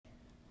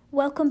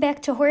Welcome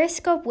back to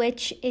Horoscope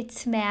Witch.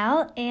 It's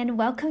Mal, and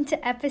welcome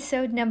to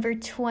episode number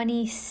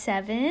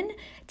 27.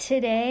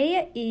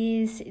 Today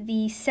is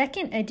the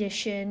second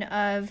edition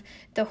of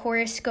the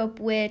Horoscope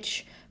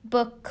Witch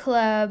book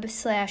club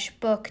 /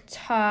 book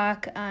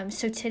talk.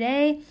 So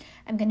today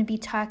I'm going to be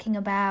talking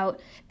about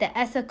The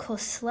Ethical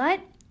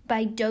Slut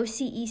by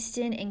Dossie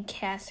Easton and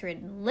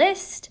Catherine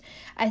List.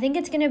 I think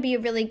it's going to be a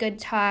really good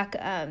talk.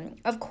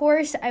 Of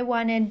course, I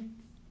wanted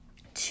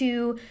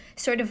to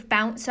sort of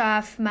bounce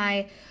off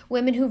my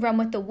Women Who Run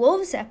with the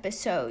Wolves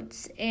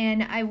episodes,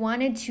 and I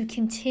wanted to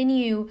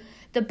continue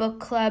the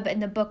book club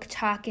and the book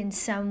talk in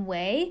some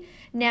way.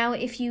 Now,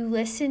 if you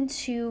listen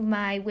to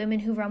my Women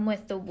Who Run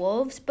with the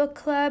Wolves book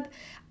club,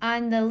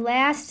 on the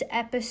last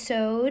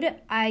episode,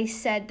 I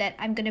said that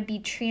I'm going to be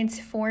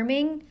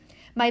transforming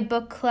my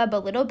book club a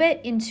little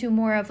bit into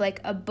more of like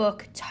a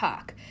book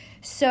talk.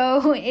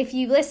 So if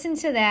you listen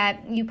to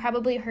that, you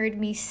probably heard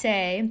me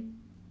say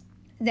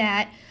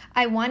that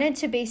I wanted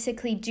to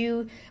basically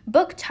do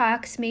book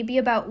talks maybe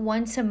about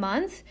once a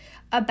month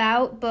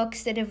about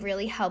books that have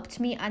really helped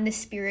me on the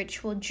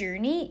spiritual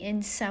journey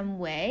in some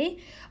way,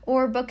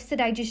 or books that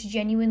I just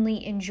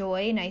genuinely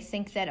enjoy and I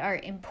think that are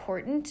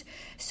important.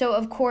 So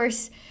of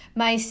course,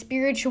 my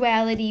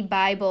spirituality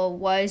Bible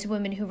was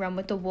Women Who Run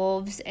with the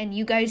Wolves, and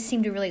you guys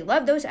seem to really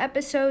love those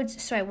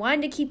episodes, so I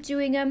wanted to keep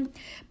doing them.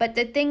 But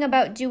the thing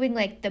about doing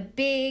like the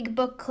big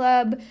book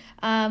club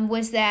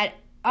was that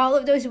all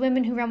of those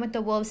Women Who Run with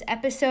the Wolves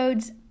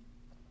episodes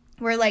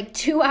were like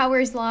 2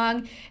 hours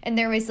long, and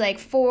there was like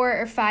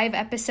 4 or 5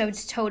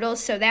 episodes total.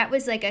 So that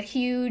was like a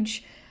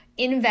huge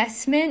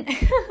investment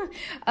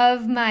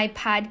of my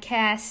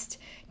podcast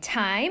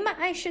time,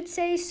 I should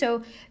say.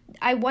 So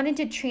I wanted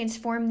to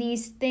transform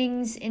these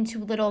things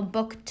into little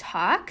book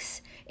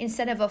talks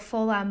instead of a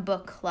full-on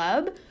book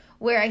club,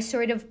 where I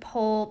sort of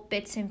pull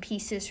bits and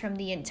pieces from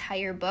the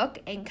entire book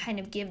and kind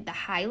of give the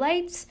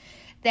highlights.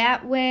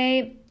 That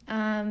way,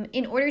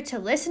 in order to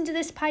listen to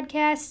this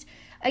podcast,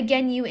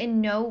 again, you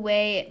in no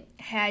way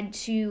had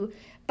to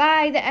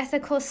buy The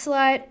Ethical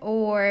Slut,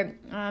 or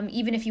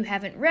even if you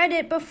haven't read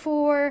it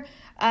before,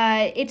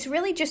 it's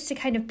really just to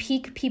kind of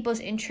pique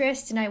people's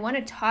interest, and I want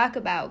to talk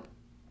about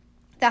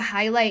the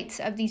highlights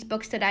of these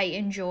books that I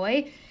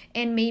enjoy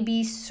and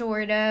maybe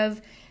sort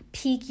of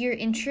pique your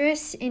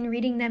interest in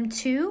reading them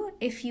too,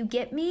 if you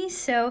get me.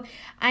 So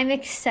I'm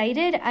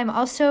excited. I'm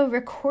also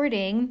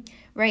recording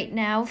right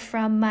now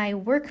from my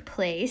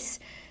workplace,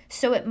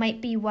 so it might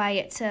be why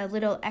it's a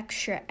little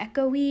extra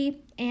echoey.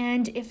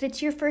 And if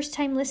it's your first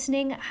time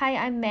listening, hi,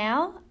 I'm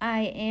Mal.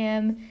 I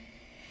am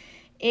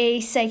a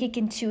psychic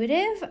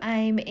intuitive.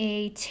 I'm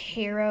a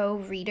tarot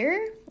reader.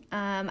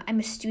 I'm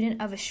a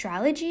student of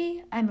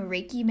astrology. I'm a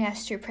Reiki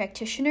master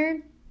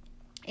practitioner,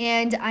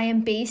 and I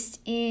am based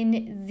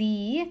in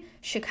the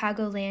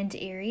Chicagoland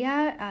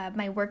area.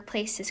 My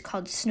workplace is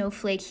called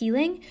Snowflake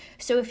Healing.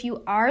 So if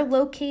you are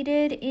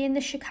located in the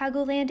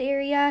Chicagoland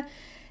area,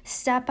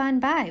 stop on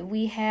by.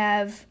 We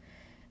have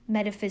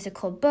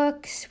metaphysical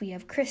books, we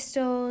have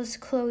crystals,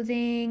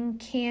 clothing,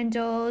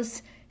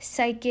 candles,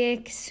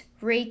 psychics,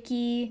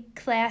 Reiki,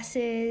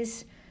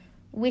 classes,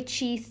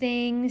 witchy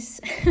things,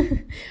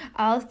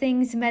 all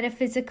things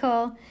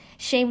metaphysical.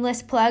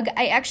 Shameless plug.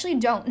 I actually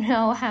don't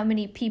know how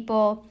many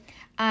people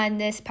on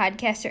this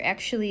podcast are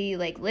actually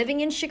like living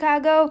in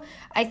Chicago.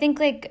 I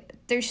think like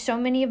there's so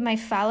many of my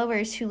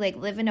followers who like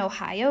live in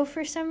Ohio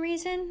for some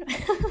reason.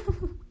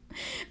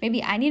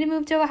 Maybe I need to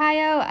move to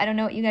Ohio. I don't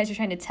know what you guys are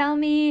trying to tell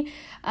me.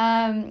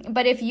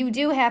 But if you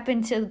do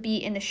happen to be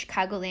in the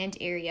Chicagoland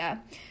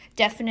area,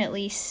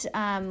 definitely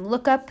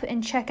look up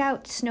and check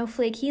out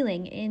Snowflake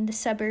Healing in the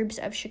suburbs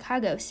of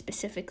Chicago,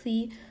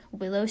 specifically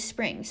Willow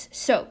Springs.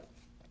 So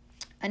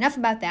enough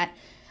about that.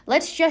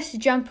 Let's just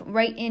jump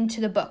right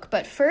into the book.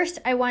 But first,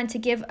 I want to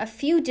give a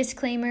few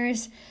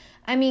disclaimers.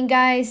 I mean,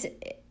 guys,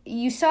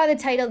 you saw the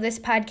title of this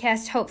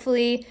podcast,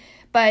 hopefully.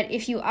 But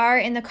if you are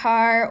in the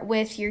car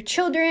with your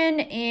children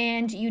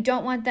and you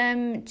don't want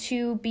them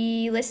to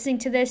be listening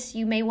to this,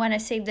 you may want to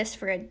save this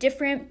for a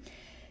different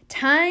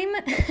time,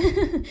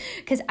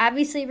 because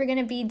obviously we're going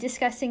to be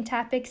discussing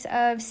topics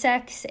of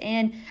sex,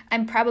 and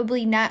I'm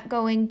probably not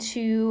going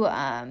to,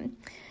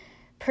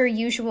 per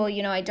usual,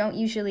 I don't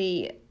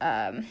usually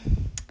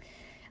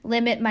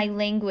limit my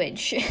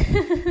language.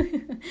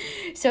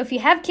 So if you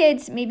have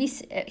kids, maybe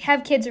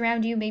have kids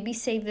around you, maybe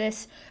save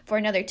this for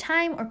another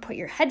time or put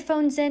your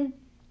headphones in.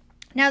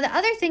 Now, the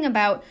other thing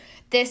about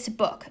this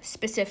book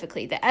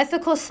specifically, The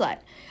Ethical Slut,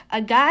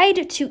 A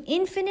Guide to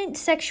Infinite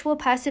Sexual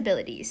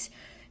Possibilities.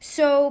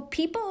 So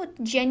people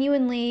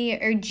generally,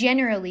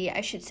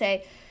 I should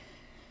say,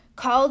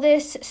 call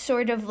this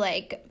sort of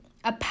like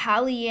a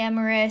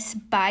polyamorous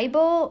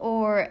Bible,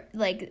 or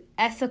like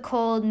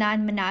ethical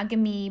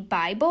non-monogamy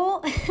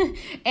Bible.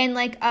 And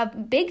like a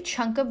big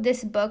chunk of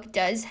this book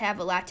does have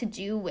a lot to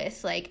do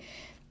with like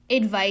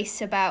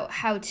advice about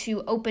how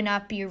to open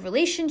up your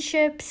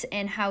relationships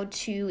and how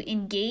to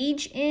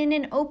engage in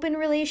an open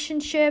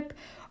relationship,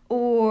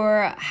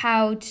 or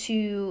how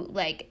to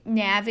like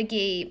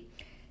navigate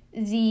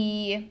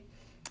the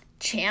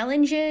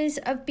challenges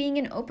of being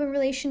in open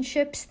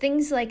relationships,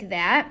 things like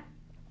that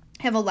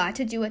have a lot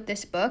to do with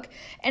this book.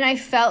 And I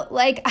felt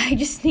like I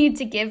just need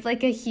to give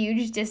like a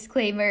huge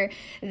disclaimer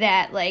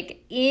that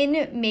like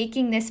in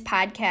making this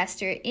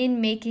podcast or in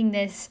making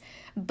this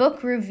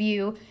book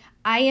review,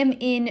 I am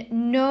in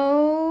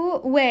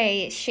no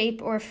way,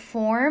 shape, or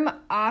form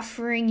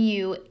offering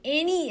you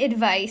any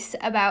advice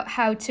about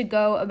how to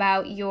go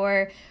about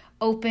your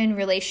open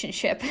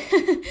relationship.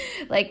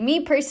 Like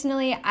me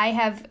personally, I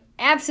have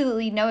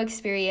absolutely no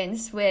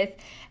experience with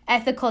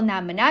ethical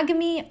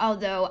non-monogamy,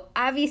 although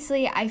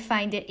obviously I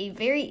find it a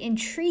very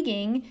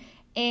intriguing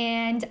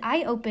and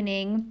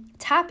eye-opening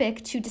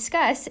topic to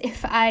discuss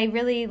if I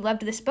really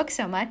loved this book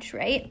so much,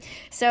 right?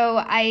 So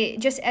I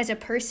just, as a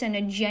person,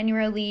 a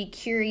generally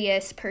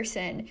curious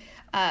person,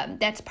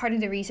 that's part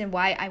of the reason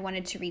why I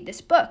wanted to read this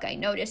book. I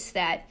noticed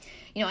that,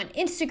 on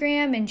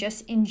Instagram and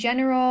just in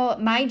general,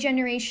 my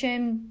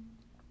generation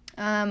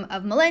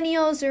of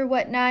millennials or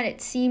whatnot, it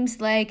seems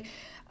like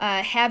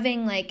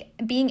having like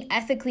being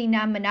ethically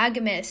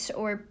non-monogamous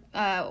or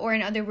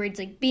in other words,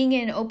 like being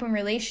in an open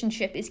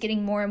relationship is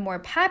getting more and more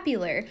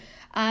popular.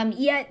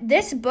 Yet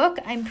this book,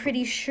 I'm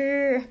pretty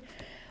sure,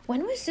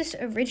 when was this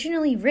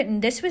originally written?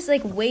 This was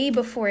like way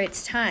before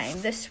its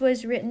time. This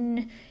was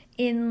written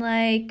in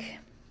like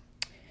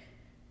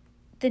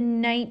the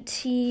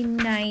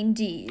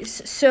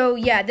 1990s. So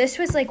yeah, this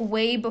was like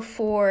way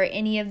before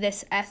any of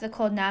this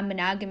ethical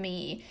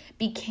non-monogamy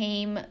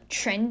became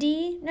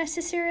trendy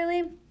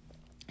necessarily.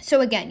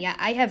 So again, yeah,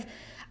 I have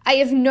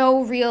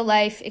no real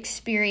life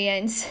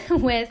experience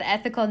with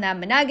ethical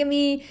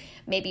non-monogamy.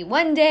 Maybe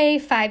one day,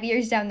 5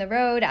 years down the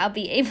road, I'll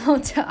be able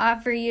to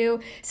offer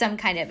you some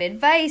kind of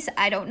advice.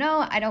 I don't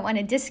know. I don't want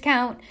to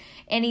discount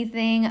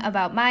anything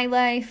about my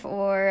life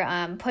or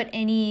put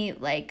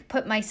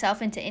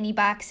myself into any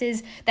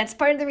boxes. That's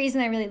part of the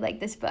reason I really like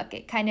this book.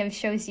 It kind of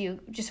shows you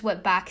just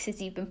what boxes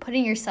you've been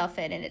putting yourself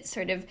in, and it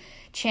sort of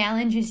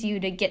challenges you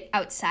to get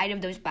outside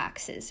of those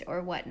boxes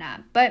or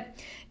whatnot. But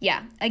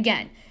yeah,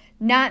 again,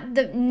 not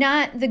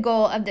the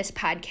goal of this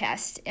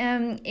podcast.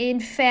 In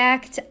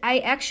fact, I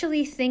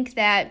actually think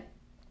that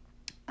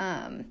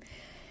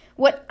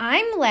what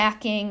I'm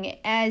lacking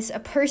as a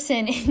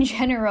person in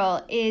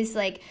general is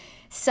like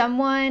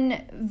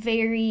someone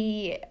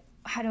very,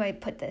 how do I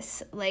put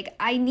this? Like,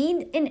 I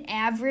need an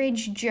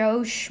average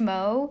Joe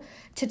Schmo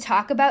to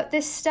talk about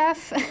this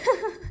stuff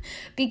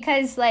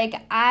because like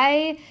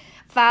I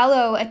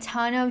follow a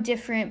ton of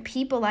different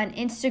people on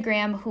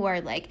Instagram who are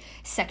like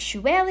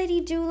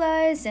sexuality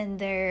doulas, and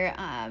they're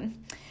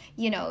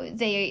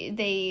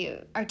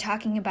they are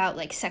talking about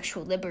like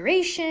sexual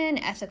liberation,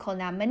 ethical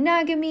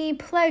non-monogamy,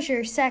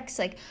 pleasure, sex,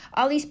 like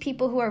all these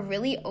people who are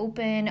really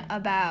open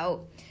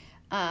about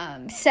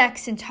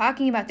sex and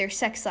talking about their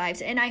sex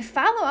lives. And I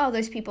follow all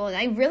those people, and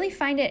I really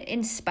find it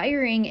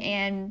inspiring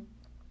and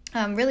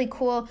really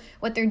cool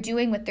what they're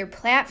doing with their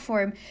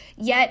platform.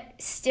 Yet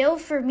still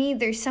for me,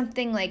 there's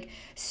something like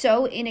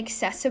so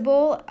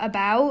inaccessible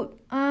about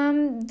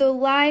the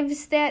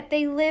lives that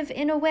they live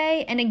in a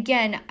way. And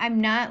again, I'm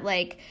not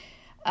like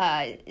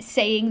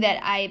saying that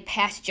I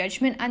pass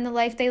judgment on the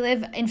life they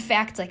live. In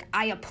fact, like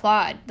I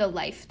applaud the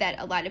life that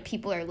a lot of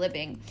people are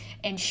living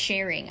and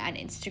sharing on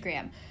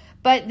Instagram.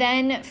 But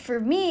then for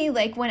me,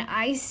 like when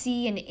I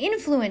see an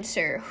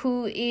influencer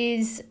who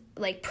is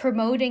like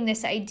promoting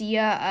this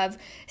idea of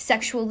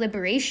sexual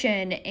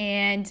liberation,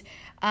 and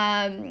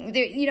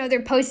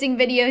they're posting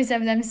videos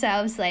of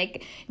themselves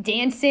like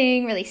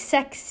dancing really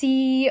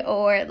sexy,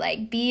 or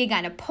like being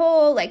on a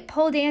pole, like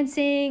pole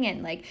dancing,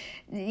 and like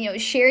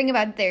sharing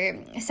about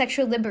their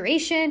sexual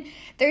liberation,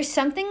 there's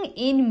something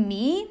in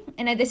me,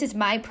 and this is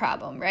my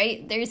problem,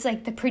 right? There's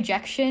like the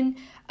projection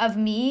of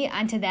me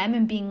onto them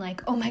and being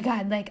like, oh my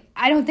God, like,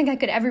 I don't think I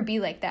could ever be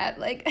like that.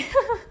 Like,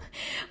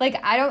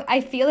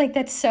 I feel like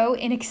that's so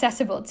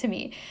inaccessible to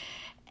me.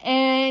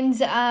 And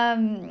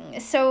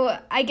so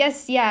I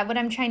guess, yeah, what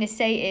I'm trying to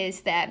say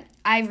is that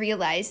I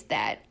realized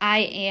that I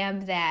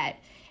am that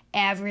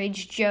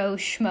average Joe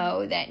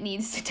Schmo that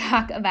needs to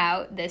talk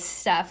about this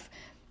stuff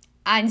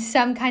on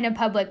some kind of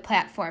public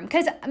platform.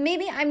 Because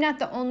maybe I'm not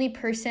the only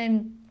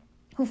person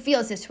who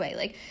feels this way.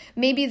 Like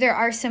maybe there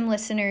are some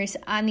listeners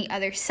on the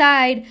other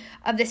side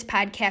of this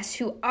podcast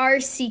who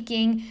are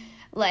seeking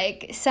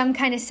like some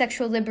kind of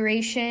sexual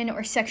liberation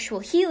or sexual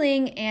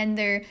healing, and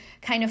they're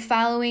kind of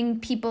following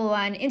people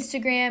on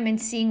Instagram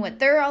and seeing what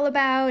they're all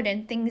about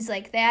and things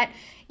like that.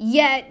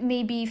 Yet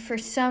maybe for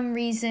some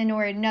reason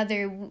or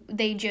another,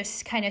 they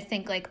just kind of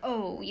think like,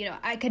 oh,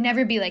 I could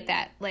never be like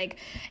that. Like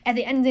at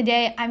the end of the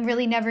day, I'm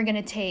really never going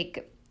to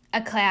take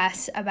a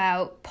class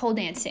about pole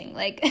dancing,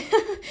 like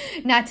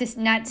not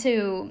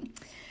to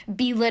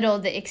belittle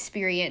the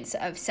experience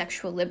of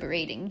sexual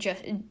liberation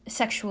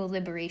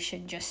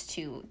just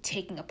to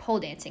taking a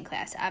pole dancing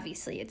class.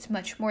 Obviously, it's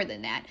much more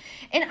than that.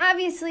 And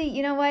obviously,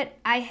 you know what?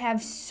 I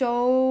have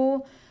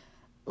so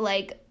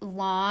like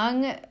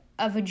long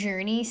of a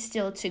journey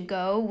still to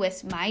go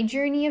with my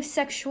journey of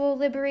sexual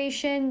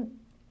liberation.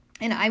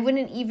 And I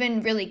wouldn't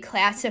even really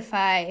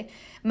classify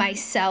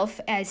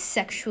myself as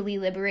sexually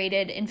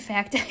liberated. In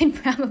fact, I'd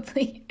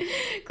probably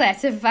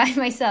classify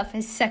myself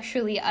as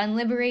sexually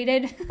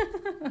unliberated.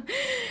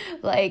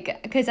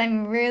 Like, because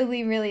I'm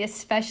really, really,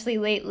 especially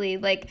lately,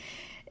 like,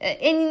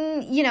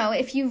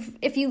 if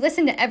you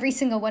listen to every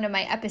single one of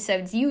my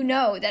episodes, you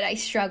know that I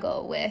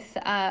struggle with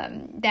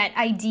that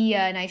idea,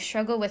 and I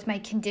struggle with my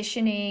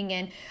conditioning.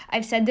 And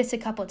I've said this a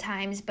couple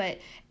times, but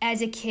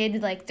as a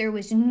kid, like, there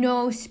was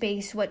no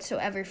space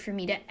whatsoever for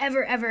me to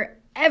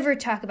ever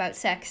talk about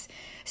sex.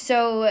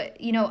 So,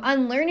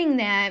 unlearning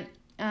that,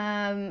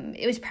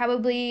 it was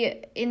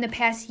probably in the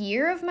past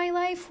year of my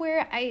life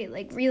where I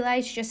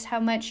realized just how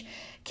much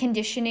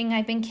conditioning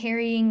I've been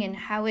carrying and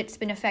how it's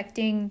been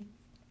affecting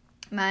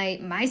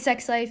my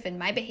sex life and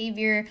my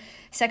behavior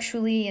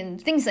sexually and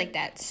things like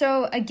that.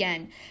 So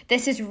again,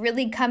 this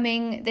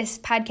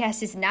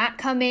podcast is not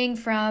coming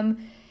from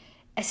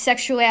a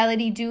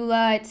sexuality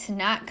doula. It's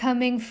not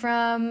coming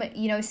from,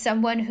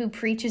 someone who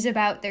preaches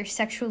about their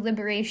sexual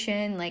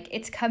liberation. Like,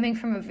 it's coming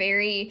from a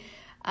very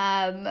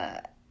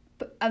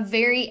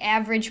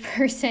average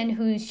person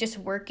who's just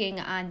working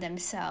on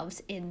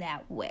themselves in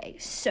that way.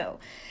 So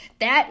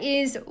that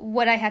is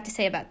what I have to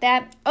say about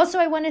that. Also,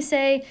 I want to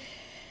say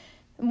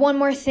one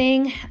more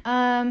thing.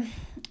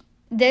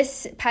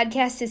 This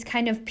podcast is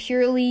kind of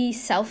purely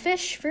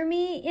selfish for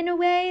me in a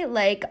way.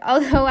 Like,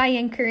 although I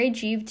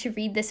encourage you to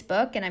read this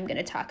book, and I'm going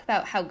to talk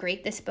about how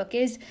great this book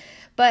is,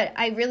 but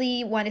I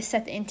really want to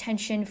set the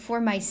intention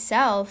for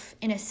myself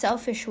in a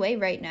selfish way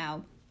right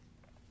now.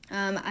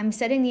 I'm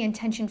setting the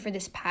intention for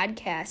this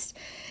podcast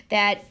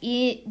that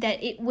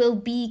it will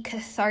be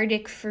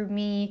cathartic for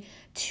me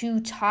to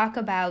talk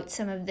about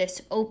some of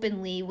this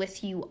openly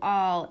with you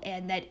all,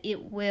 and that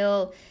it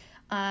will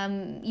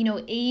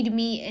aid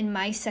me in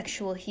my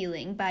sexual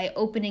healing by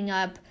opening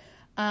up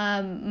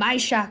my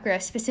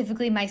chakra,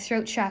 specifically my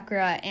throat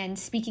chakra, and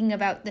speaking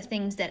about the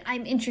things that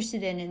I'm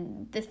interested in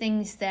and the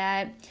things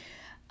that,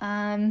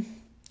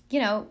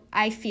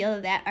 I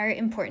feel that are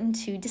important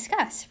to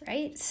discuss,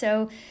 right?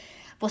 So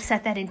we'll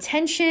set that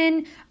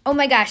intention. Oh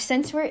my gosh,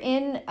 since we're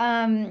in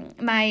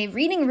my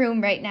reading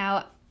room right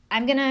now,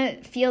 I'm going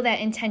to feel that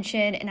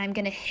intention, and I'm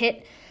going to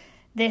hit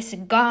this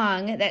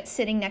gong that's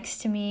sitting next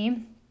to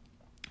me.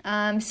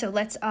 So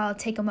let's all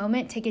take a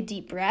moment, take a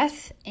deep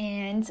breath,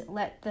 and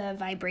let the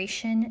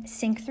vibration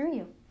sink through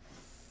you.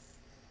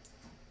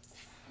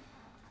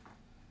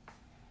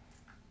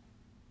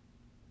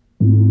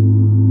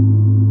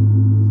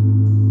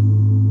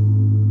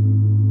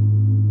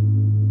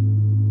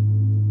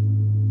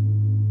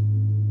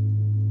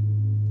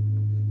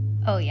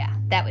 Oh yeah,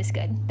 that was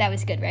good. That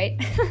was good, right?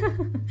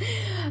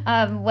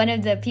 One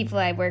of the people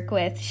I work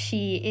with,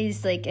 she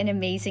is like an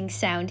amazing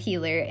sound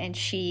healer, and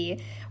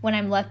when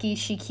I'm lucky,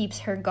 she keeps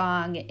her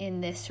gong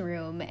in this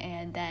room,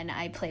 and then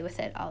I play with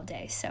it all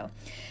day. So,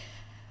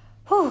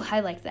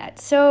 I like that.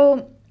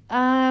 So,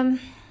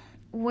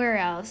 where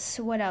else?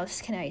 What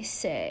else can I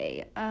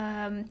say?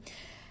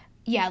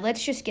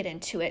 Let's just get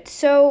into it.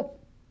 So,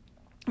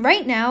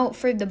 right now,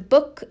 for the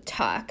book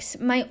talks,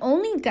 my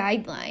only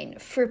guideline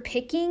for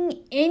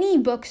picking any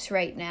books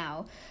right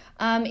now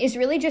is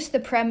really just the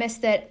premise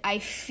that I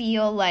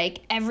feel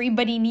like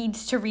everybody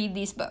needs to read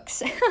these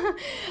books.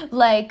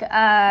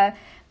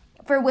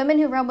 For Women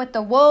Who Run with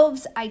the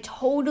Wolves, I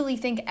totally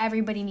think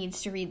everybody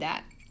needs to read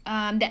that.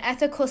 The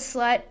Ethical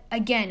Slut,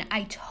 again,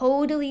 I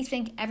totally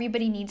think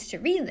everybody needs to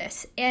read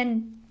this.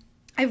 And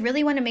I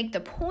really want to make the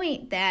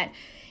point that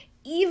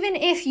even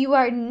if you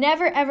are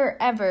never, ever,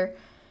 ever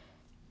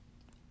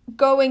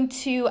going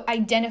to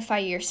identify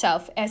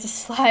yourself as a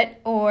slut,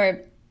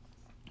 or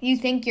you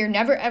think you're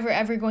never, ever,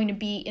 ever going to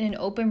be in an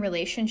open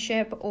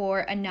relationship or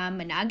a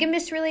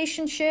non-monogamous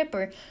relationship,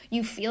 or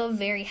you feel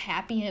very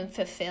happy and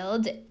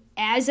fulfilled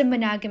as a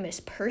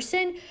monogamous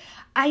person,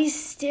 I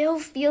still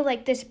feel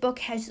like this book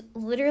has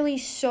literally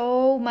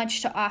so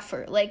much to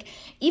offer. Like,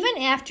 even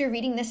after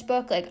reading this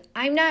book, like,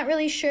 I'm not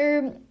really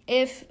sure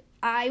if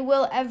I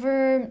will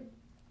ever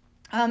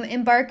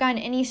embark on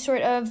any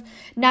sort of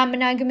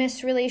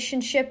non-monogamous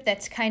relationship.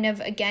 That's kind of,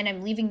 again,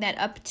 I'm leaving that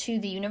up to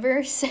the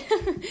universe.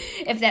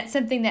 If that's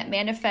something that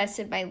manifests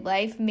in my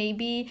life,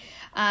 maybe.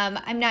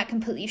 I'm not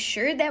completely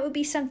sure that would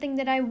be something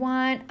that I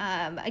want.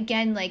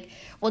 Again, like,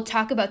 we'll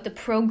talk about the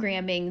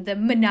programming, the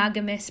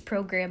monogamous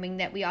programming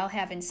that we all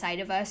have inside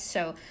of us.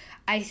 So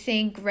I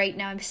think right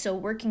now I'm still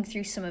working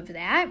through some of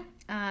that.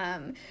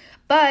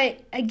 But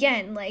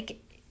again,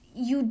 like,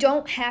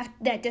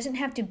 that doesn't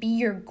have to be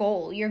your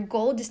goal. Your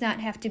goal does not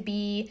have to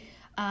be,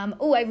 I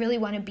really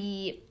want to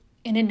be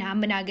in a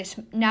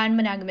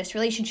non-monogamous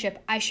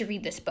relationship. I should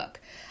read this book.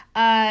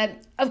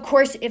 Of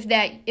course,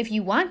 if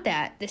you want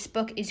that, this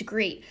book is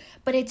great,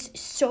 but it's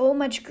so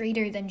much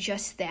greater than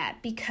just that,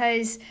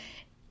 because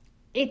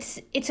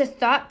it's a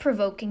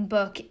thought-provoking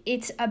book.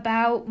 It's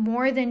about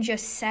more than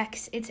just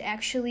sex. It's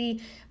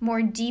actually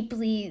more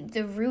deeply,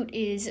 the root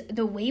is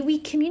the way we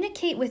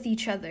communicate with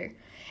each other,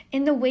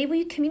 and the way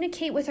we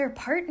communicate with our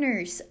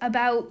partners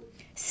about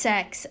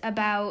sex,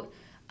 about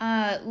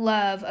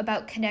love,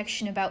 about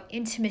connection, about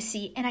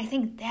intimacy. And I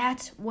think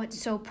that's what's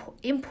so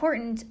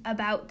important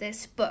about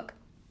this book.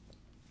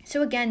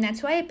 So again,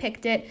 that's why I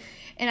picked it.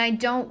 And I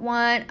don't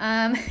want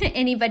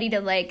anybody to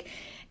like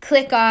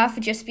click off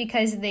just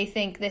because they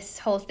think this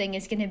whole thing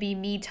is going to be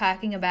me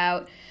talking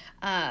about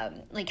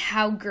like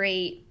how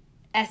great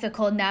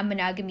ethical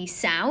non-monogamy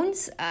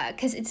sounds,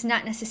 because it's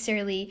not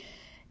necessarily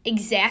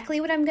exactly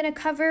what I'm going to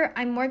cover.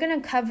 I'm more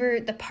going to cover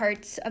the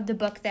parts of the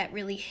book that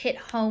really hit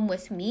home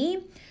with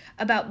me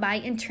about my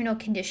internal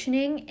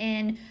conditioning,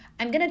 and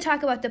I'm going to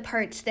talk about the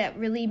parts that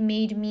really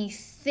made me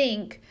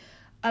think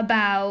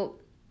about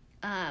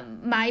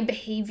my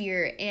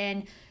behavior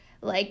and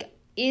like,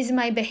 is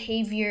my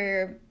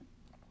behavior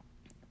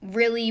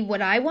really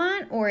what I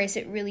want, or is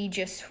it really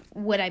just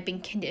what I've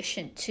been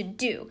conditioned to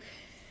do?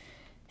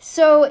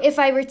 So if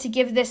I were to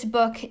give this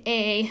book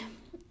a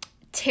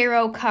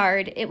tarot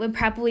card, it would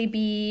probably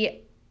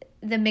be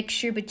the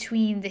mixture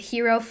between the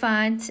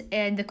Hierophant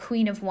and the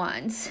Queen of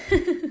Wands.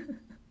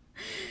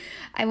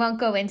 I won't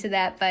go into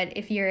that, but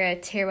if you're a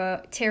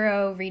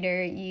tarot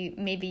reader,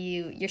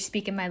 you're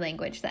speaking my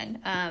language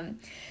then.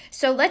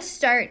 So let's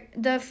start.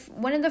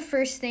 One of the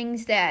first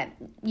things that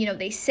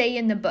they say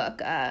in the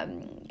book.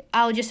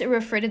 I'll just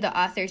refer to the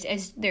authors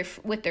as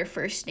with their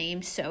first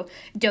names. So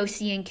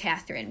Docie and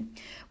Catherine.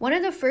 One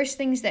of the first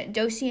things that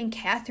Docie and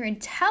Catherine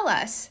tell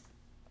us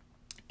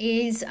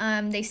is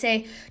they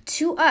say,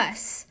 to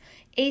us,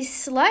 a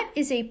slut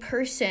is a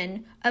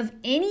person of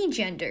any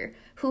gender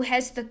who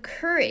has the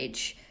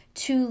courage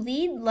to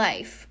lead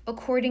life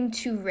according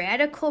to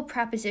radical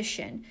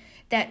proposition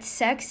that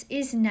sex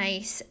is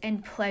nice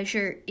and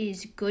pleasure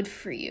is good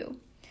for you.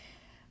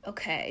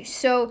 Okay,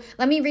 so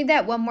let me read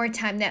that one more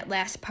time, that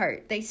last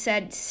part. They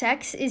said,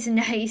 sex is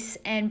nice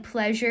and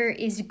pleasure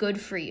is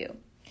good for you.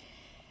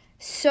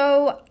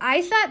 So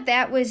I thought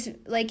that was,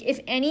 like, if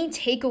any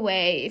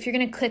takeaway, if you're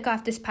going to click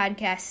off this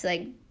podcast,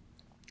 like,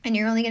 and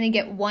you're only going to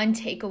get one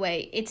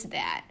takeaway, it's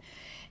that.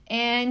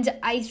 And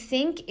I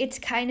think it's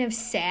kind of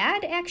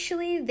sad,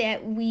 actually,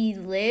 that we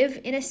live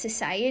in a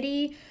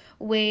society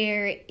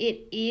where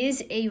it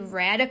is a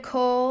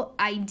radical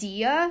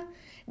idea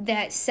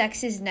that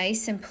sex is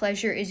nice and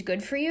pleasure is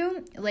good for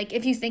you. Like,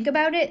 if you think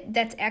about it,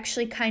 that's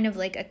actually kind of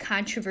like a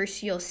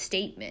controversial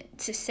statement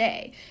to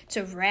say. It's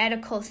a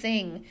radical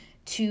thing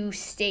to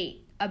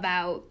state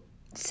about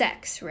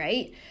sex,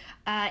 right?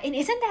 And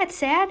isn't that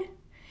sad?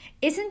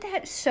 Isn't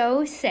that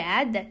so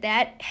sad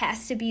that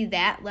has to be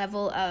that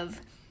level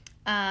of,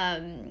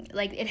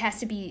 it has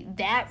to be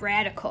that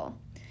radical?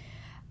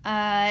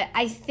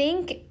 I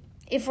think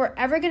if we're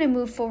ever going to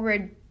move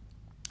forward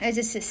as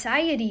a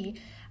society,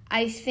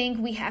 I think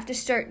we have to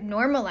start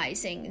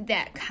normalizing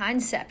that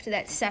concept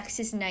that sex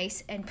is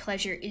nice and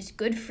pleasure is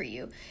good for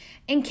you.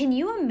 And can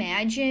you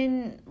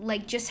imagine,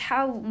 like, just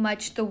how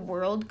much the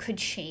world could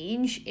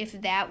change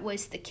if that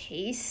was the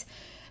case?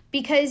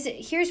 Because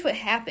here's what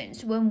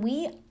happens. When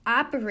we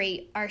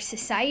operate our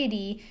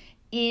society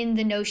in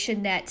the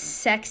notion that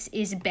sex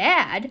is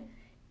bad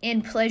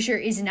and pleasure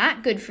is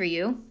not good for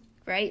you,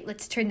 right?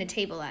 Let's turn the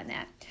table on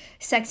that.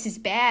 Sex is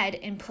bad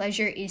and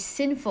pleasure is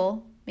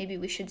sinful, maybe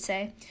we should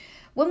say.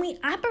 When we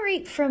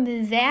operate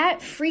from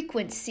that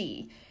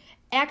frequency,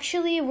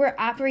 actually we're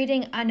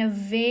operating on a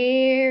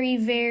very,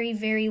 very,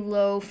 very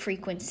low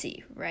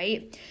frequency,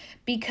 right?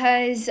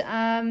 Because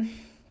as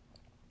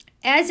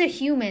a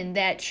human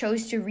that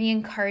chose to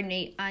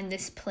reincarnate on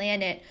this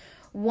planet,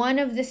 one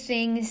of the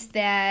things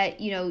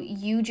that,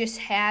 you just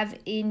have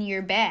in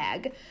your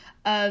bag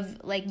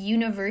of like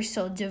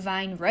universal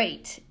divine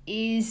right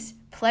is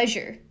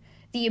pleasure,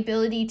 the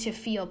ability to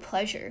feel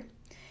pleasure.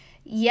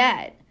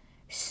 Yet,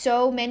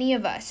 so many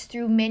of us,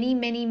 through many,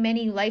 many,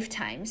 many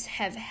lifetimes,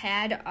 have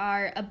had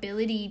our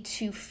ability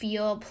to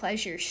feel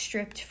pleasure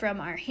stripped from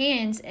our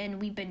hands,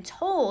 and we've been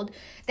told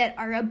that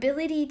our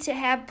ability to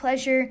have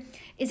pleasure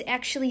is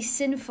actually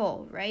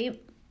sinful,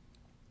 right?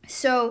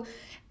 So,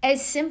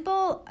 as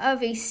simple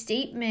of a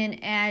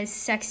statement as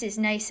sex is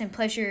nice and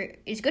pleasure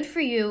is good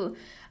for you,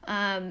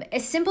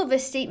 as simple of a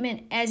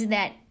statement as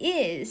that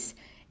is,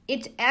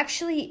 it's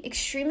actually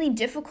extremely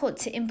difficult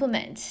to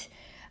implement.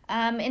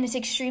 And it's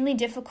extremely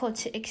difficult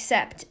to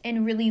accept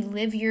and really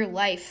live your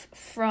life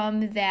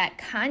from that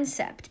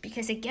concept.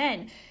 Because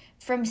again,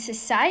 from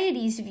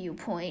society's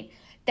viewpoint,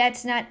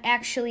 that's not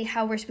actually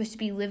how we're supposed to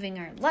be living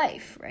our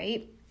life,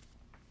 right?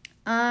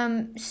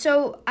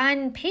 So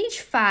on page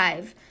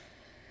 5,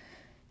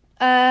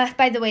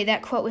 by the way,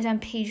 that quote was on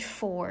page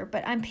 4,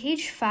 but on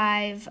page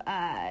 5,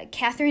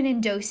 Catherine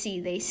and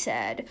Docie, they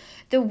said,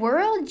 the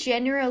world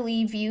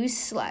generally views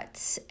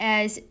sluts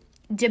as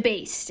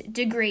debased,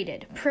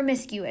 degraded,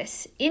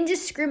 promiscuous,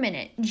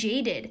 indiscriminate,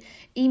 jaded,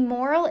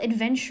 immoral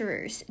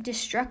adventurers,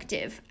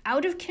 destructive,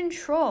 out of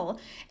control,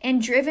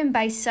 and driven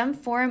by some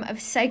form of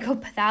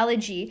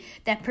psychopathology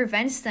that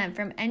prevents them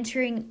from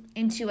entering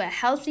into a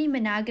healthy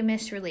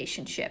monogamous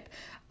relationship.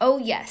 Oh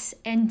yes,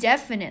 and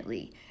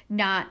definitely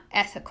not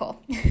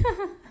ethical.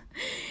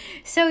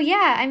 So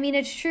yeah, I mean,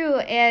 it's true.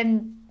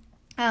 And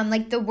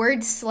Like the word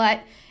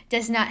slut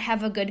does not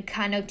have a good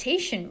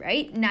connotation,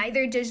 right?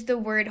 Neither does the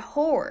word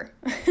whore.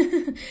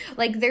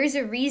 Like there's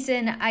a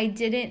reason I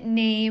didn't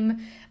name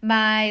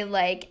my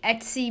like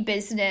Etsy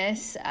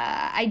business.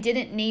 I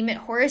didn't name it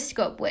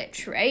Horoscope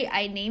Witch, right?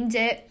 I named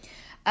it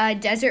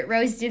Desert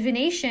Rose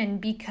Divination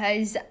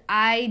because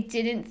I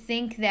didn't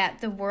think that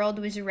the world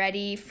was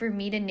ready for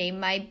me to name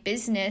my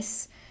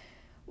business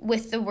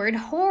with the word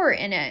whore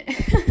in it.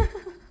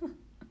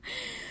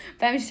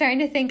 But I'm starting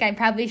to think I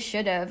probably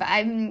should have.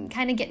 I'm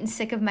kind of getting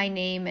sick of my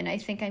name, and I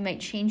think I might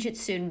change it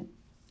soon.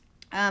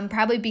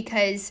 Probably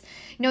because,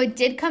 it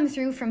did come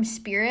through from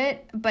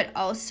spirit, but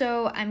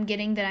also I'm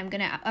getting that I'm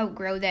going to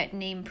outgrow that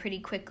name pretty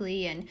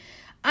quickly. And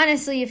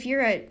honestly, if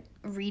you're a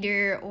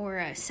reader or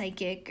a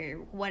psychic or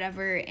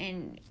whatever,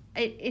 and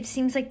it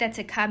seems like that's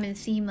a common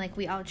theme, like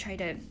we all try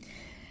to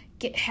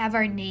have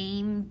our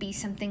name be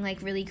something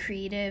like really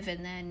creative,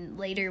 and then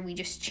later we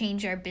just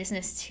change our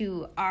business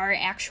to our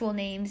actual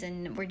names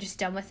and we're just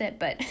done with it.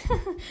 But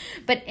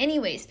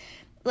anyways,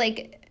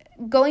 like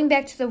going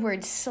back to the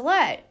word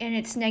slut and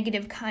its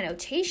negative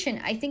connotation,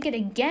 I think it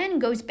again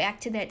goes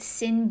back to that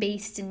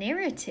sin-based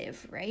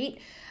narrative, right?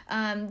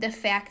 The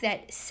fact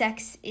that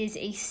sex is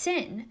a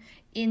sin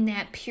in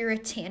that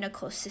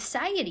puritanical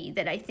society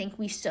that I think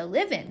we still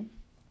live in.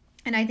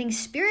 And I think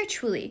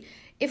spiritually,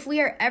 if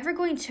we are ever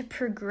going to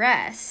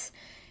progress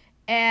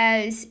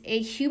as a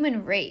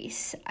human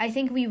race, I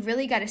think we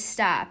really got to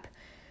stop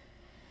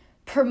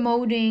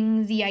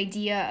promoting the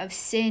idea of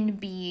sin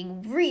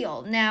being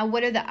real. Now,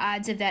 what are the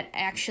odds of that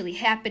actually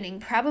happening?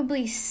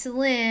 Probably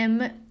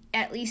slim,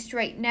 at least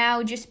right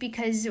now, just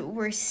because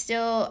we're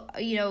still,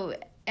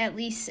 at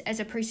least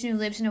as a person who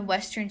lives in a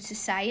Western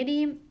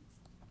society,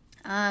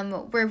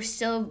 we're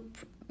still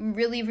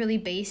really, really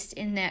based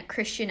in that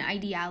Christian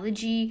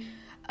ideology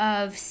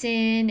of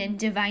sin and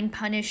divine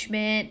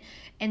punishment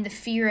and the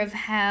fear of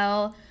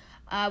hell,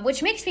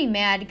 which makes me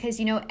mad because,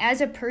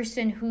 as a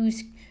person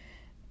who's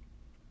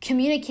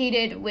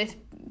communicated with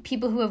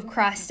people who have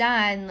crossed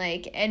on,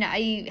 and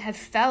I have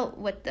felt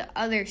what the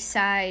other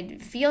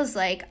side feels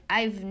like,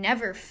 I've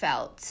never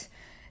felt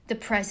the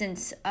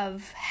presence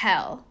of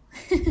hell.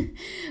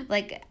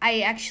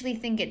 I actually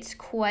think it's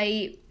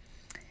quite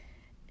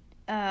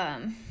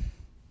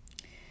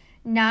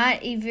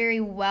not a very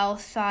well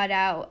thought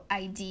out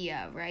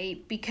idea,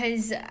 right?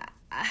 Because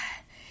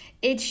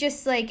it's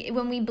just like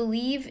when we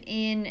believe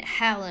in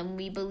hell and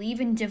we believe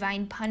in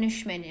divine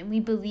punishment and we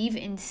believe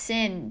in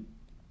sin,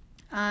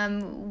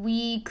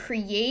 we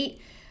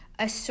create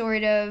a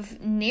sort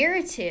of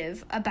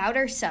narrative about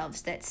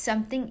ourselves that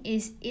something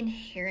is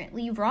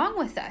inherently wrong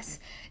with us,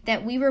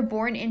 that we were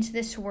born into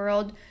this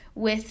world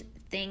with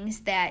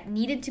things that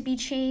needed to be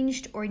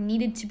changed or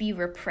needed to be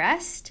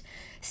repressed.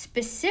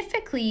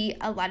 Specifically,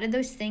 a lot of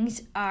those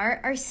things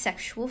are our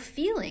sexual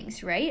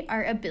feelings, right?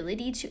 Our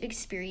ability to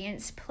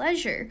experience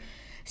pleasure.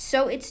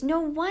 So it's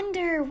no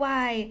wonder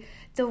why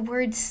the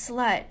word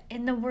slut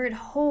and the word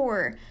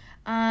whore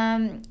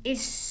is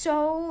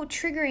so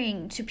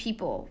triggering to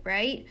people,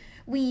 right?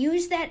 We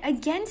use that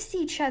against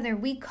each other.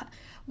 We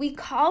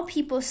call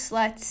people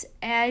sluts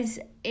as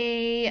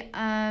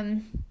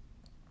an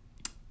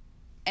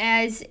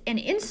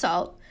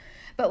insult.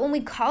 But when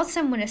we call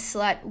someone a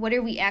slut, what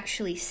are we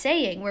actually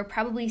saying? We're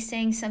probably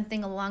saying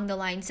something along the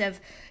lines of,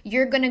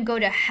 you're going to go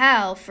to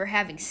hell for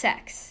having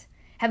sex.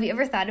 Have you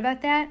ever thought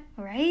about that?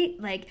 Right?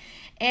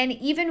 And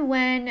even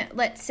when,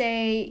 let's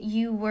say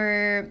you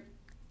were,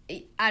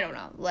 I don't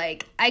know,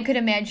 I could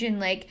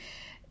imagine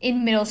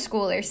in middle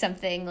school or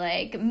something,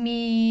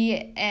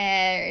 me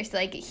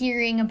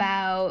hearing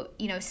about,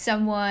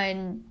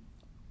 someone,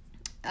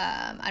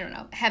 I don't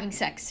know, having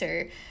sex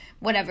or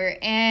whatever.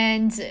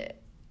 And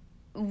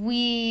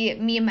me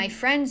and my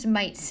friends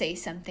might say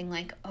something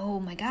like, oh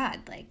my God,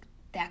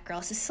 that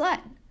girl's a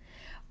slut.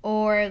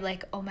 Or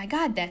oh my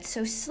God, that's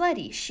so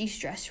slutty. She's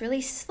dressed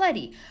really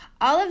slutty.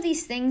 All of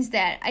these things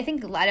that I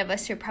think a lot of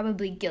us are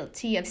probably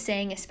guilty of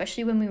saying,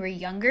 especially when we were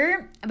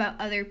younger, about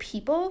other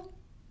people.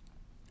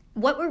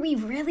 What were we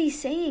really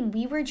saying?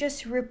 We were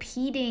just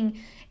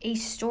repeating a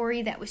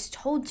story that was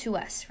told to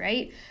us,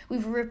 right? We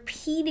were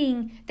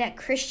repeating that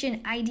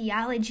Christian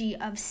ideology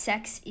of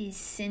sex is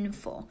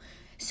sinful.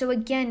 So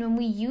again, when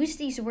we use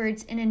these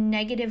words in a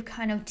negative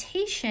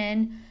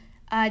connotation,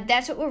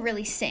 that's what we're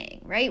really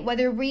saying, right?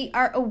 Whether we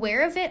are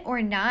aware of it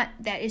or not,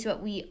 that is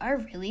what we are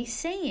really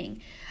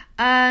saying.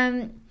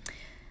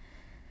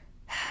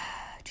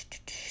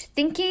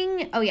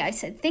 Thinking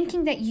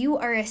that you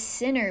are a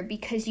sinner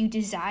because you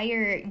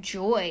desire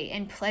joy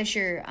and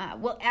pleasure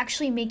will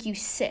actually make you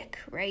sick,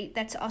 right?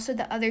 That's also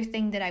the other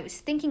thing that I was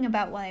thinking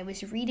about while I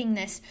was reading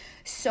this.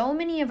 So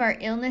many of our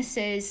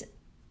illnesses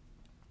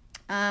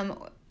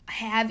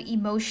have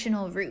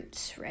emotional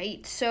roots,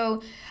 right?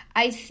 So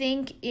I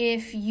think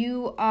if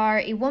you are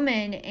a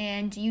woman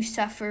and you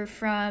suffer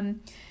from,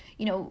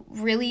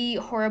 really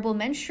horrible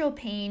menstrual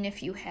pain,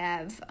 if you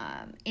have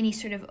any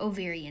sort of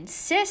ovarian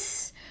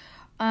cysts,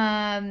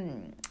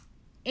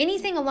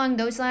 anything along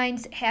those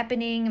lines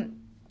happening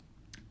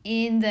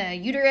in the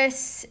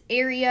uterus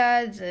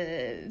area,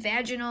 the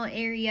vaginal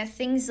area,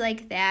 things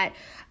like that.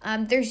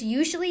 There's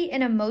usually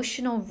an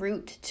emotional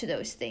root to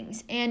those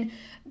things. And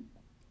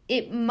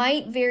it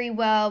might very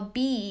well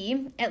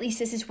be, at least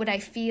this is what I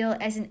feel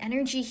as an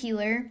energy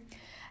healer,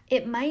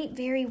 it might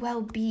very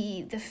well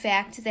be the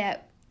fact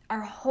that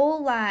our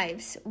whole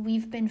lives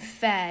we've been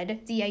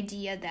fed the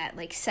idea that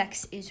like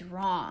sex is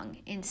wrong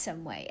in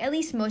some way. At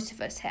least most of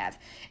us have.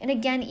 And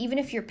again, even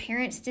if your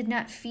parents did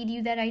not feed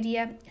you that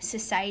idea,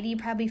 society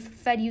probably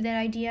fed you that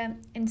idea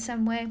in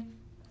some way.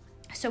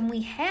 So when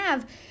we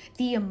have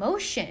the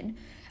emotion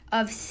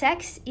of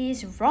sex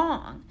is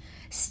wrong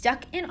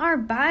stuck in our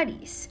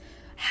bodies,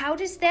 how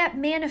does that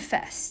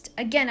manifest?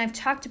 Again, I've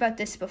talked about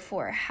this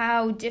before,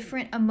 how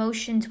different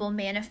emotions will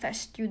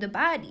manifest through the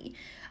body.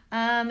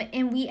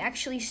 And we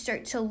actually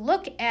start to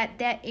look at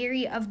that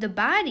area of the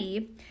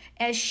body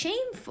as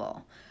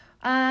shameful.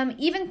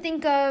 Even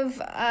think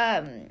of,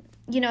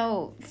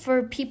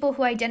 for people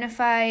who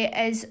identify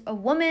as a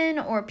woman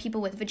or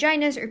people with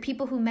vaginas or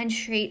people who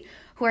menstruate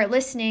who are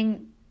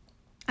listening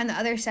on the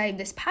other side of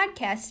this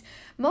podcast,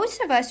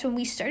 most of us, when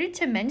we started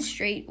to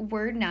menstruate,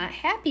 were not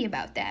happy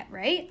about that,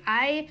 right?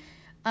 I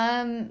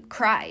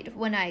cried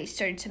when I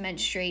started to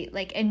menstruate,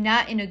 and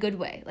not in a good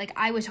way.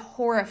 I was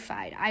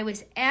horrified. I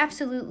was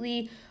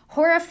absolutely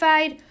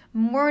horrified,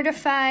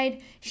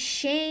 mortified,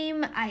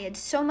 shame. I had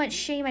so much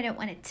shame. I didn't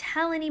want to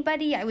tell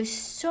anybody. I was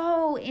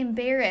so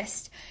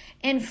embarrassed.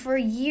 And for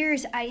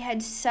years, I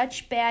had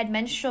such bad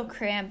menstrual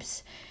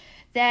cramps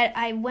that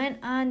I went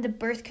on the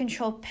birth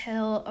control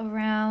pill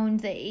around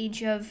the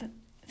age of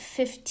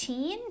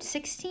 16,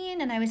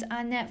 and I was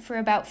on that for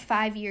about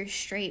 5 years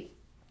straight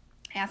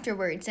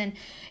afterwards. And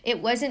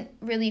it wasn't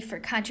really for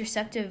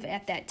contraceptive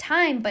at that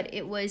time, but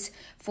it was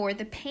for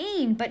the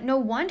pain. But no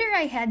wonder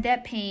I had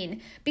that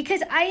pain,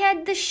 because I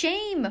had the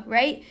shame,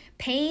 right?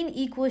 Pain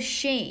equals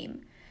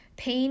shame.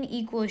 Pain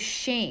equals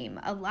shame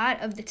a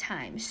lot of the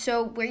time.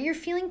 So where you're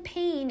feeling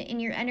pain in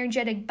your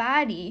energetic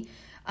body,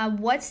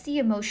 what's the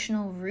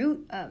emotional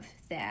root of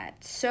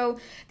that? So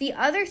the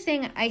other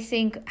thing, I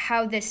think,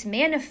 how this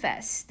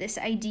manifests, this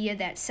idea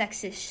that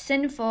sex is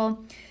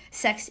sinful,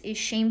 sex is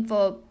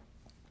shameful,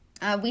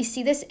 we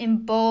see this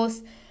in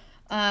both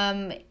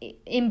men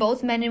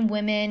and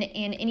women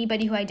and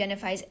anybody who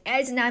identifies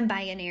as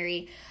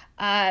non-binary,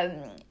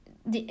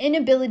 the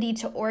inability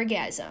to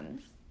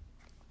orgasm.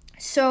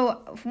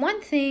 So one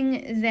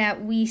thing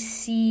that we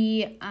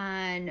see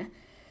on,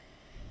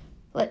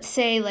 let's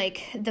say,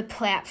 the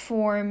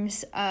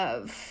platforms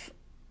of,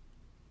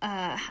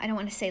 I don't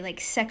want to say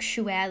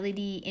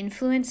sexuality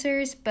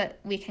influencers, but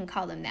we can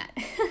call them that.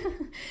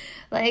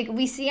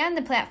 We see on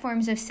the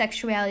platforms of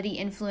sexuality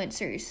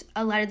influencers,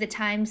 a lot of the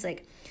times,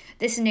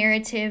 this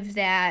narrative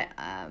that,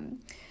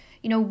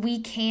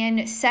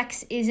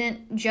 sex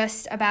isn't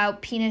just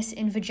about penis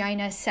and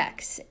vagina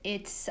sex.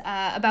 It's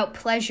about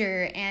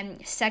pleasure,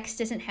 and sex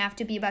doesn't have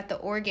to be about the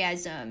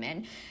orgasm,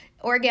 and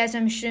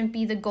orgasm shouldn't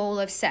be the goal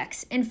of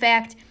sex. In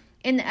fact,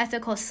 in The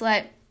Ethical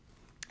Slut,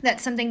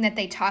 that's something that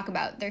they talk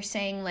about. They're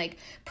saying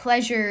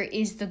pleasure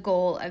is the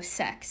goal of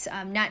sex,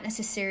 not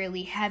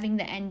necessarily having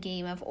the end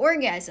game of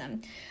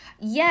orgasm.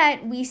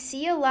 Yet we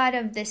see a lot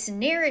of this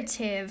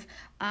narrative,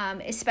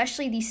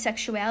 especially these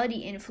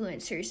sexuality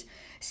influencers,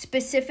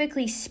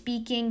 specifically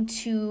speaking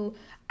to,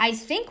 I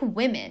think,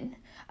 women,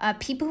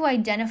 people who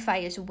identify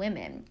as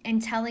women,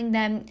 and telling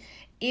them,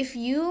 if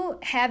you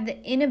have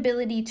the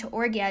inability to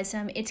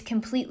orgasm, it's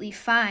completely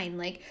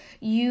fine.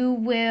 You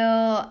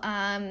will,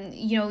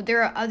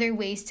 there are other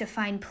ways to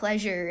find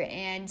pleasure,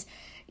 and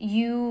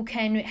you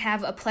can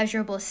have a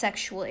pleasurable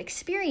sexual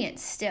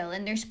experience still.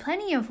 And there's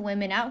plenty of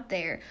women out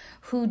there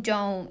who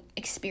don't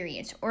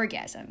experience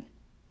orgasm.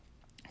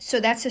 So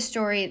that's a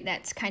story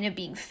that's kind of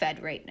being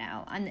fed right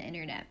now on the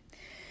internet.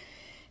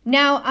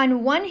 Now,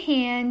 on one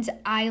hand,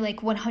 I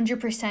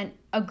 100%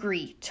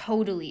 agree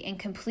totally and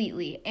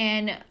completely.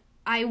 And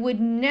I would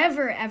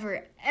never,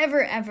 ever,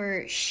 ever,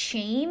 ever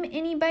shame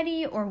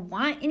anybody or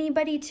want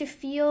anybody to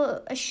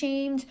feel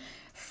ashamed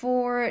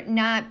for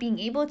not being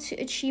able to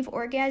achieve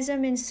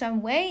orgasm in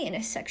some way in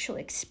a sexual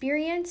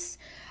experience.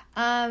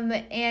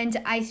 And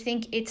I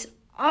think it's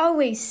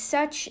always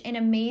such an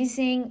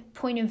amazing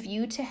point of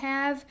view to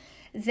have,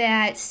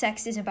 that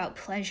sex is about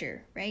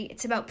pleasure, right?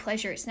 It's about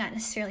pleasure. It's not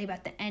necessarily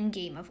about the end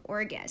game of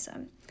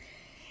orgasm.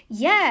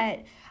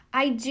 Yet,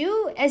 I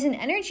do, as an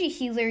energy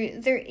healer,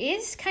 there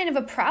is kind of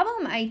a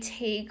problem I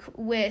take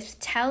with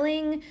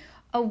telling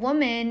a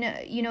woman,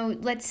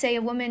 let's say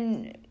a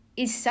woman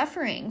is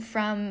suffering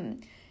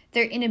from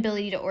their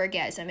inability to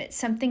orgasm. It's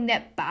something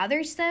that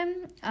bothers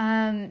them.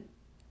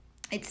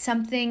 It's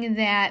something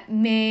that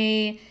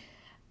may,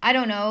 I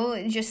don't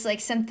know, just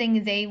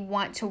something they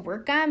want to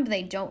work on, but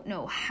they don't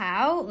know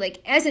how.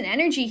 As an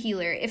energy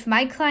healer, if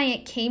my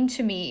client came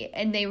to me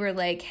and they were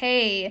like,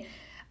 hey,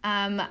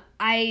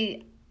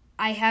 I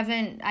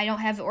don't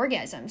have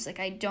orgasms.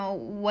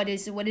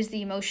 What is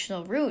the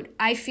emotional root?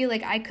 I feel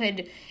like I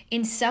could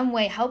in some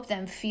way help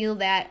them feel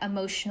that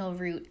emotional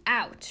root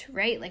out,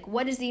 right?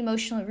 What is the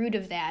emotional root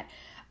of that?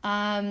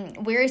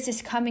 Where is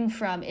this coming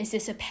from? Is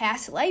this a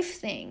past life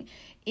thing?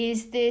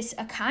 Is this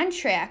a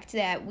contract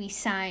that we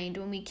signed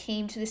when we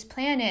came to this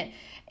planet?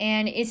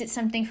 And is it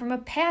something from a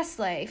past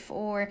life?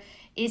 Or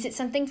is it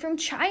something from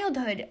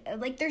childhood?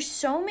 Like, there's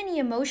so many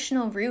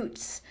emotional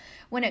roots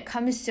when it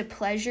comes to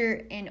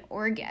pleasure and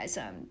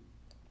orgasm.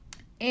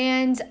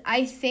 And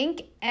I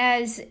think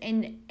as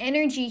an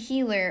energy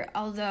healer,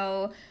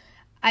 although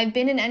I've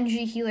been an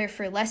energy healer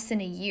for less than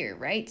a year,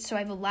 right? So I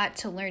have a lot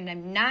to learn.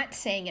 I'm not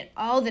saying at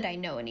all that I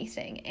know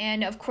anything.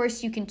 And of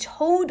course, you can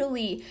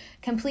totally,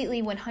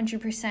 completely,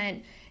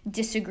 100%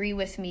 disagree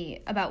with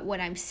me about what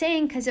I'm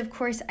saying, because of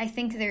course, I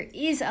think there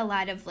is a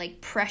lot of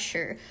like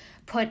pressure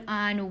put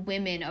on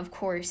women, of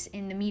course,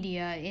 in the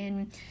media,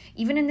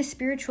 even in the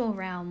spiritual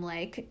realm,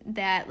 like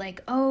that,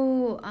 like,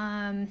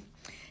 to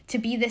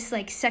be this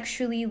like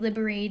sexually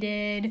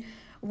liberated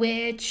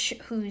witch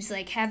who's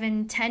like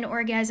having 10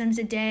 orgasms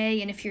a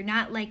day, and if you're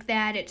not like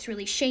that, it's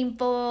really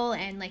shameful,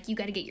 and like you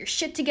got to get your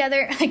shit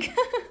together.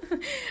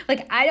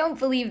 Like I don't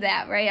believe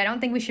that, right? I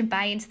don't think we should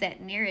buy into that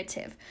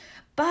narrative.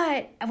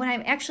 But what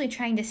I'm actually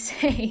trying to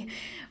say,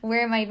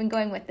 where am I even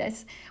going with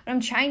this? What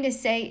I'm trying to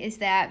say is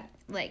that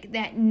like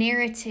that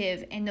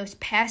narrative and those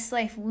past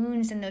life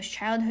wounds and those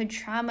childhood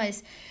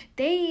traumas,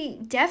 they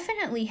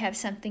definitely have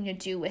something to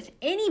do with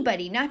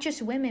anybody, not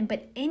just women,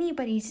 but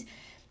anybody's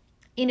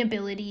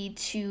inability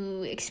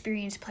to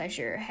experience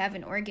pleasure, have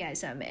an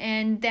orgasm.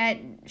 And that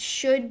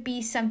should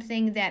be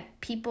something that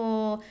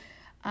people,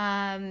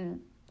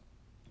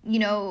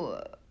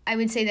 I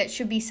would say that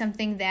should be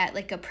something that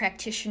like a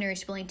practitioner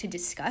is willing to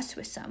discuss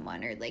with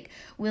someone, or like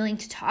willing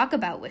to talk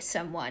about with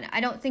someone. I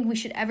don't think we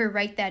should ever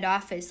write that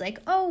off as like,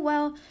 oh,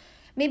 well,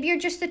 maybe you're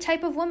just the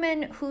type of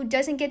woman who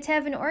doesn't get to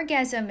have an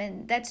orgasm,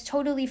 and that's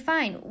totally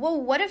fine. Well,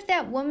 what if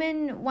that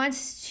woman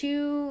wants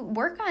to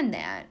work on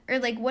that? Or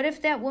like, what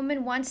if that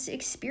woman wants to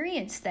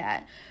experience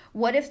that?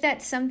 What if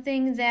that's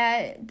something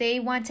that they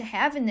want to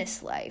have in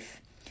this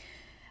life?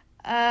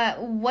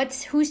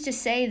 Who's to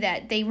say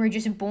that they were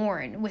just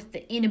born with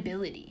the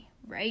inability,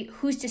 right?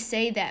 Who's to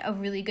say that a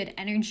really good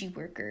energy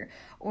worker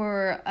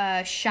or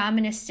a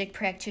shamanistic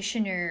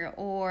practitioner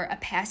or a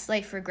past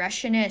life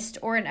regressionist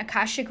or an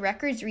Akashic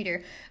Records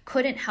reader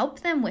couldn't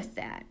help them with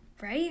that,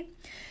 right?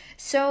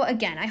 So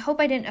again, I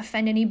hope I didn't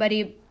offend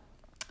anybody.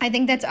 I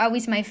think that's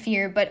always my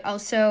fear, but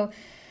also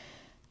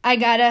I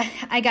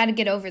gotta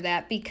get over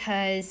that,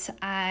 because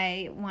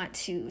I want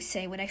to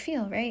say what I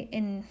feel, right?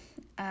 And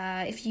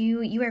if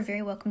you are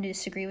very welcome to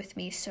disagree with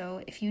me.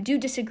 So if you do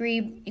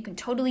disagree, you can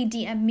totally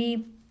DM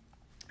me.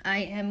 I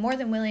am more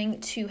than willing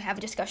to have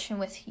a discussion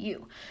with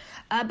you.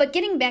 But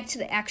getting back to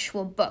the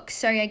actual book,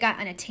 sorry I got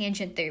on a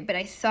tangent there, but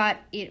I thought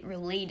it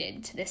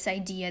related to this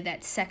idea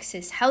that sex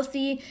is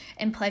healthy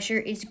and pleasure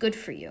is good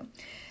for you.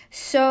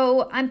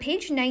 So on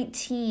page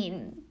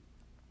 19,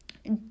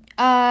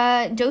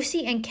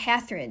 Dosey and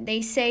Catherine,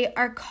 they say,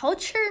 our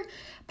culture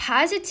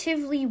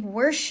positively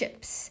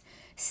worships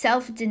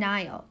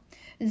self-denial.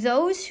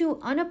 Those who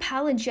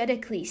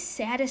unapologetically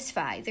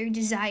satisfy their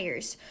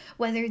desires,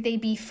 whether they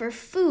be for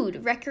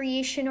food,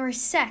 recreation, or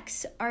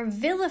sex, are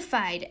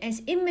vilified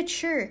as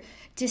immature,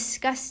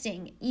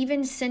 disgusting,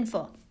 even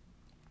sinful.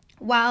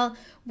 While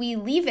we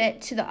leave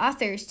it to the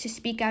authors to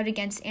speak out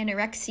against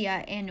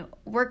anorexia and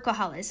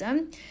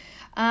workaholism,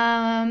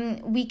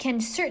 we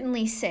can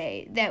certainly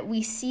say that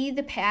we see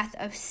the path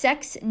of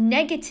sex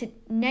negativism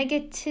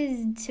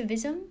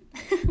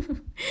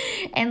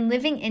and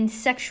living in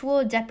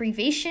sexual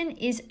deprivation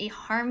is a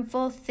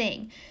harmful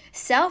thing.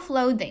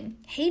 Self-loathing,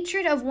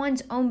 hatred of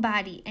one's own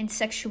body and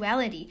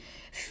sexuality,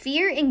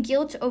 fear and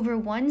guilt over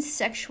one's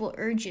sexual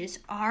urges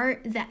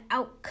are the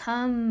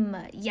outcome.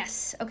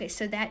 Yes. Okay,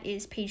 so that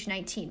is page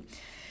 19.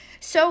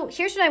 So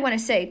here's what I want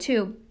to say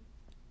too.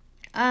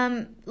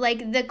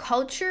 Like the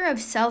culture of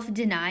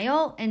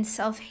self-denial and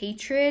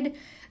self-hatred,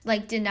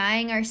 like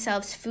denying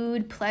ourselves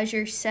food,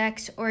 pleasure,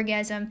 sex,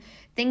 orgasm,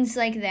 things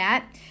like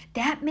that,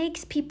 that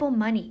makes people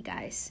money,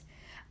 guys.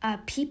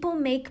 People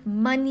make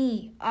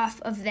money off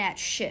of that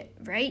shit,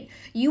 right?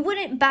 You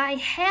wouldn't buy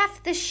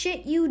half the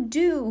shit you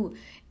do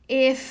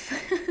if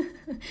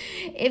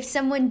if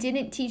someone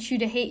didn't teach you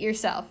to hate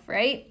yourself,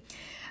 right?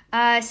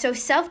 So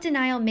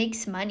self-denial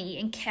makes money,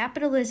 and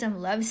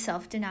capitalism loves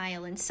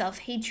self-denial and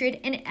self-hatred.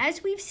 And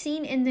as we've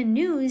seen in the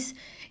news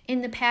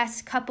in the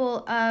past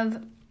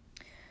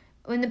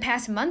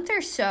month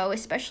or so,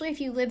 especially if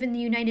you live in the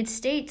United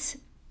States,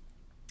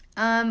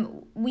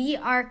 we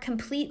are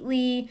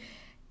completely,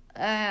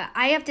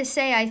 I have to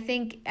say, I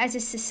think as a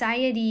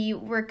society,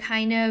 we're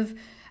kind of,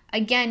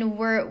 again,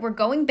 we're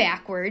going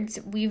backwards.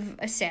 We've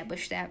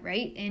established that,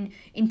 right? And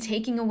in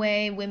taking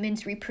away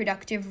women's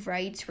reproductive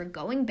rights, we're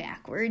going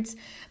backwards.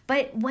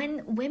 But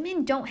when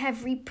women don't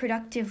have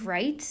reproductive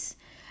rights,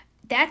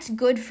 that's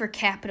good for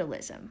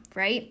capitalism,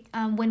 right?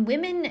 When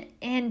women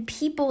and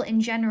people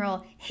in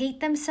general hate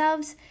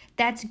themselves,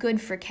 that's good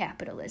for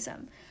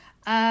capitalism.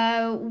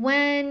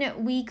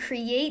 When we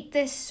create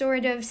this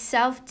sort of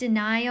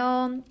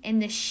self-denial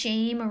and the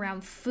shame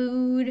around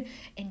food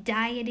and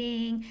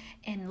dieting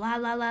and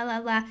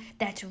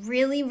that's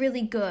really,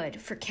 really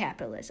good for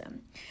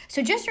capitalism.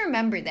 So just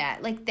remember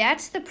that, like,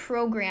 that's the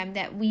program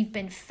that we've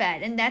been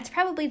fed, and that's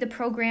probably the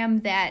program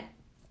that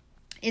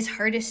is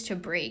hardest to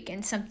break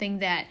and something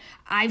that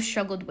I've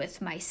struggled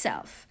with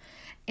myself.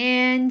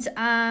 And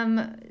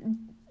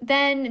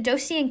then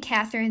Dosey and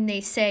Catherine,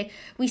 they say,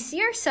 we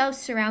see ourselves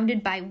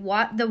surrounded by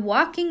the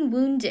walking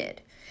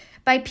wounded,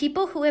 by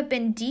people who have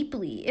been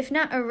deeply, if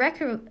not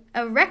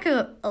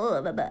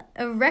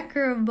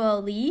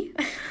irrecoverably,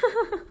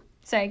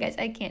 sorry guys,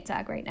 I can't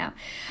talk right now,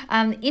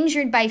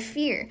 injured by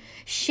fear,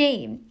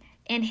 shame,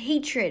 and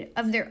hatred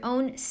of their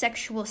own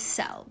sexual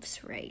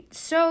selves, right?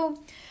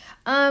 So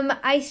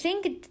I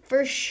think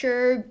for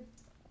sure,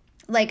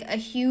 like a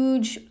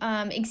huge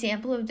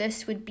example of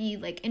this would be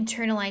like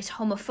internalized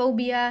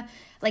homophobia,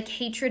 like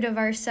hatred of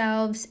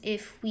ourselves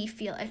if we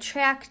feel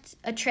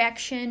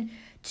attraction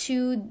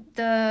to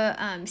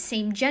the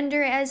same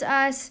gender as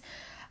us.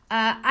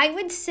 I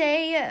would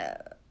say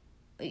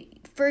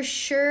for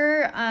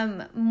sure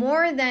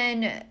more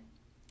than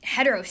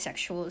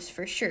heterosexuals,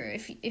 for sure.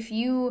 If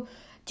you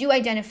do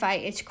identify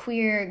as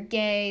queer,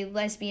 gay,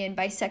 lesbian,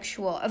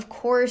 bisexual, of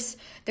course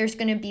there's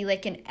going to be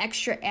like an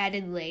extra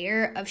added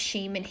layer of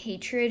shame and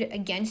hatred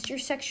against your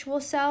sexual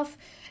self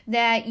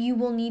that you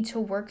will need to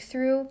work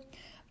through.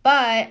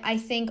 But I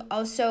think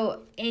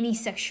also any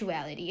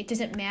sexuality, it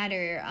doesn't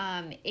matter,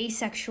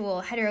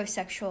 asexual,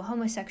 heterosexual,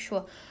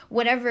 homosexual,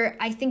 whatever,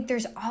 I think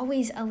there's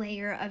always a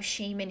layer of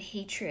shame and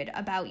hatred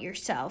about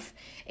yourself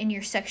and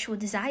your sexual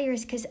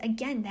desires because,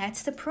 again,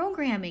 that's the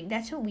programming.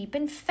 That's what we've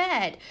been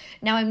fed.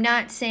 Now, I'm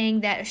not saying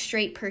that a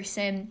straight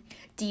person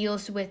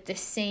deals with the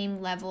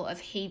same level of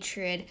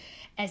hatred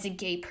as a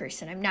gay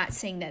person. I'm not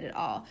saying that at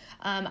all.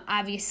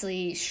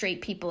 Obviously,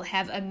 straight people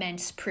have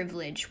immense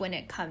privilege when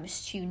it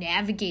comes to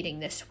navigating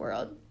this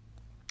world.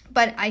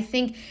 But I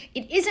think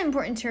it is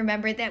important to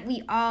remember that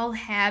we all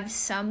have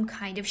some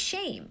kind of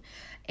shame.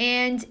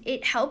 And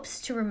it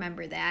helps to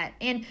remember that.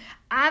 And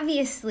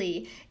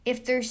obviously,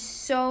 if there's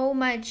so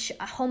much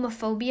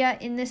homophobia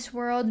in this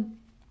world,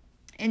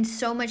 and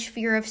so much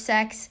fear of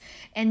sex,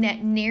 and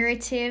that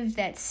narrative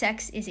that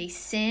sex is a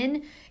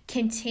sin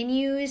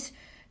continues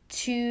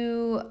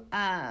to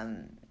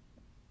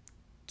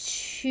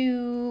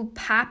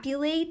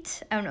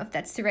populate, I don't know if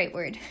that's the right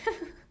word,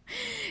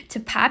 to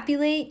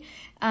populate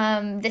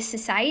the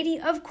society,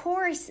 of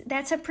course,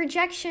 that's a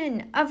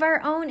projection of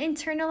our own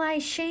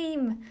internalized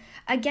shame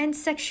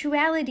against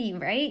sexuality,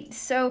 right?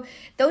 So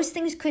those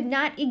things could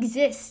not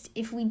exist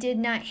if we did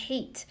not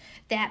hate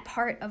that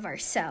part of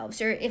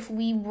ourselves, or if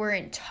we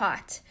weren't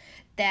taught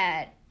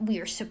that we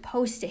are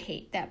supposed to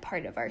hate that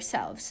part of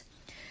ourselves.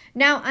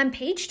 Now, on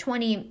page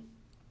 20,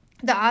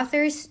 the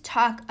authors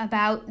talk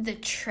about the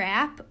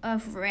trap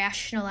of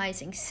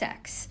rationalizing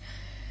sex.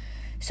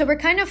 So we're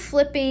kind of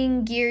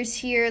flipping gears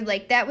here.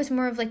 Like, that was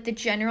more of like the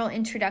general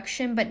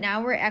introduction, but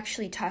now we're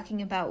actually talking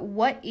about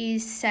what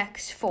is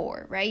sex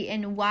for, right?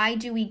 And why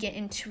do we get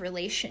into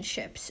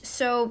relationships?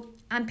 So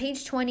on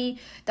page 20,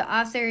 the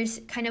authors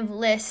kind of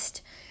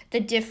list the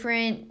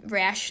different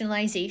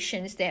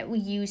rationalizations that we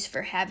use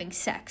for having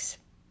sex,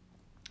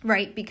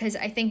 right? Because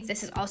I think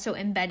this is also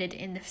embedded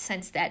in the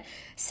sense that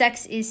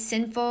sex is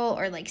sinful,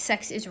 or like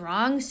sex is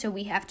wrong, so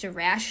we have to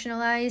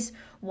rationalize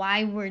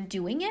why we're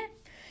doing it.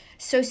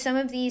 So some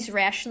of these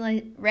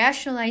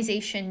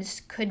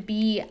rationalizations could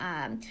be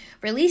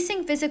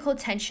releasing physical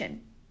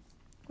tension,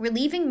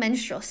 relieving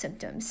menstrual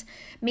symptoms,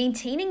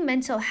 maintaining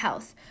mental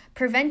health,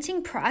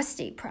 preventing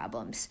prostate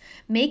problems,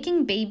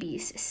 making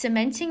babies,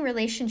 cementing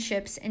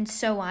relationships, and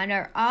so on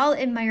are all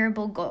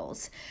admirable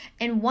goals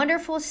and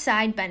wonderful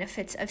side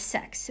benefits of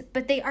sex,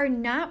 but they are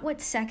not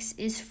what sex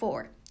is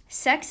for.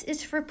 Sex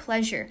is for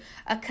pleasure,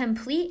 a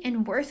complete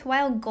and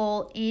worthwhile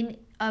goal in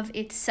of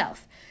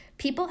itself.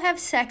 People have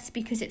sex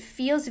because it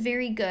feels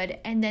very good,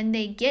 and then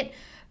they get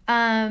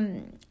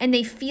and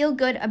they feel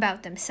good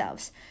about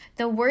themselves.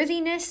 The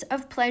worthiness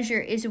of pleasure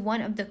is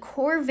one of the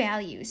core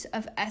values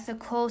of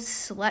ethical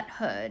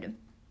sluthood.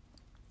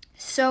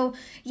 So,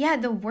 yeah,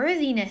 the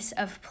worthiness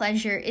of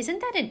pleasure, isn't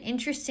that an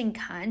interesting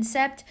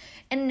concept?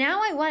 And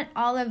now I want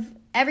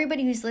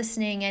everybody who's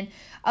listening, and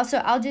also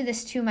I'll do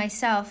this to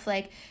myself,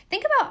 like,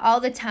 think about all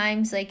the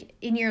times, like,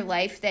 in your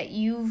life that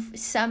you've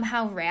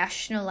somehow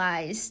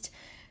rationalized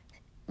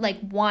like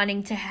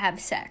wanting to have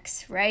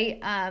sex, right?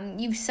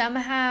 You've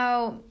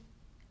somehow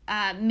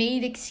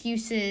made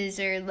excuses,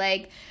 or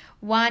like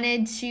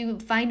wanted to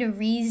find a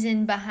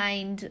reason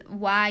behind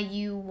why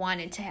you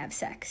wanted to have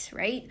sex,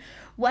 right?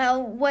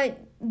 Well, what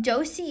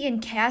Dosey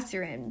and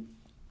Catherine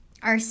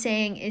are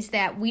saying is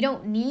that we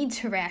don't need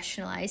to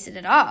rationalize it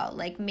at all.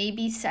 Like,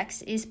 maybe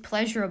sex is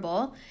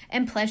pleasurable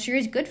and pleasure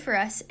is good for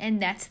us,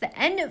 and that's the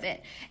end of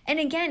it. And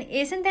again,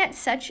 isn't that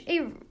such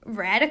a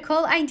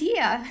radical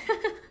idea?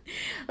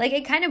 Like,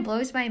 it kind of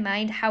blows my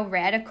mind how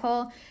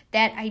radical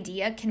that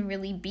idea can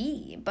really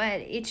be,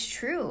 but it's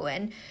true.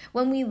 And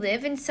when we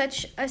live in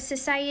such a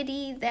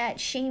society that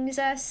shames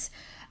us,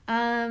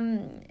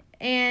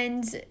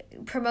 and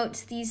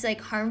promotes these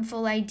like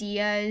harmful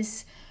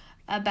ideas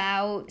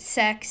about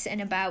sex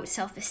and about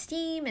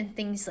self-esteem and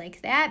things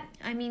like that,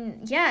 I mean,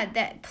 yeah,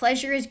 that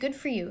pleasure is good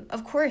for you.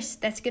 Of course,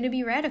 that's going to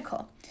be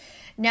radical.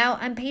 Now,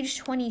 on page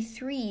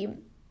 23,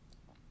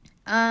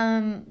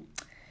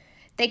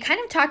 they kind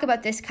of talk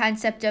about this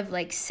concept of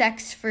like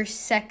sex for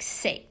sex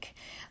sake.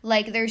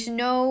 Like, there's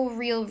no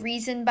real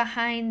reason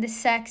behind the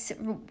sex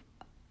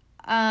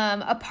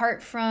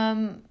apart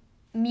from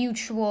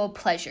mutual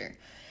pleasure.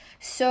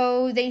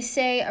 So they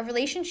say a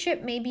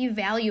relationship may be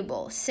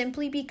valuable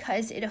simply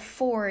because it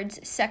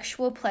affords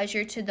sexual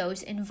pleasure to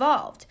those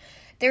involved.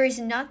 There is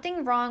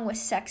nothing wrong with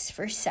sex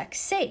for sex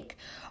sake,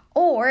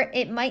 or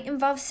it might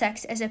involve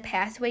sex as a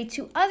pathway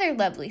to other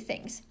lovely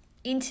things: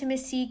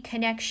 intimacy,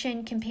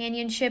 connection,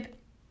 companionship,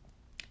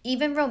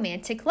 even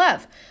romantic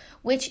love,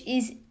 which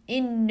is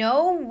in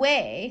no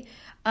way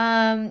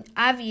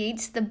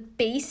obviates the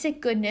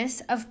basic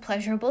goodness of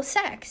pleasurable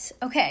sex.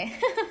 Okay.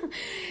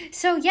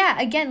 So yeah,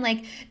 again,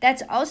 like,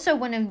 that's also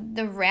one of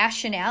the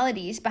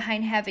rationalities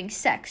behind having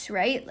sex,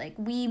 right? Like,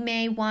 we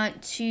may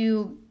want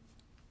to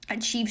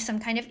achieve some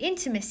kind of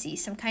intimacy,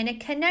 some kind of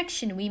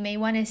connection. We may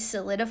want to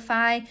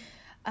solidify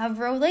a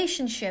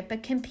relationship, a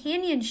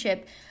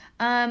companionship.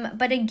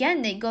 But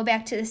again, they go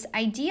back to this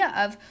idea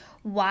of,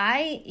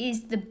 why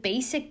is the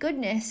basic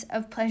goodness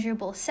of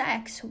pleasurable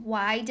sex,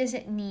 why does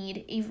it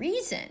need a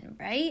reason,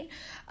 right?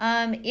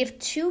 If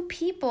two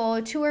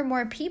or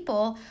more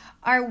people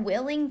are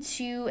willing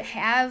to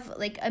have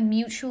like a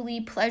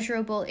mutually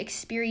pleasurable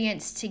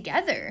experience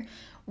together,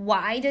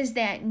 why does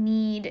that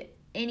need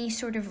any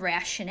sort of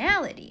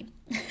rationality?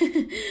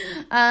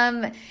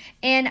 And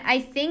I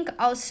think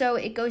also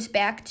it goes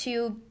back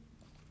to,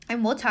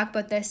 and we'll talk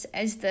about this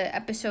as the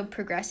episode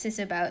progresses,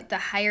 about the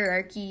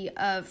hierarchy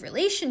of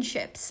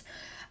relationships.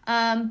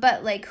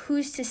 But like,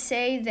 who's to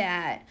say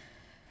that,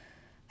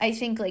 I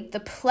think like the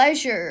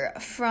pleasure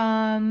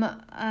from,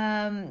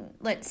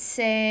 let's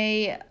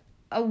say,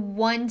 a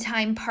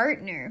one-time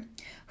partner,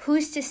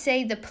 who's to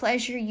say the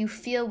pleasure you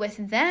feel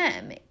with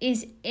them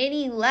is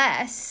any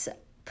less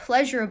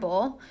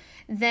pleasurable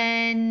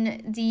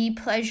than the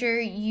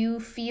pleasure you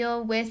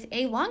feel with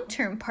a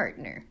long-term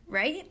partner,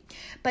 right?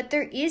 But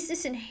there is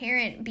this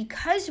inherent,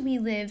 because we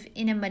live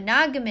in a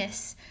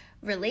monogamous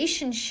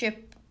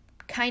relationship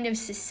kind of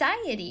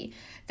society,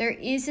 there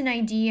is an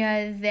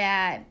idea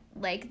that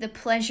like the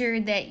pleasure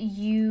that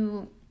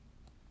you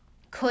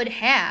could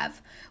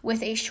have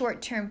with a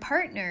short-term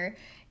partner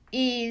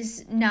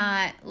is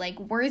not like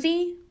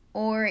worthy,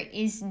 or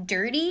is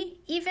dirty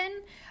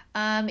even,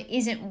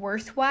 isn't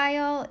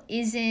worthwhile,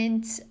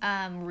 isn't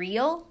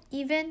real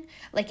even,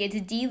 like it's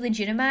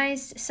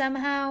delegitimized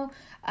somehow,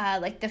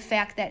 like the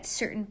fact that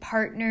certain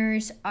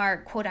partners are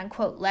quote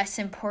unquote less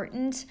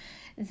important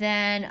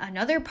than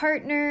another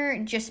partner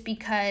just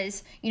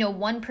because,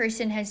 one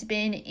person has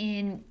been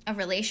in a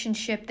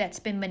relationship that's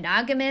been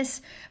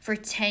monogamous for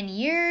 10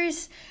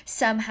 years.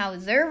 Somehow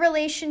their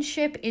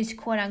relationship is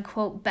quote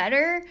unquote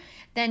better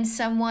than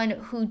someone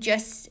who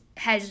just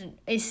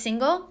is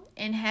single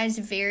and has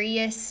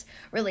various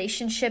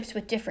relationships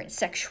with different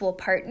sexual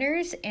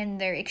partners and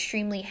they're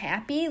extremely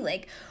happy.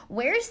 Like,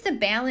 where's the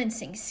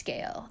balancing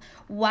scale?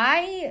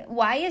 Why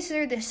is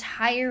there this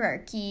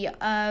hierarchy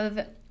of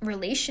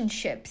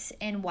relationships,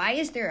 and why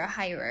is there a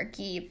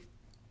hierarchy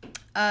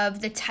of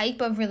the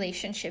type of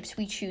relationships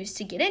we choose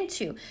to get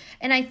into?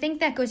 And I think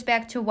that goes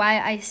back to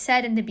why I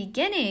said in the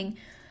beginning,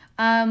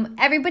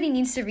 everybody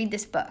needs to read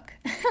this book.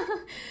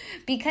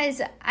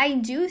 Because I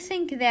do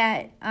think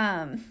that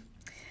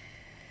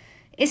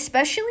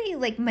especially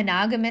like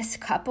monogamous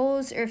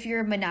couples, or if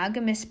you're a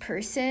monogamous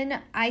person,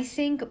 I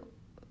think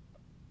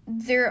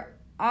there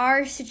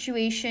are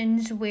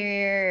situations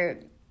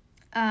where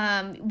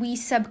we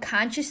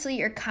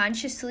subconsciously or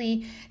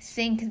consciously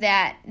think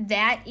that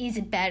is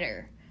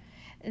better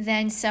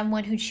than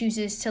someone who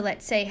chooses to,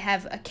 let's say,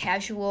 have a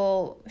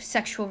casual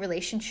sexual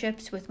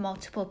relationships with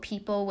multiple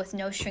people with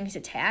no strings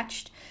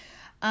attached.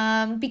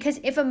 Because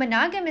if a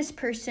monogamous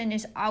person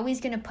is always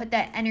going to put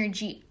that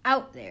energy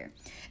out there,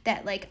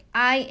 that like,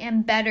 I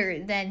am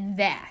better than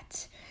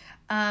that,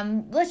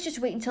 let's just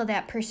wait until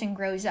that person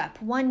grows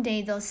up. One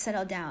day they'll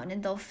settle down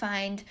and they'll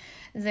find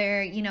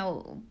their,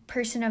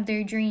 person of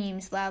their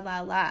dreams, la,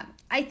 la, la.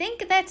 I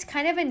think that's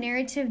kind of a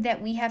narrative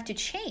that we have to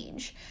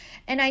change.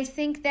 And I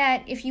think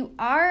that if you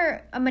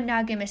are a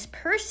monogamous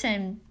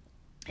person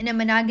in a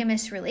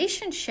monogamous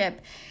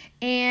relationship,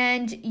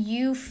 and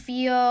you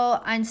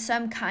feel on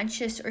some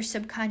conscious or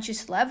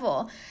subconscious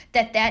level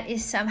that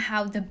is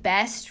somehow the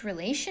best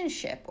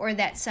relationship, or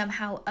that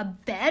somehow a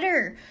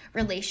better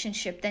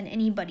relationship than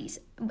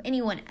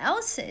anyone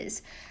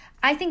else's,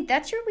 I think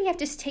that's where we have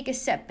to take a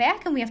step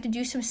back and we have to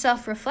do some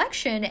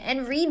self-reflection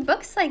and read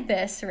books like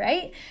this,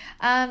 right?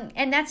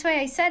 And that's why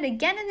I said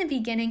again in the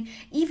beginning,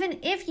 even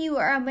if you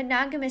are a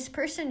monogamous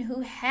person who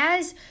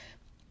has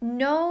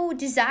no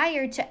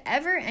desire to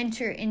ever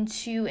enter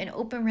into an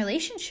open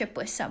relationship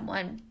with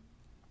someone.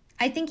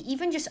 I think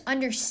even just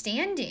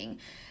understanding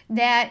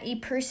that a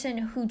person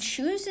who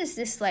chooses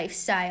this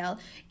lifestyle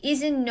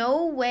is in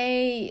no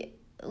way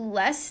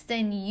less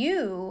than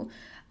you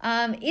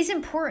is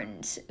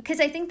important, because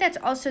I think that's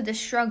also the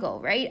struggle,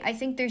 right? I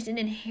think there's an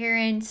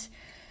inherent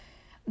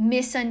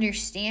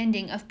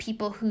misunderstanding of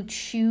people who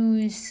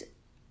choose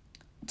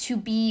to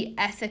be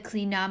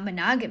ethically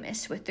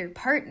non-monogamous with their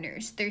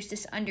partners. There's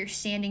this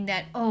understanding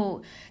that,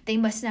 oh, they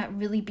must not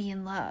really be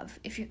in love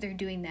if they're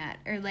doing that,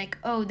 or like,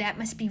 oh, that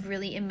must be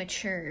really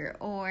immature,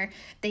 or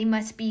they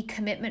must be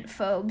commitment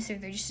phobes, or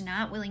they're just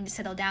not willing to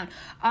settle down.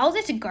 All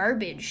this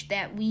garbage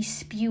that we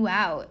spew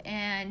out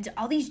and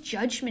all these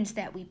judgments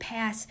that we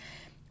pass,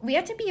 we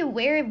have to be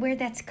aware of where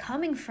that's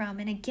coming from.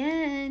 And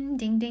again,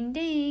 ding, ding,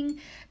 ding,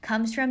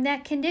 comes from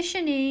that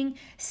conditioning.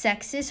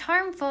 Sex is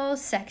harmful.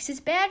 Sex is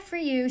bad for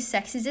you.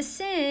 Sex is a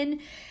sin.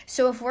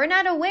 So if we're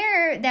not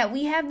aware that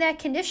we have that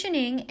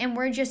conditioning and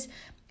we're just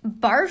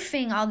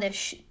barfing all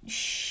this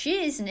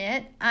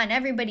shiznit on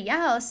everybody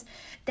else,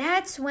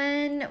 that's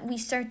when we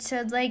start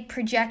to like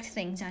project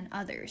things on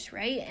others,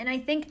 right? And I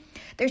think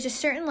there's a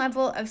certain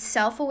level of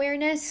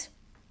self-awareness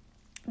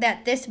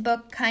that this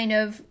book kind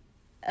of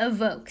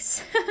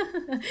evokes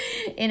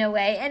in a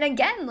way. And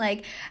again,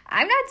 like,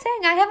 I'm not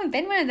saying I haven't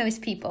been one of those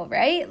people,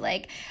 right?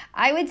 Like,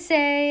 I would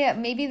say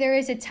maybe there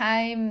was a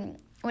time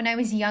when I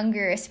was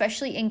younger,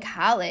 especially in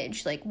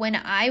college, like when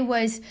I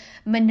was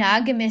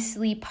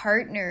monogamously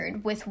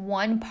partnered with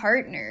one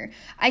partner,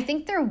 I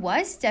think there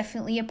was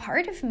definitely a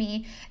part of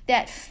me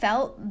that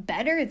felt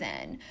better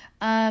than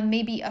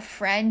maybe a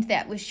friend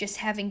that was just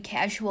having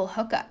casual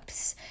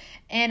hookups.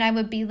 And I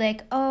would be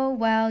like, oh,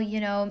 well,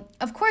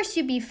 of course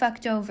you'd be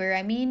fucked over.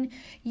 I mean,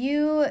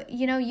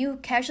 you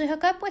casually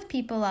hook up with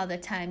people all the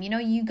time.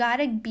 You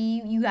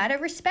gotta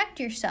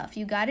respect yourself.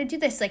 You gotta do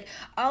this. Like,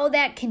 all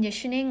that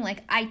conditioning,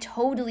 like, I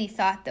totally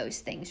thought those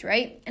things,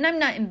 right? And I'm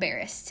not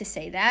embarrassed to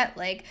say that.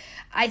 Like,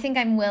 I think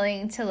I'm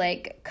willing to,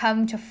 like,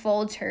 come to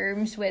full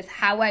terms with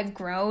how I've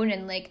grown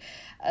and, like,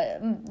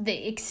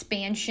 the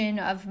expansion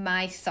of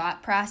my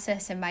thought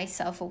process and my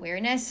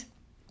self-awareness.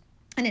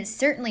 And it's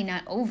certainly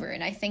not over.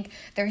 And I think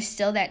there's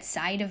still that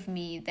side of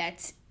me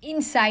that's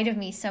inside of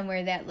me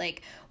somewhere that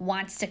like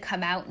wants to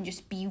come out and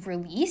just be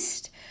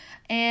released.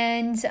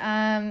 And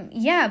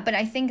but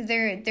I think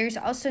there's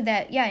also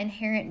that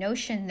inherent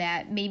notion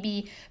that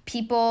maybe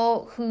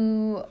people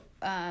who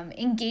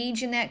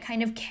engage in that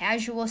kind of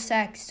casual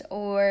sex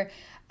or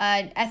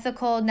an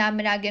ethical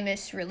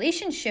non-monogamous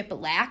relationship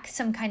lack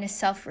some kind of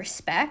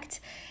self-respect.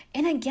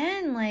 And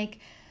again, like,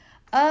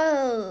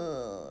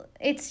 oh,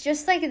 it's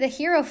just like the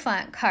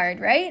Hierophant card,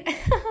 right?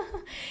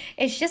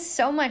 It's just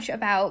so much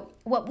about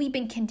what we've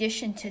been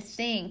conditioned to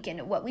think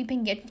and what we've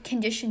been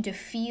conditioned to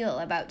feel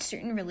about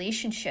certain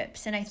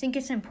relationships. And I think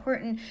it's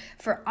important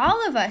for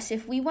all of us,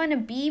 if we want to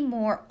be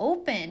more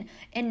open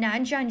and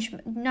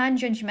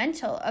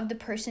non-judgmental of the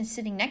person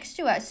sitting next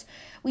to us,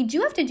 we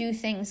do have to do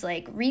things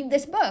like read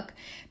this book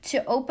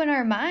to open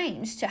our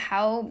minds to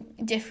how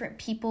different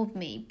people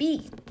may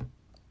be.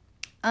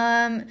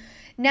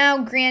 Now,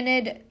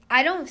 granted,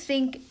 I don't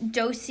think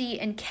Dosey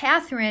and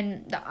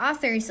Catherine, the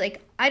authors,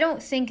 like, I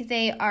don't think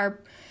they are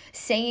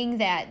saying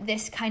that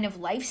this kind of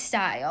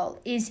lifestyle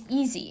is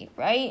easy,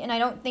 right? And I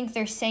don't think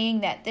they're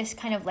saying that this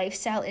kind of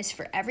lifestyle is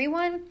for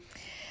everyone.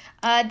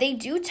 They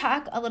do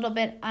talk a little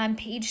bit on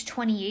page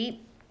 28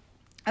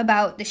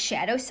 about the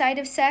shadow side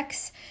of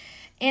sex.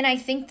 And I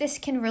think this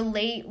can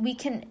relate,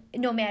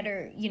 no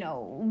matter,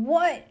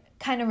 what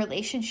kind of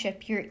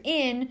relationship you're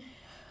in,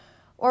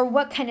 or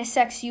what kind of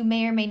sex you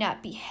may or may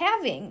not be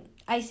having,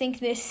 I think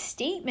this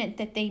statement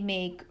that they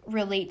make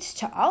relates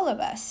to all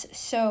of us.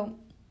 So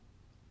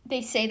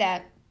they say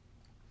that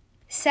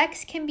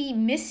sex can be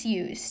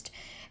misused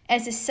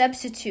as a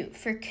substitute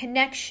for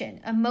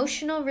connection,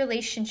 emotional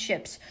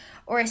relationships,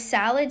 or a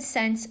solid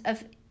sense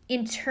of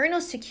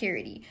internal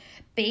security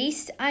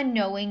based on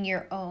knowing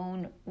your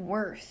own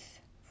worth,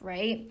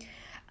 right?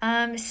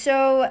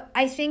 So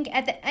I think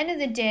at the end of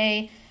the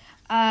day,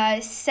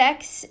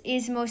 sex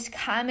is most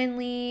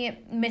commonly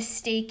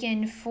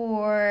mistaken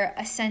for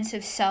a sense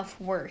of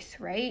self-worth,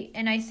 right?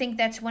 And I think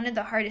that's one of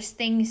the hardest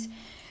things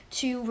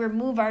to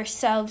remove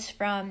ourselves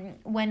from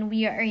when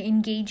we are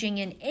engaging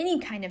in any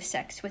kind of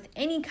sex with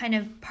any kind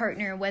of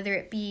partner, whether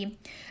it be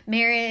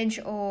marriage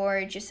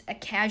or just a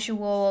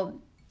casual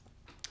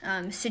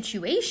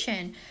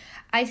situation.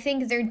 I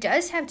think there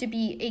does have to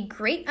be a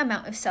great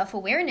amount of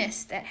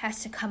self-awareness that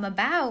has to come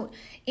about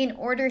in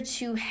order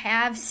to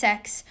have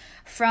sex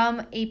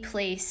from a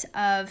place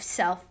of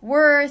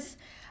self-worth,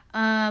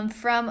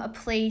 from a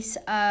place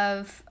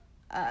of,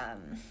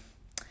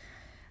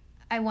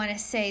 I want to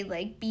say,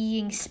 like,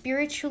 being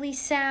spiritually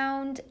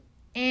sound.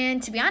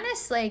 And to be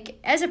honest, like,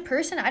 as a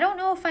person, I don't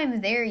know if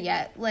I'm there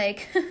yet.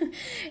 Like,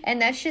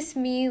 and that's just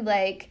me,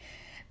 like,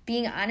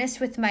 being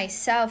honest with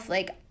myself.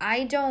 Like,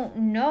 I don't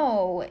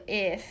know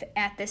if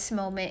at this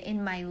moment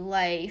in my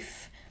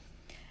life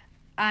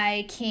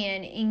I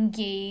can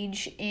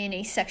engage in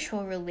a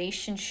sexual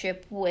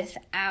relationship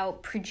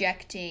without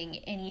projecting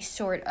any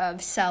sort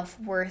of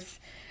self-worth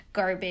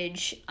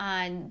garbage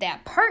on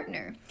that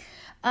partner.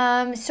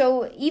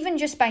 So even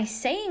just by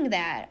saying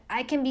that,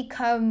 I can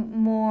become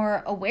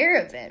more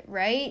aware of it,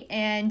 right?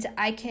 And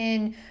I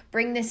can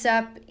bring this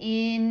up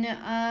in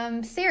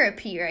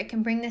therapy, or I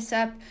can bring this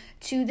up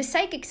to the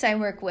psychics I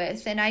work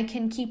with, and I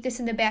can keep this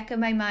in the back of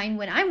my mind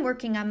when I'm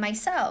working on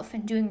myself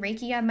and doing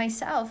Reiki on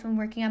myself and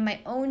working on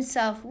my own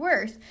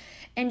self-worth.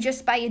 And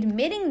just by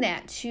admitting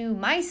that to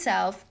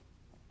myself,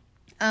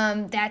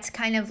 that's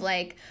kind of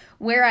like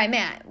where I'm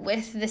at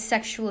with the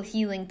sexual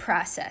healing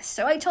process.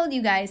 So I told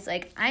you guys,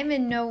 like, I'm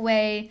in no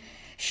way,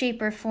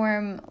 shape, or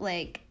form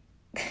like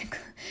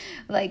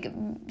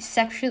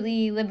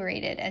sexually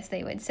liberated, as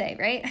they would say,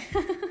 right?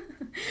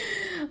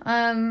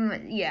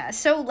 Yeah,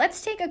 so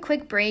let's take a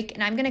quick break,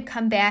 and I'm going to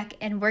come back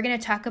and we're going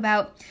to talk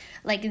about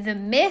like the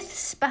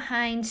myths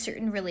behind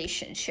certain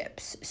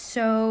relationships.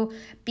 So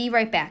be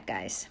right back,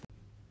 guys.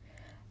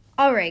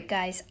 All right,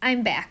 guys,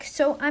 I'm back.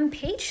 So on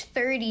page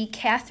 30,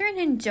 Catherine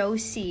and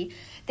Dosi,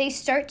 they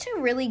start to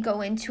really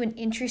go into an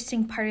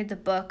interesting part of the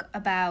book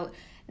about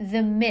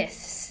the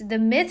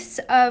myths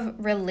of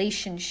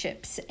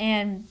relationships,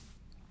 and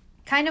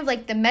kind of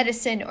like the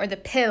medicine or the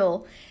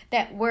pill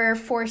that we're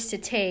forced to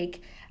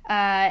take.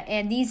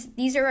 And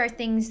these are our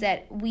things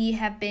that we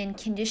have been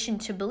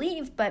conditioned to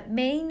believe, but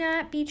may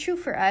not be true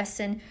for us.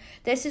 And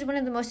this is one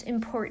of the most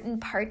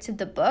important parts of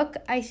the book,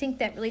 I think,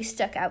 that really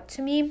stuck out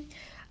to me.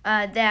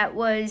 That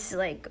was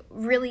like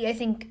really, I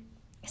think,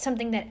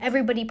 something that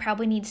everybody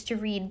probably needs to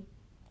read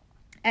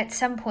at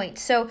some point.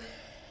 So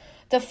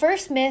the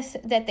first myth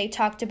that they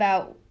talked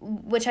about,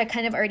 which I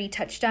kind of already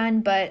touched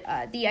on, but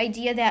the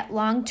idea that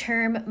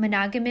long-term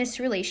monogamous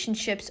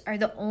relationships are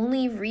the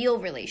only real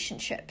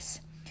relationships.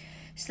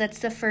 So that's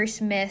the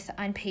first myth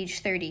on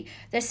page 30.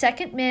 The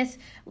second myth,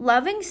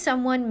 loving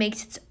someone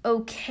makes it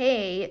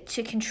okay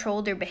to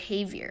control their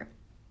behavior.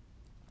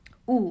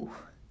 Ooh,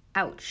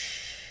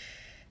 ouch.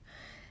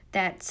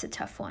 That's a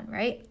tough one,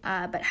 right?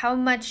 But how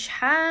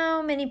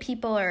many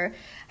people, or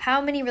how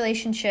many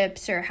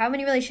relationships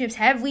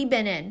have we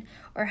been in?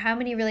 Or how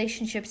many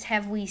relationships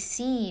have we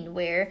seen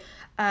where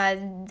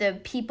the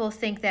people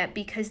think that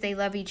because they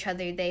love each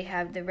other, they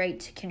have the right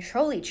to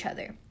control each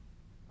other?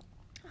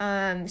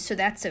 So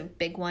that's a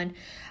big one.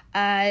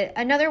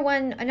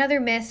 Another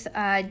myth,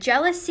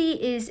 jealousy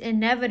is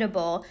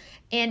inevitable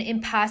and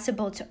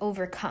impossible to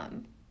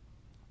overcome.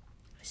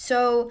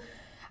 So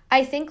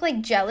I think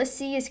like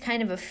jealousy is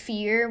kind of a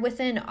fear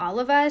within all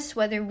of us,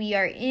 whether we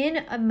are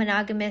in a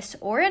monogamous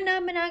or a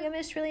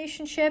non-monogamous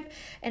relationship.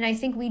 And I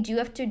think we do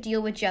have to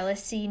deal with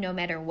jealousy no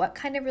matter what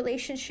kind of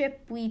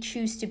relationship we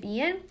choose to be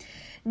in.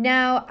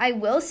 Now, I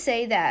will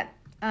say that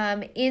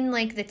in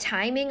like the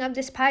timing of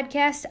this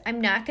podcast, I'm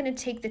not going to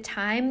take the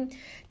time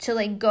to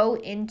like go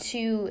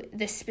into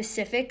the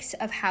specifics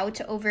of how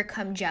to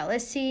overcome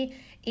jealousy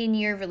in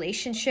your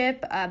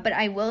relationship. But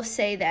I will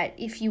say that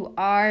if you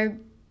are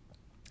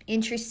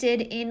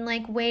interested in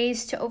like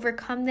ways to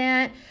overcome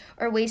that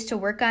or ways to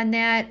work on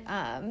that,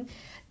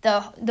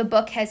 the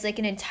book has like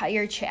an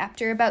entire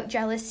chapter about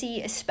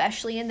jealousy,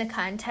 especially in the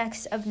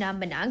context of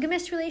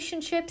non-monogamous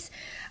relationships.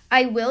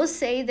 I will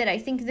say that I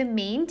think the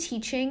main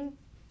teaching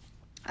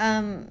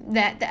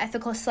that the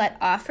Ethical Slut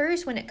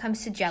offers when it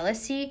comes to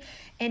jealousy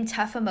and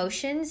tough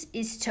emotions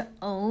is to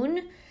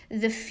own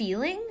the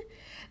feeling,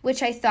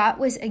 which I thought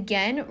was,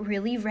 again,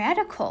 really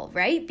radical,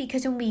 right?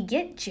 Because when we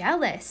get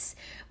jealous,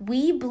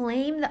 we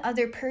blame the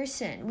other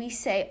person. We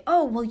say,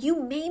 oh, well,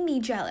 you made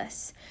me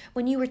jealous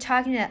when you were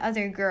talking to that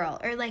other girl.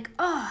 Or like,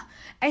 oh,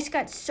 I just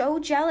got so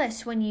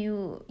jealous when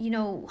you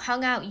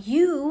hung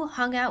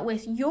out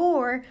with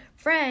your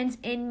friends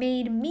and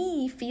made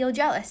me feel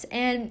jealous.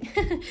 And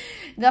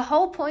the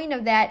whole point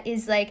of that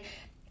is like,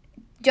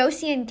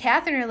 Dosi and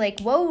Catherine are like,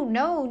 whoa,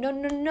 no,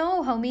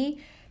 homie.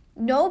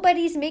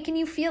 Nobody's making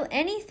you feel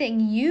anything.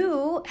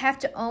 You have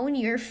to own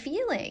your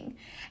feeling.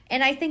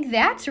 And I think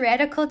that's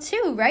radical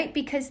too, right?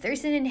 Because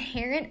there's an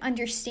inherent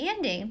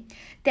understanding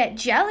that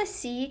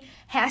jealousy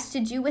has to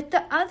do with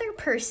the other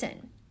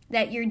person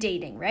that you're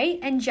dating, right?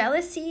 And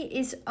jealousy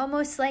is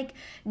almost like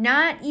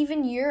not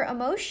even your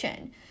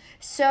emotion.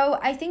 So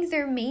I think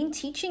their main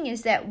teaching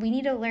is that we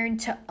need to learn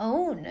to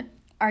own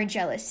our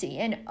jealousy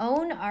and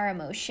own our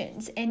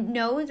emotions and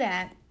know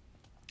that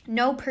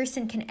no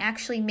person can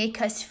actually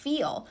make us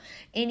feel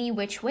any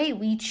which way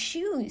we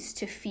choose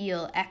to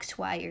feel X,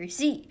 Y, or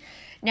Z.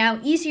 Now,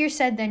 easier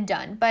said than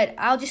done, but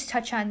I'll just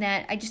touch on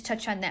that. I just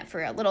touched on that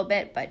for a little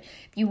bit, but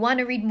if you want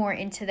to read more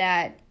into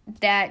that,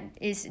 that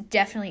is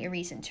definitely a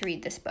reason to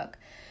read this book.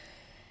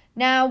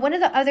 Now, one of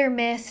the other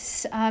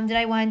myths that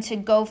I wanted to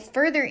go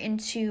further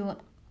into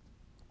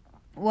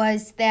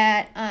was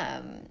that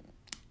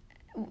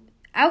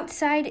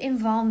outside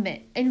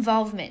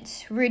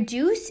involvement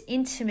reduce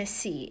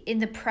intimacy in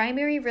the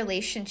primary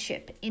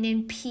relationship and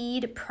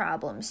impede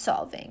problem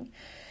solving.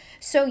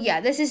 So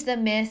yeah, this is the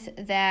myth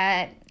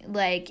that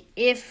like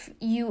if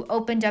you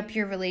opened up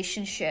your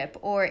relationship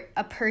or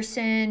a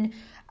person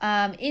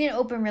in an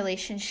open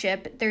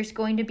relationship, there's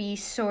going to be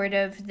sort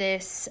of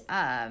this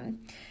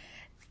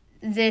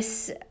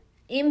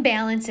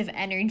imbalance of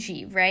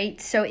energy,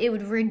 right? So it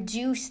would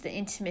reduce the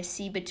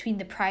intimacy between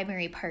the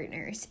primary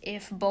partners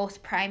if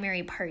both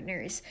primary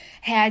partners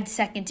had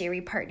secondary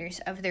partners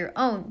of their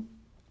own.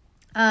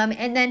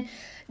 And then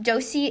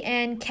Dosey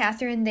and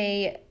Catherine,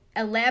 they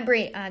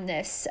elaborate on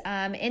this,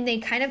 and they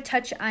kind of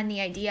touch on the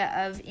idea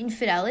of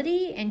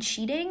infidelity and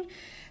cheating.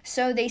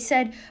 So they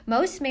said,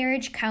 most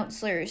marriage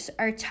counselors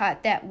are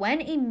taught that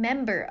when a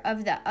member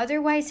of the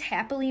otherwise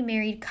happily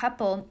married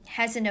couple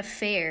has an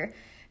affair,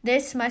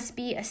 this must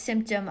be a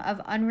symptom of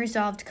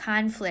unresolved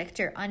conflict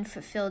or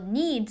unfulfilled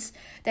needs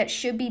that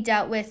should be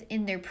dealt with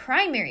in their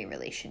primary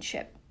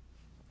relationship.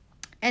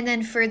 And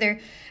then further,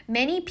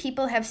 many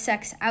people have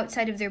sex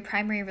outside of their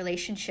primary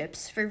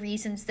relationships for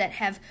reasons that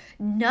have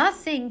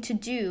nothing to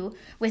do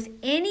with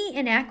any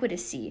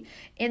inadequacy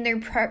in their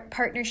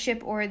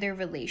partnership or their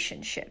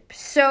relationship.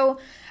 So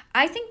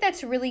I think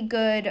that's really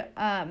good.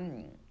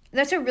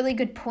 That's a really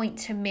good point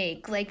to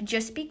make. Like,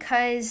 just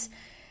because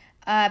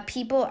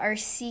people are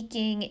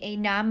seeking a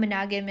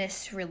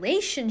non-monogamous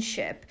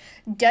relationship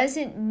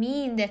doesn't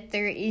mean that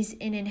there is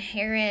an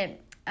inherent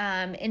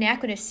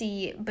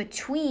inadequacy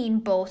between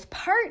both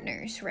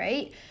partners,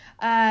 right?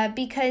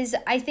 Because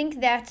I think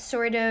that's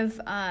sort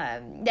of,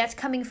 that's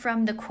coming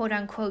from the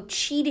quote-unquote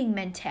cheating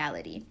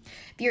mentality.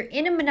 If you're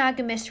in a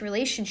monogamous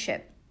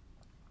relationship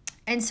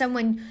and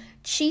someone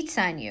cheats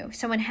on you,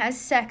 someone has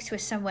sex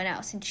with someone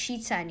else and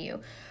cheats on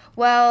you,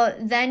 well,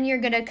 then you're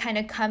going to kind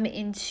of come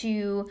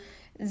into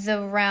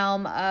the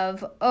realm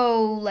of,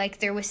 oh, like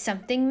there was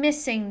something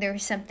missing, there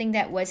was something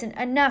that wasn't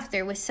enough,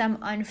 there was some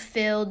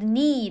unfilled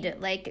need,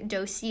 like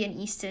Dosey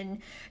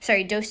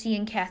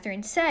and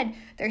Catherine said,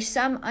 there's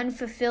some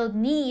unfulfilled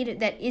need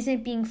that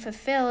isn't being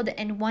fulfilled,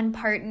 and one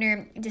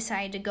partner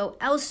decided to go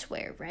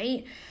elsewhere,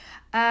 right?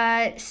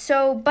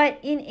 But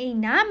in a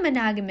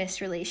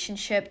non-monogamous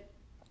relationship,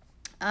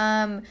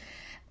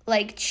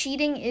 like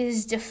cheating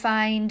is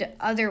defined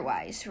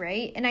otherwise,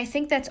 right? And I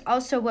think that's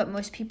also what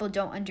most people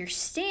don't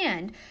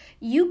understand.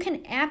 You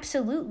can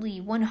absolutely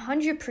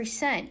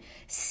 100%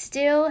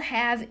 still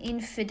have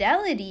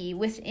infidelity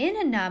within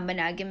a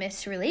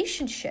non-monogamous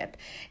relationship.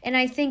 And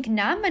I think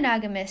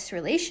non-monogamous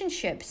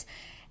relationships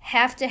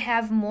have to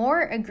have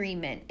more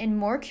agreement and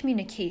more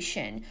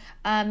communication,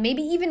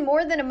 maybe even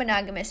more than a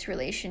monogamous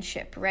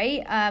relationship,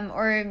 right?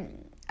 Or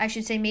I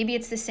should say maybe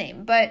it's the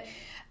same, but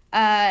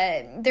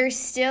there's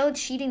still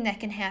cheating that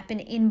can happen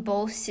in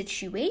both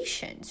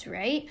situations,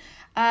 right?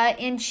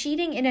 And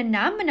cheating in a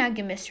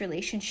non-monogamous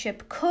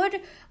relationship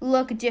could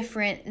look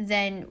different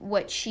than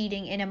what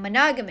cheating in a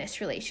monogamous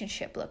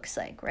relationship looks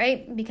like,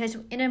 right? Because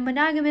in a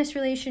monogamous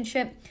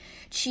relationship,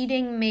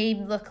 cheating may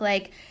look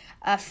like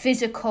a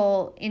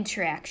physical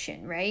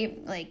interaction,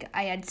 right? Like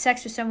I had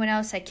sex with someone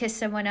else, I kissed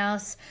someone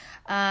else.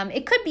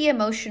 It could be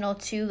emotional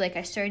too, like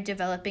I started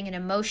developing an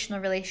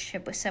emotional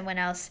relationship with someone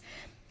else.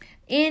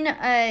 In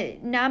a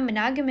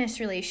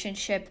non-monogamous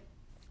relationship,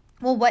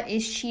 well, what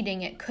is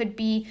cheating? It could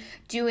be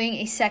doing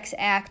a sex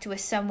act with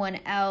someone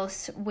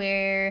else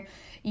where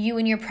you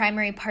and your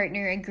primary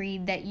partner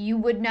agreed that you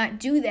would not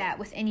do that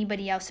with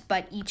anybody else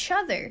but each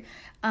other.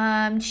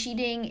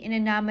 Cheating in a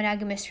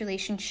non-monogamous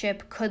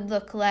relationship could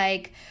look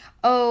like,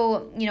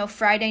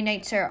 Friday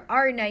nights are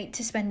our night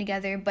to spend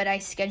together, but I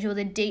scheduled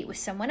a date with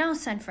someone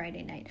else on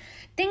Friday night.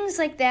 Things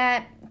like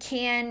that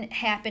can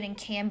happen and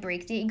can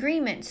break the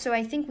agreement. So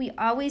I think we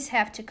always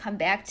have to come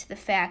back to the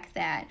fact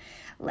that,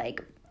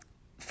 like,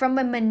 from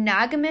a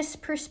monogamous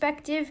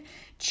perspective,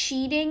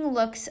 cheating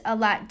looks a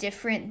lot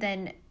different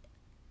than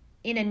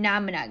in a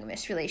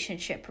non-monogamous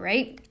relationship,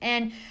 right?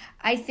 And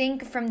I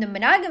think from the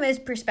monogamous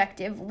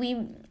perspective,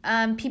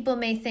 people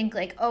may think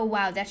like, oh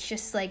wow, that's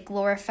just like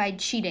glorified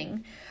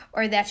cheating,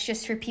 or that's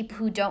just for people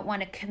who don't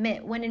want to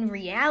commit. When in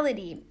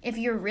reality, if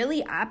you're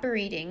really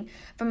operating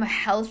from a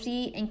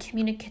healthy and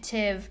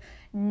communicative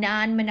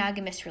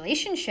non-monogamous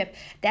relationship,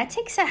 that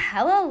takes a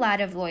hell of a lot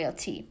of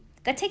loyalty.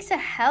 That takes a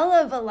hell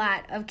of a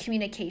lot of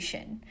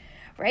communication,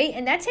 right?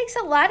 And that takes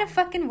a lot of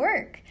fucking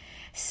work.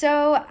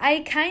 So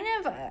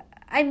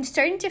I'm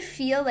starting to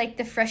feel like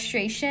the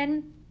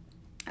frustration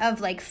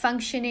of like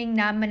functioning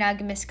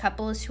non-monogamous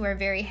couples who are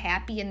very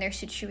happy in their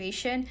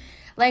situation.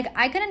 Like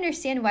I can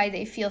understand why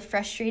they feel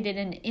frustrated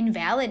and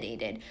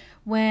invalidated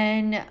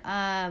when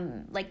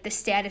like the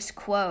status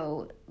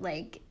quo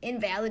like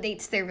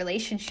invalidates their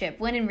relationship,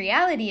 when in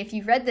reality, if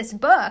you've read this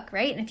book,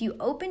 right, and if you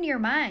opened your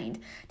mind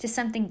to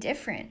something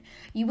different,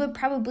 you would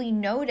probably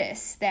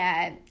notice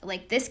that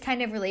like this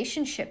kind of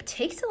relationship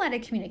takes a lot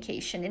of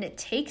communication and it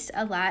takes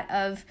a lot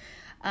of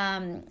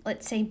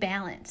let's say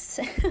balance.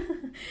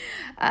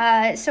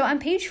 So on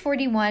page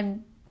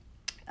 41,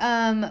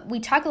 we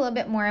talk a little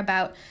bit more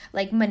about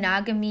like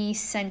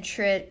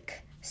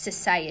monogamy-centric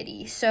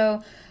society.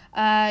 So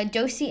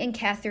Dosey and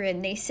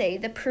Catherine, they say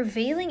the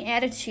prevailing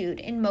attitude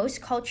in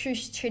most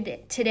cultures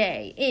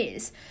today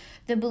is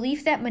the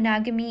belief that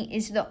monogamy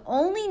is the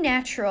only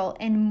natural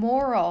and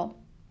moral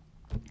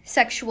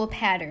sexual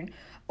pattern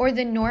or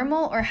the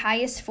normal or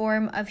highest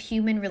form of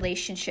human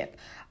relationship,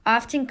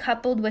 often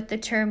coupled with the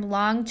term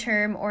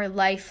long-term or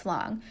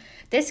lifelong.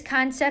 This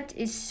concept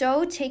is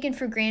so taken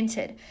for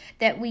granted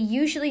that we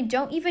usually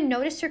don't even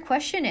notice or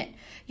question it.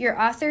 Your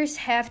authors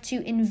have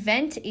to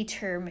invent a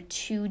term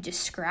to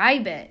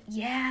describe it.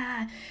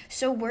 Yeah.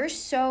 So we're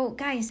so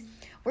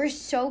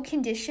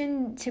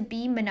conditioned to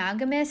be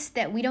monogamous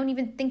that we don't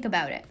even think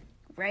about it,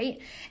 right?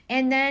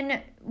 And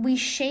then we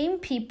shame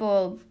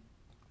people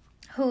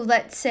who,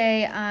 let's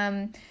say,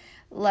 I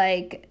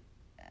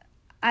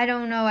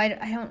don't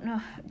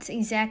know it's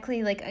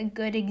exactly like a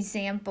good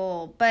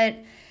example, but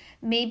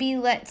maybe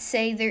let's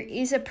say there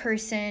is a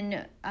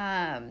person,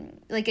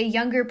 like a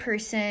younger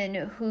person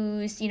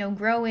who's,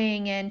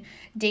 growing and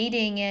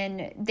dating,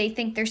 and they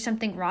think there's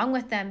something wrong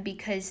with them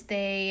because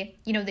they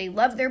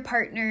love their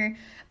partner,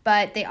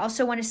 but they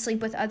also want to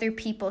sleep with other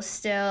people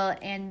still,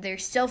 and they're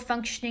still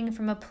functioning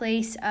from a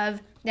place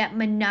of that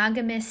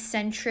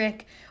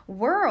monogamous-centric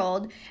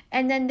world,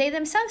 and then they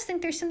themselves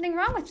think there's something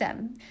wrong with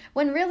them,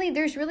 when really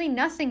there's really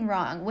nothing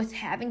wrong with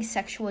having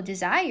sexual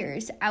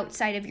desires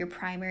outside of your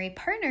primary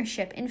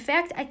partnership. In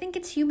fact, I think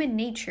it's human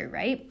nature,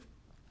 right?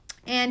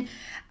 And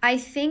I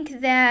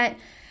think that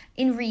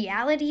in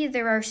reality,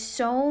 there are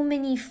so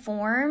many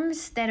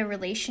forms that a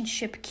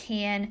relationship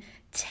can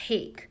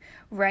take,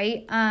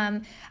 right?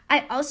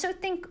 I also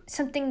think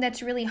something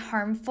that's really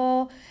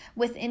harmful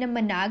within a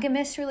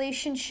monogamous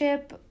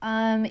relationship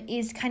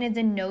is kind of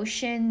the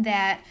notion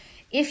that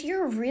if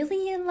you're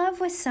really in love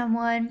with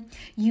someone,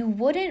 you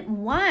wouldn't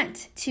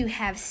want to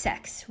have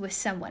sex with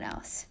someone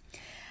else.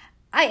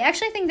 I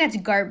actually think that's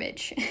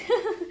garbage.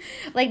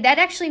 Like, that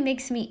actually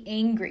makes me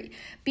angry,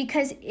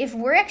 because if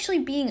we're actually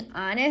being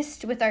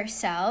honest with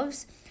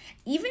ourselves,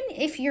 even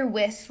if you're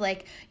with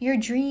like your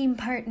dream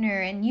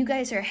partner and you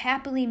guys are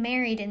happily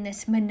married in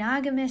this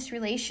monogamous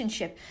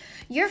relationship,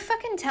 you're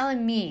fucking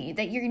telling me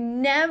that you're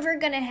never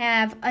gonna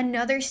have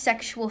another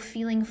sexual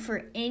feeling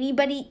for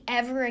anybody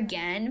ever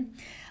again?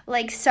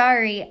 Like,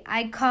 sorry,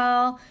 I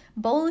call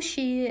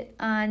bullshit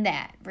on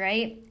that,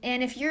 right?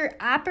 And if you're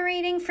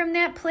operating from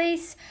that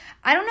place,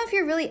 I don't know if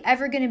you're really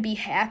ever gonna be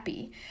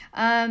happy.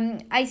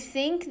 I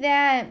think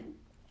that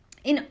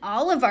in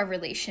all of our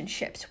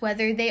relationships,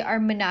 whether they are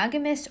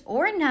monogamous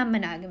or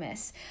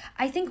non-monogamous,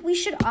 I think we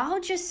should all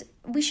just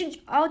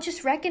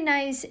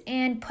recognize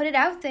and put it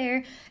out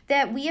there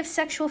that we have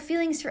sexual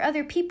feelings for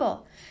other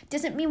people.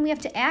 Doesn't mean we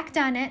have to act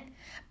on it,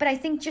 but I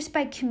think just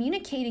by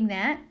communicating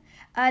that,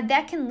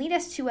 that can lead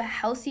us to a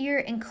healthier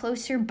and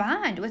closer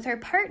bond with our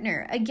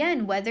partner.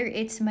 Again, whether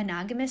it's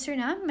monogamous or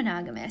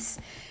non-monogamous.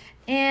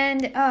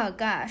 And oh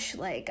gosh,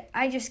 like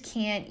I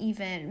can't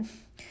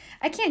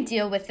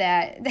deal with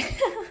that.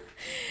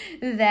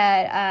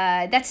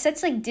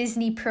 That's like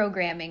Disney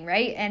programming,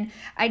 right? And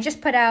I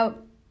just put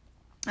out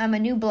a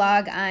new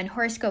blog on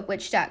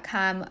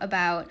horoscopewitch.com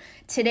about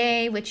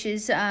today, which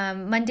is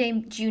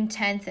Monday, June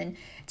 10th. And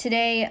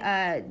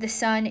today the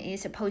sun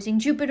is opposing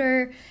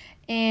Jupiter.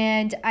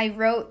 And I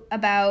wrote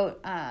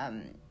about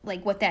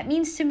like what that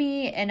means to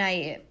me. And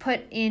I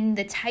put in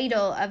the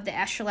title of the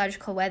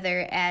astrological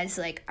weather as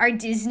like our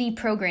Disney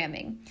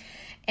programming.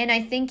 And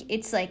I think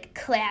it's like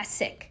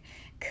classic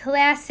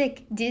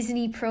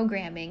Disney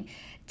programming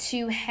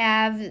to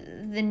have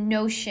the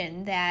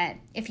notion that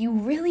if you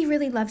really,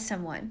 really love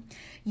someone,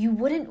 you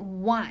wouldn't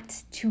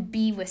want to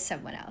be with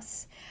someone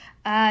else.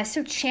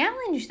 So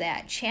challenge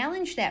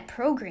that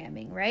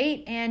programming,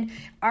 right? And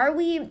are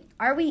we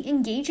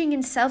engaging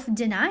in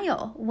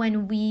self-denial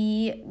when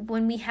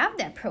we have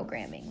that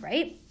programming,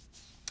 right?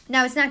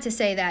 Now, it's not to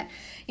say that,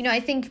 I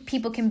think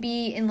people can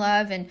be in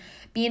love and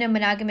be in a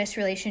monogamous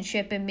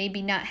relationship and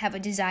maybe not have a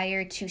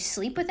desire to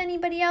sleep with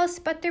anybody else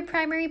but their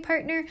primary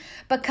partner.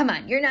 But come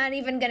on, you're not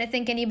even going to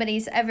think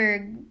anybody's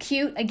ever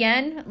cute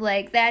again.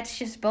 Like, that's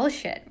just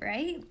bullshit,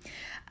 right?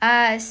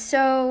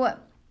 So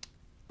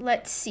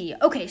let's see.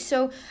 Okay,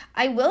 so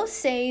I will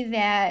say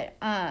that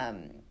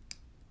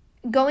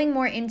going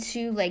more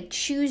into like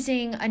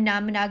choosing a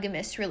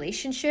non-monogamous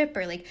relationship,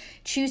 or like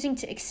choosing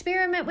to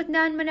experiment with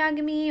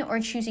non-monogamy, or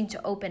choosing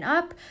to open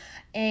up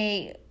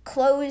a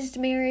closed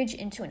marriage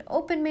into an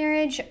open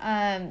marriage,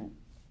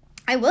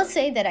 I will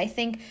say that I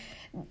think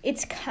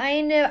it's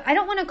kind of, I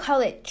don't want to call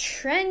it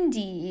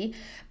trendy,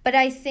 but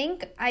I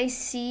think I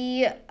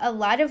see a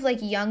lot of like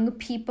young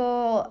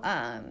people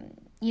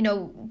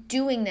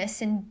doing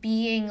this and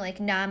being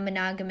like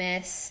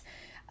non-monogamous,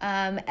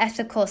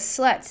 ethical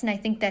sluts, and I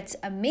think that's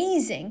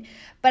amazing.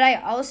 But I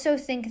also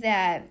think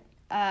that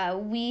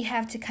we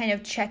have to kind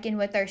of check in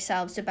with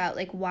ourselves about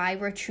like why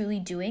we're truly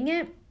doing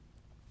it.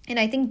 And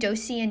I think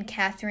Dosey and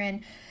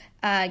Catherine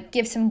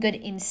give some good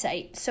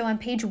insight. So on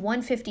page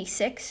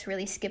 156,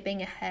 really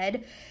skipping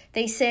ahead,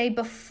 they say,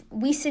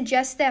 we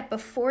suggest that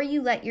before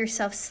you let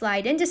yourself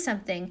slide into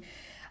something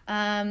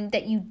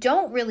that you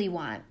don't really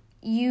want,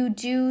 you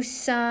do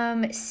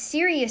some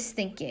serious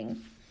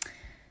thinking.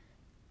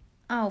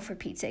 Oh, for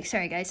Pete's sake.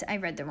 Sorry, guys. I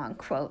read the wrong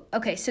quote.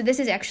 Okay, so this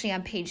is actually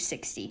on page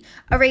 60.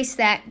 Erase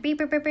that. Beep,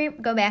 beep, beep,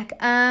 beep. Go back.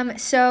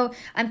 So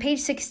on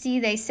page 60,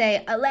 they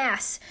say,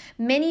 alas,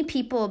 many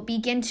people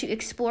begin to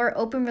explore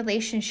open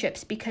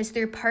relationships because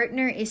their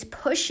partner is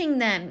pushing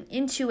them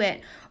into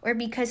it or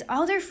because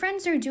all their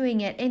friends are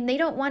doing it and they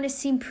don't want to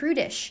seem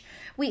prudish.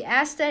 We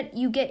ask that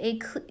you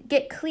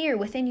get clear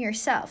within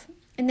yourself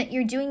and that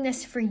you're doing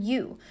this for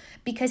you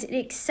because it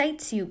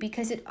excites you,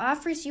 because it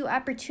offers you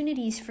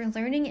opportunities for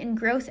learning and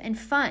growth and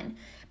fun,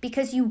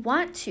 because you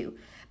want to.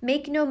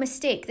 Make no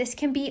mistake, this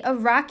can be a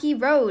rocky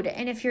road,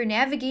 and if you're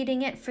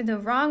navigating it for the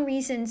wrong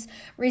reasons,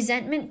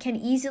 resentment can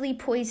easily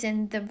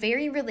poison the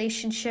very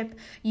relationship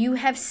you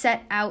have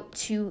set out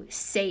to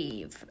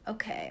save.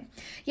 Okay.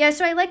 Yeah,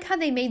 so I like how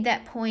they made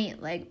that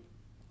point, like,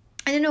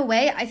 and in a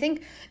way, I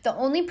think the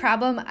only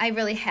problem I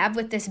really have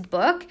with this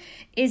book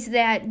is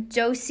that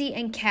Josie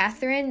and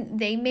Catherine,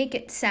 they make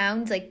it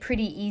sound like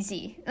pretty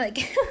easy.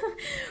 Like,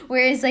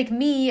 whereas like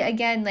me,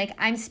 again, like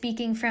I'm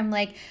speaking from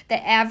like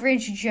the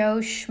average Joe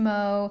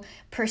Schmo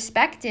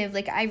perspective.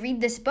 Like I read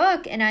this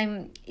book and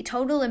I'm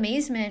total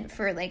amazement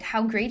for like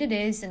how great it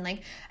is and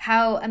like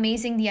how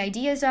amazing the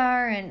ideas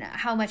are and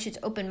how much it's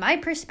opened my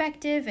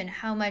perspective and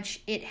how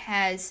much it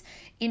has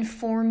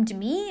informed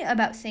me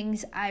about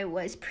things I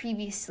was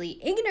previously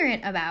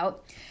ignorant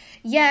about.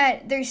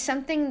 Yet there's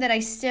something that I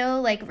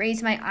still like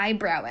raise my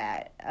eyebrow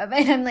at.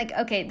 And I'm like,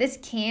 okay, this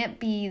can't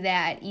be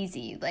that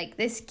easy. Like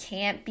this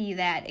can't be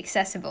that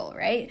accessible,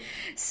 right?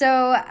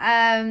 So,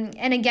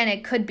 and again,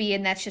 it could be,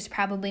 and that's just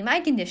probably my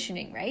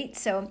conditioning, right?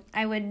 So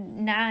I would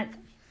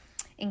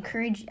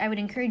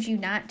encourage you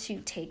not to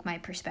take my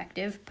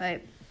perspective,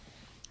 but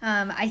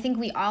I think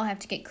we all have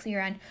to get clear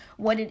on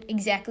what it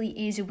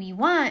exactly is we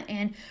want.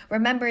 And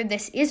remember,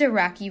 this is a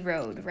rocky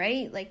road,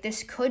 right? Like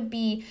this could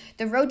be,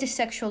 the road to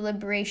sexual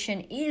liberation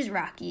is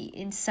rocky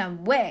in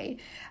some way.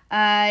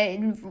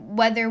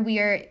 Whether we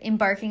are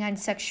embarking on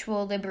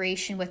sexual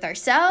liberation with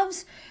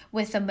ourselves,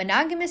 with a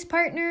monogamous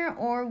partner,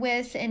 or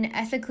with an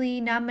ethically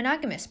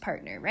non-monogamous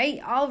partner, right?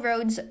 All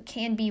roads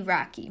can be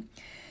rocky.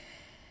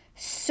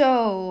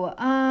 So,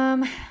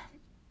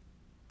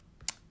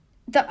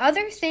 the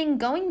other thing,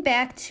 going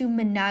back to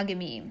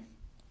monogamy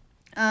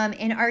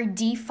and our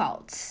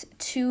defaults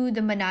to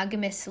the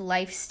monogamous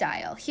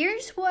lifestyle,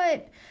 here's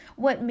what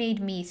made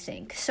me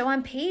think. So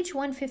on page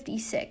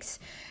 156,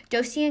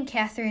 Josie and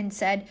Catherine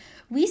said,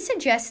 we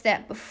suggest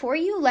that before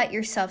you let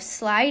yourself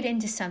slide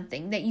into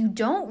something that you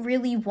don't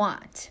really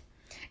want,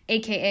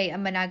 aka a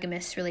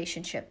monogamous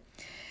relationship,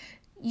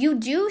 you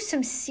do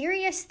some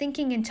serious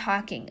thinking and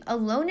talking,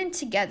 alone and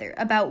together,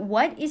 about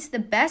what is the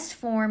best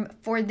form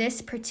for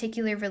this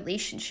particular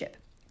relationship.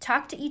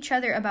 Talk to each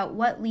other about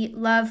what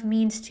love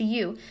means to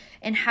you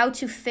and how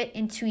to fit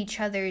into each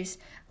other's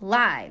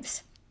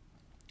lives.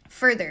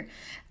 Further,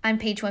 on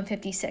page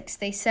 156,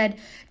 they said,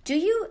 do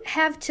you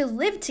have to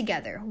live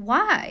together?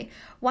 Why?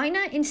 Why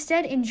not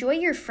instead enjoy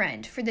your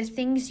friend for the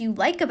things you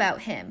like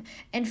about him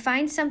and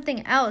find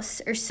something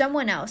else or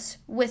someone else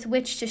with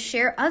which to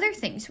share other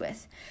things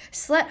with?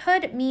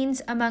 Sluthood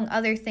means, among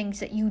other things,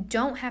 that you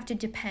don't have to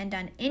depend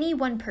on any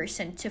one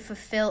person to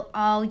fulfill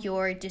all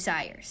your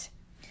desires.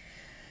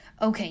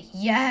 Okay,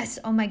 yes.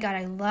 Oh my God,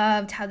 I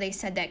loved how they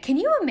said that. Can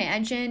you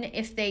imagine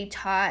if they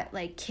taught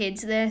like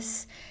kids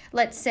this?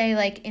 Let's say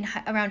like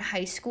around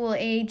high school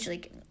age,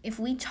 like if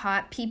we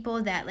taught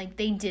people that like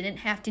they didn't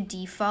have to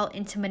default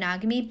into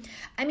monogamy.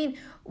 I mean,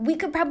 we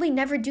could probably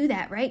never do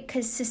that, right?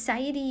 Because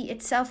society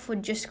itself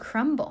would just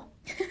crumble.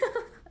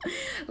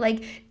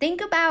 Like think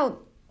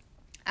about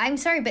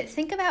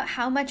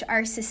how much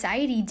our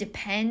society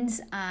depends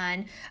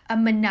on a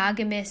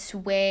monogamous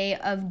way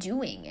of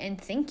doing and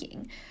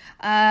thinking.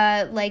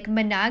 Like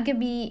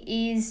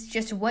monogamy is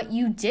just what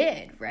you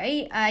did,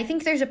 right? I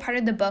think there's a part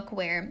of the book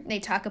where they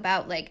talk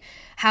about like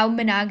how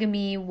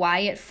monogamy, why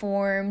it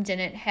formed,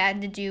 and it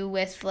had to do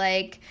with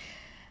like,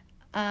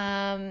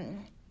 oh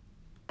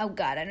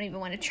God, I don't even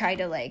want to try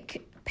to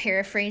like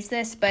paraphrase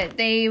this, but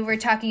they were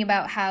talking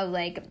about how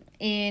like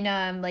in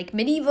like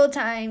medieval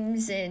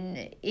times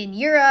in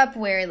Europe,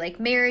 where like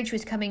marriage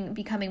was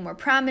becoming more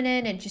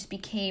prominent and just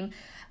became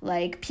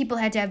like people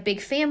had to have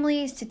big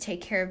families to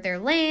take care of their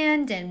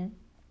land and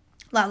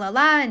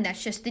and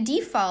that's just the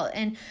default.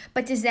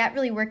 But does that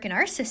really work in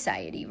our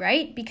society,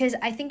 right? Because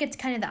I think it's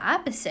kind of the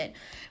opposite.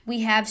 We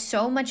have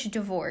so much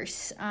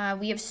divorce.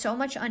 We have so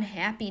much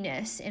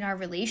unhappiness in our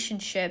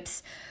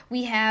relationships.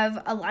 We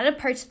have a lot of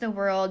parts of the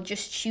world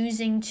just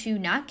choosing to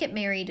not get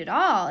married at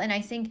all. And I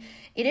think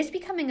it is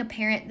becoming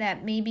apparent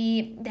that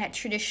maybe that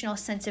traditional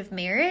sense of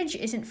marriage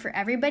isn't for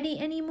everybody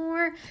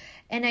anymore.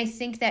 And I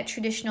think that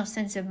traditional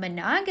sense of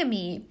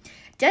monogamy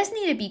does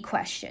need to be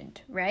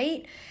questioned,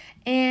 right?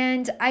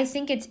 And I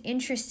think it's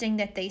interesting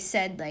that they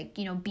said, like,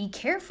 you know, be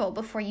careful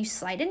before you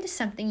slide into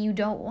something you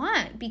don't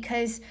want,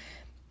 because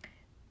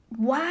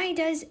why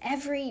does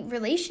every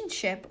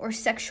relationship or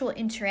sexual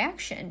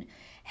interaction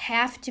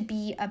have to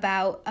be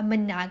about a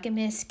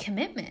monogamous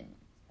commitment?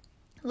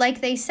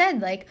 Like they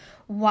said, like,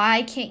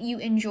 why can't you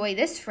enjoy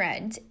this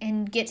friend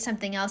and get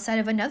something else out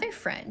of another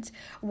friend?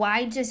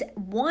 Why does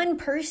one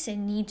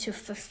person need to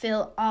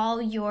fulfill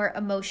all your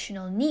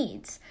emotional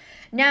needs?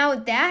 Now,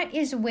 that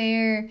is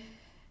where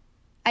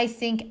I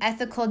think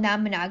ethical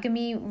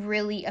non-monogamy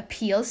really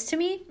appeals to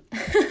me.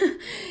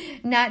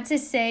 Not to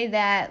say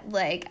that,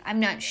 like, I'm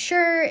not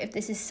sure if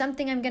this is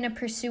something I'm going to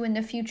pursue in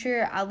the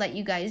future. I'll let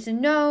you guys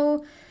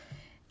know.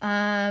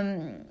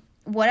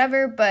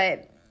 Whatever,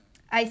 but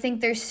I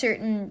think there's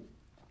certain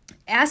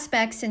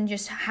aspects and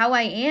just how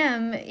I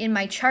am in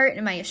my chart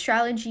and my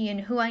astrology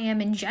and who I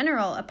am in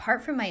general,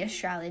 apart from my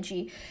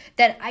astrology,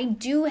 that I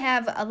do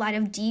have a lot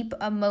of deep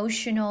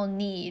emotional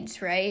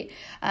needs, right?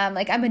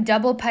 Like I'm a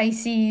double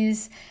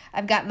Pisces.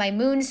 I've got my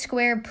moon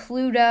square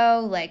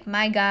Pluto, like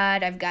my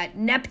God, I've got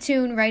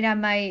Neptune right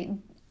on my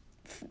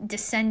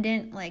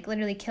descendant, like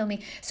literally kill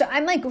me. So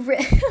I'm like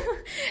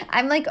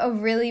I'm like a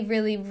really,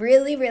 really,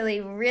 really,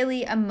 really,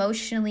 really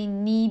emotionally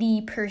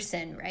needy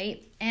person,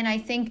 right? And I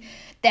think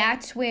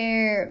that's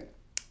where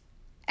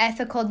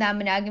ethical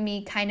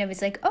non-monogamy kind of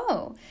is like,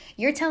 oh,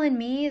 you're telling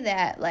me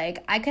that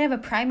like I could have a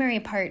primary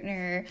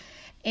partner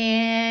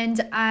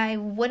and I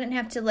wouldn't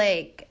have to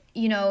like,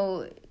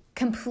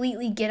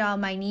 completely get all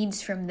my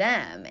needs from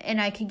them, and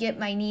I could get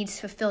my needs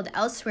fulfilled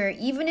elsewhere,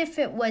 even if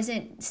it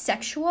wasn't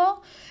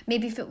sexual,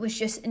 maybe if it was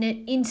just an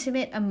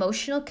intimate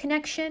emotional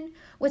connection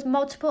with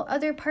multiple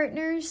other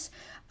partners,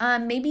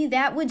 maybe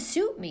that would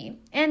suit me.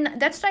 And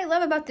that's what I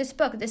love about this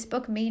book. This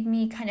book made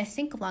me kind of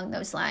think along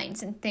those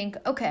lines and think,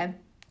 okay,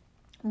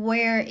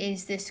 where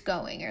is this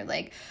going? Or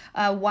like,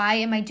 why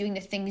am I doing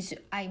the things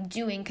I'm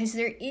doing? Because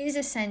there is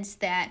a sense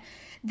that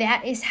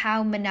is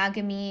how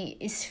monogamy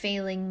is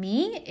failing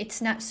me.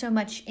 It's not so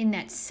much in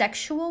that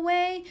sexual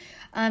way.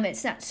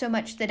 It's not so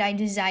much that I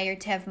desire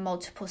to have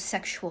multiple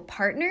sexual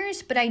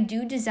partners, but I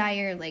do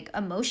desire like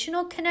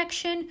emotional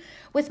connection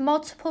with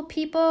multiple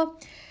people.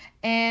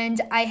 And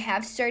I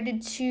have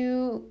started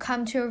to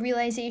come to a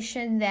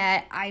realization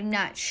that I'm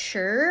not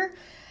sure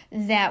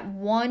that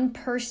one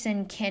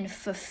person can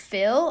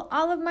fulfill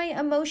all of my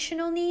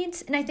emotional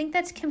needs. And I think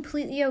that's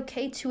completely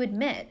okay to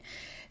admit.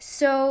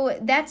 So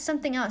that's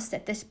something else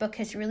that this book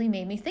has really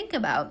made me think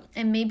about.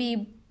 And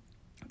maybe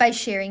by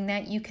sharing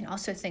that, you can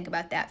also think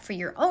about that for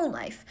your own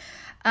life.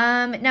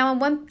 Now,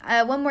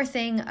 one more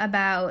thing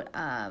about,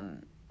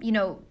 on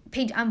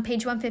page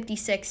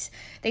 156,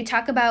 they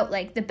talk about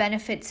like the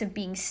benefits of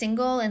being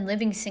single and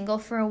living single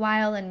for a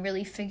while and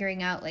really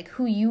figuring out like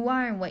who you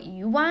are and what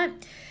you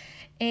want.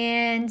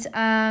 And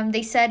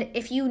they said,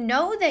 if you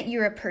know that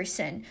you're a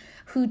person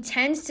who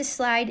tends to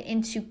slide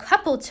into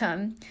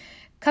coupledom,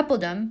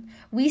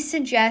 we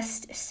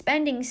suggest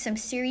spending some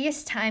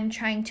serious time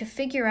trying to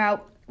figure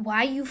out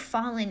why you've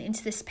fallen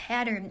into this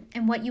pattern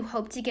and what you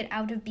hope to get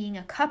out of being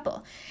a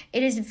couple.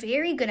 It is a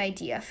very good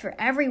idea for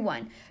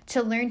everyone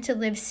to learn to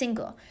live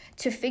single,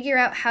 to figure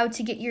out how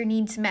to get your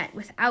needs met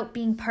without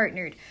being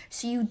partnered,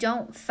 so you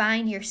don't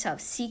find yourself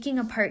seeking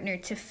a partner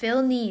to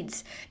fill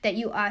needs that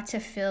you ought to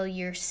fill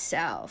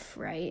yourself,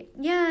 right?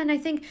 Yeah, and I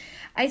think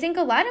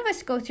a lot of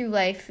us go through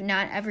life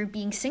not ever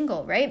being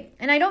single, right?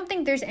 And I don't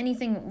think there's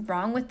anything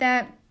wrong with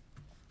that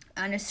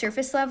on a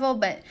surface level,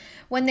 but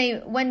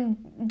when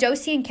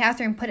Dosie and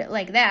Catherine put it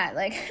like that,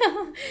 like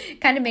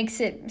kind of makes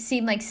it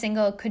seem like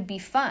single could be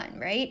fun,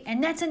 right?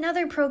 And that's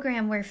another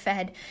program we're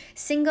fed.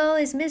 Single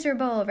is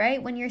miserable,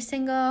 right? When you're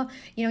single,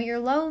 you're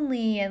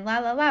lonely and la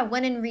la la.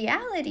 When in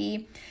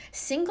reality,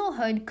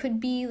 singlehood could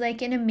be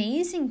like an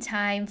amazing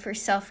time for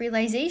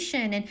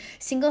self-realization, and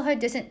singlehood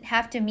doesn't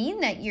have to mean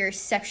that you're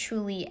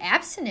sexually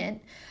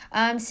abstinent.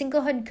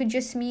 Singlehood could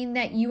just mean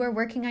that you are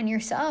working on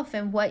yourself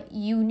and what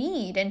you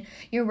need, and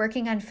you're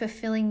working on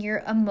fulfilling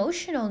your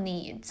emotional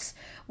needs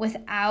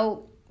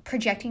without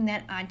projecting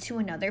that onto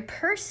another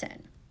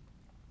person.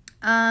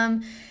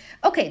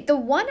 Okay, the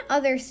one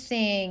other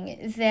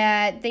thing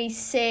that they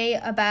say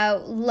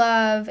about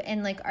love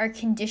and like our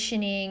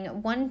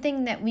conditioning, one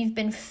thing that we've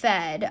been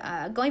fed,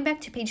 going back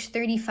to page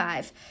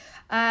 35,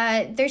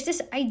 there's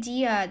this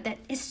idea that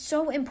is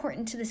so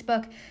important to this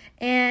book.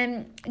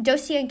 And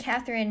Dosie and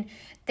Catherine,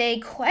 they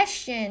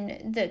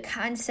question the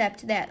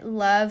concept that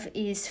love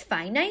is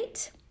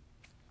finite.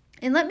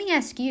 And let me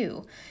ask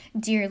you,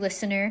 dear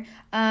listener,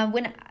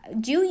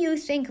 do you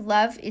think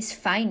love is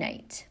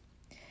finite?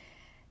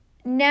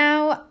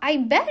 Now, I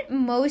bet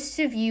most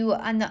of you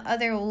on the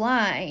other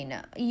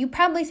line, you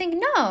probably think,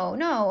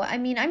 no, I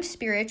mean, I'm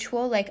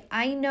spiritual. Like,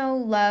 I know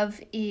love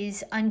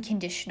is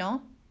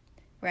unconditional,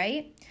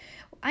 right?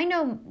 I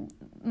know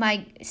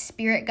my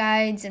spirit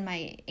guides and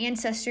my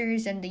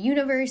ancestors and the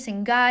universe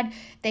and God,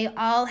 they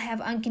all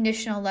have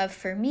unconditional love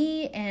for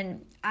me,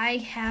 and I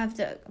have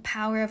the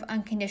power of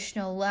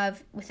unconditional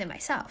love within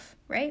myself,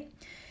 right?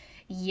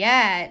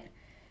 Yet,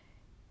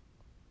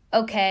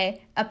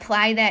 okay,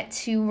 apply that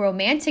to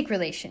romantic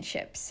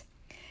relationships.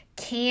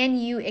 can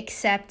you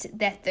accept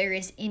that there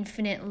is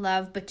infinite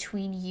love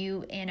between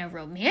you and a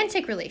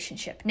romantic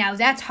relationship? Now,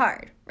 that's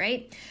hard,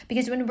 right?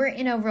 Because when we're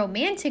in a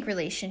romantic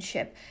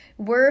relationship,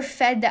 we're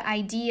fed the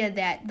idea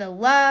that the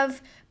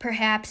love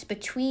perhaps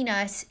between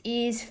us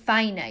is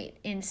finite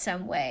in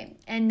some way.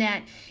 And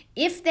that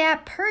if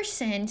that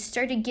person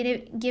started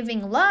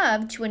giving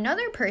love to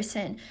another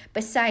person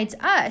besides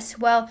us,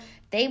 well,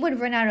 they would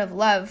run out of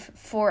love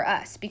for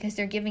us because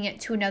they're giving it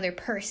to another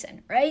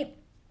person, right?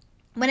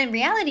 When in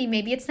reality,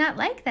 maybe it's not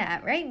like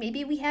that, right?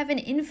 Maybe we have an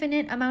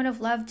infinite amount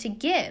of love to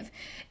give.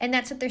 And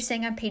that's what they're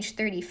saying on page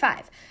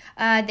 35.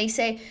 They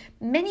say,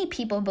 many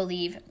people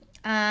believe,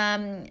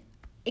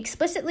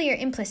 explicitly or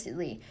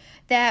implicitly,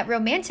 that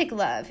romantic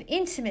love,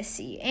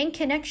 intimacy, and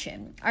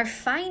connection are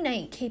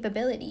finite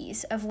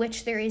capabilities of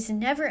which there is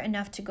never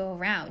enough to go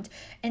around.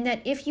 And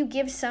that if you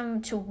give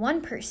some to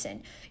one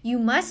person, you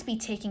must be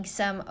taking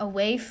some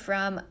away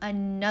from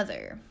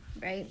another,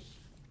 right?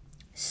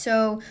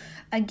 So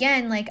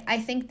again, like, I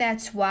think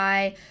that's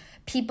why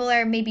people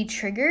are maybe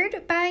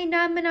triggered by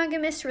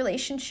non-monogamous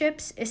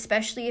relationships,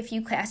 especially if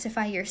you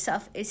classify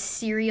yourself as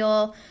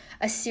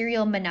a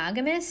serial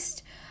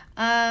monogamist.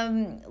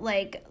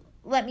 Like,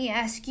 let me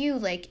ask you,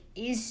 like,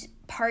 is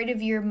part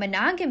of your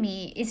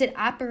monogamy, is it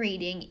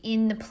operating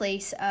in the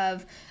place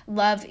of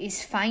love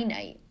is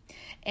finite?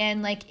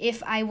 And like,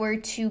 if I were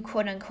to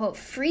quote unquote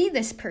free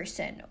this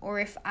person, or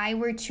if I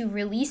were to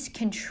release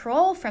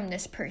control from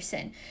this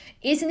person,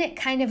 isn't it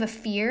kind of a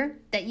fear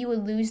that you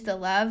would lose the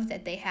love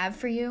that they have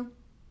for you?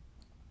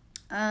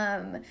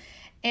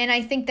 And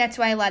I think that's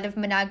why a lot of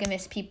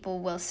monogamous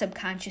people will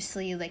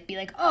subconsciously like be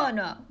like, oh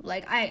no,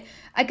 like I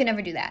could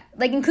never do that.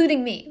 Like,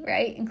 including me,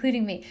 right?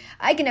 Including me.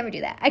 I could never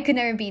do that. I could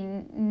never be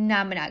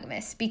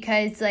non-monogamous,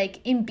 because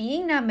like in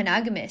being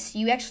non-monogamous,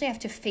 you actually have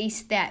to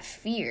face that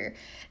fear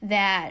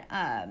that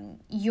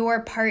your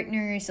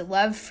partner's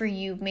love for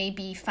you may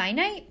be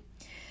finite.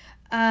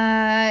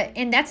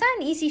 And that's not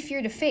an easy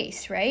fear to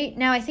face, right?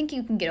 Now, I think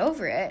you can get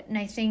over it. And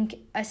I think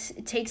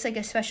it takes like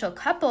a special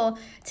couple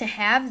to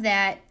have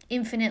that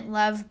infinite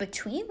love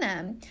between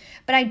them.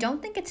 But I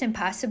don't think it's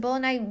impossible,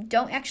 and I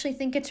don't actually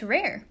think it's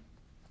rare.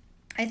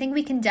 I think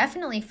we can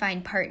definitely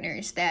find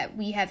partners that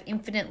we have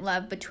infinite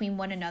love between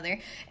one another.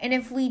 And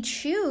if we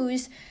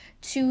choose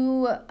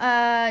to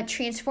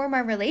transform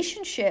our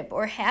relationship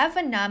or have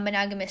a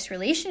non-monogamous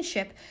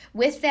relationship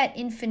with that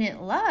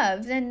infinite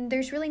love, then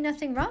there's really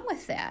nothing wrong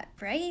with that,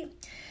 right?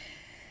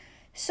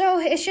 So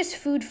it's just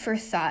food for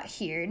thought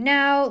here.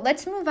 Now,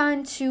 let's move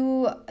on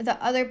to the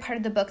other part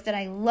of the book that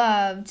I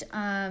loved,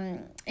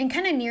 and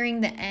kind of nearing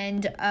the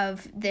end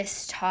of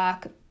this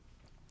talk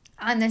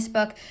on this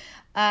book.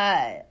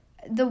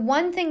 The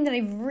one thing that I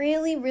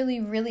really,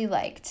 really, really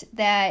liked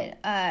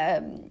that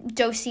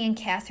Docy and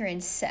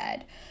Catherine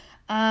said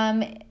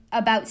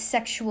about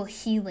sexual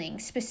healing,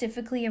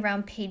 specifically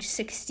around page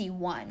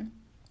 61.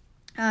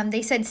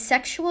 They said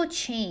sexual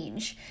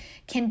change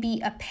can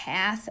be a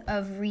path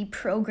of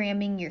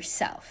reprogramming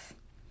yourself.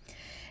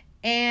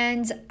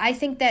 And I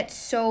think that's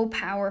so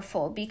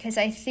powerful, because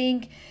I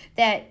think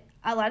that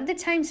a lot of the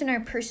times in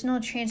our personal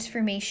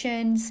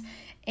transformations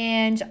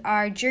and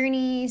our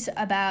journeys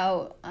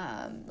about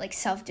like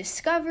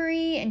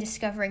self-discovery and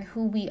discovering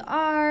who we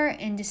are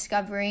and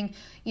discovering,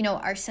 you know,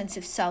 our sense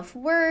of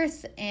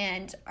self-worth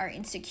and our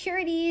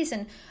insecurities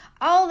and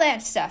all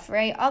that stuff,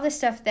 right? All the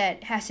stuff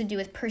that has to do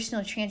with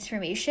personal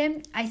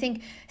transformation. I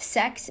think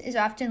sex is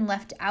often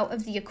left out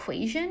of the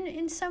equation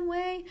in some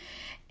way.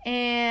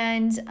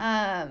 And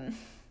I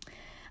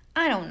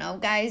don't know,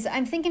 guys.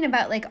 I'm thinking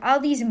about like all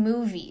these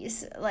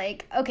movies.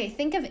 Like, okay,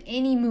 think of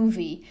any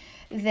movie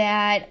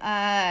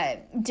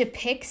that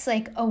depicts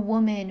like a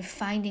woman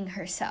finding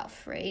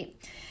herself, right?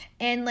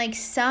 And like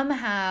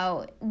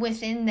somehow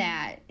within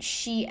that,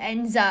 she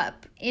ends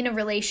up in a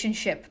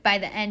relationship by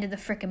the end of the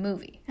frickin'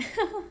 movie.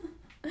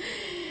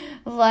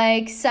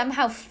 Like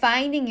somehow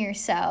finding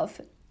yourself,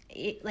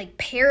 it like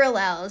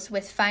parallels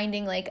with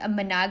finding like a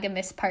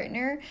monogamous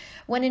partner,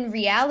 when in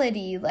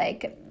reality,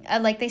 like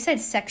they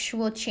said,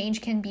 sexual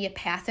change can be a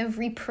path of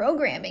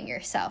reprogramming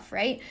yourself,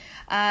 right?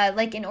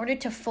 Like in order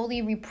to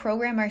fully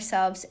reprogram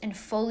ourselves and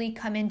fully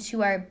come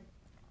into our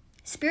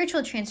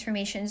spiritual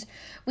transformations,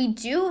 we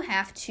do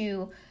have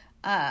to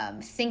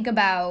think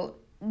about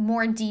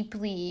more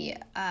deeply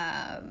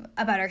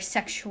about our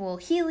sexual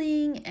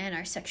healing and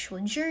our sexual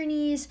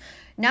journeys,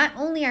 not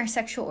only our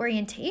sexual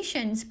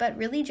orientations, but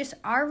really just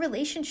our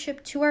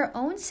relationship to our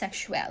own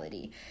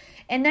sexuality.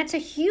 And that's a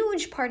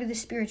huge part of the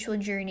spiritual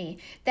journey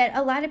that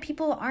a lot of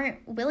people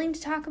aren't willing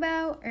to talk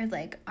about, or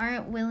like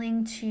aren't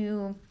willing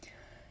to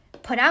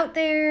put out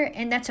there.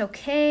 And that's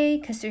okay,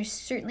 because there's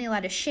certainly a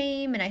lot of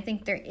shame. And I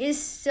think there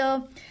is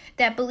still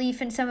that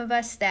belief in some of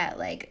us that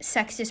like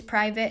sex is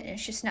private and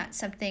it's just not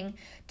something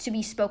to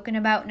be spoken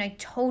about. And I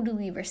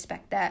totally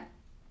respect that.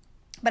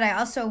 But I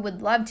also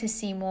would love to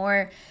see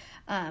more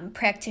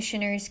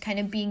practitioners kind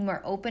of being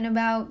more open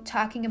about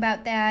talking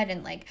about that.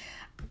 And like,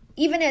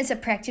 even as a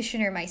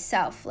practitioner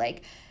myself,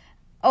 like,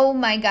 oh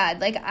my God,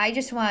 like I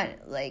just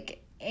want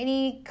like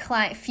any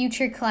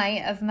future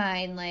client of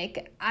mine,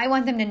 like, I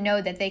want them to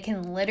know that they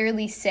can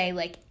literally say,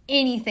 like,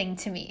 anything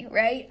to me,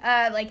 right?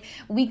 Like,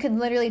 we could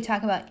literally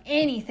talk about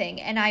anything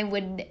and I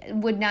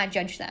would not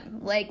judge them.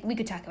 Like, we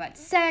could talk about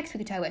sex, we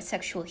could talk about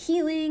sexual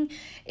healing.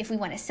 If we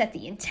want to set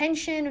the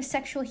intention of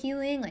sexual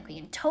healing, like, we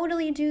can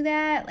totally do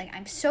that. Like,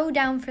 I'm so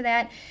down for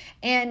that.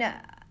 And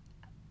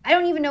I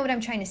don't even know what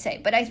I'm trying to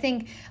say, but I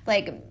think,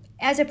 like,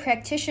 as a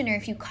practitioner,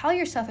 if you call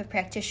yourself a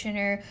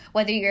practitioner,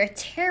 whether you're a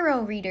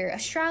tarot reader,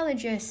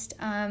 astrologist,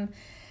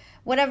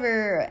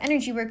 whatever,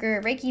 energy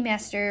worker, Reiki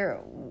master,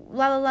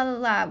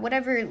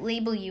 whatever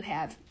label you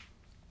have,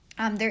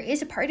 there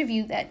is a part of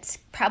you that's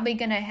probably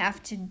going to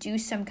have to do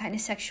some kind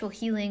of sexual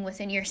healing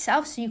within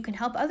yourself so you can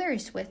help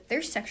others with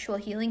their sexual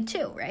healing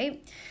too,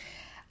 right?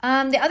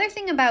 The other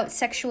thing about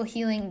sexual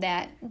healing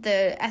that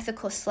the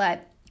Ethical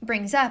Slut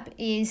brings up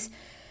is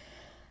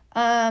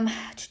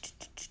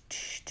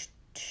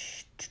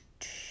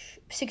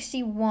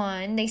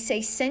 61, they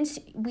say, since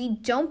we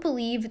don't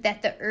believe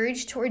that the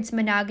urge towards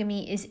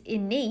monogamy is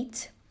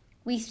innate,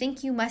 we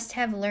think you must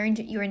have learned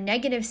your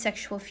negative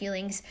sexual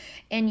feelings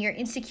and your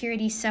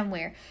insecurities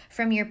somewhere,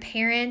 from your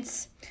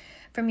parents,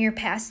 from your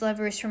past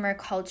lovers, from our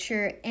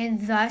culture,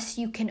 and thus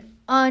you can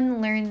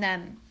unlearn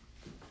them.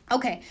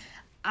 Okay,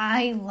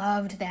 I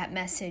loved that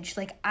message.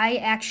 Like, I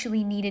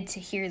actually needed to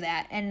hear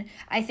that. And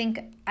I think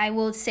I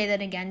will say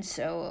that again,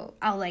 so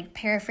I'll, like,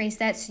 paraphrase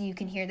that so you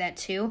can hear that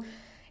too.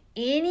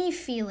 Any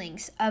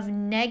feelings of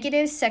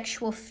negative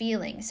sexual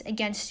feelings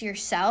against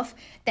yourself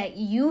that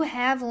you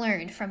have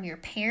learned from your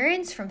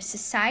parents, from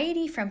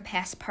society, from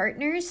past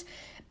partners,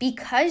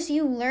 because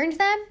you learned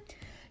them,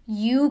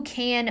 you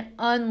can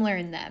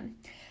unlearn them.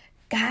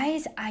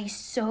 Guys, I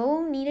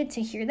so needed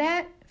to hear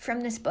that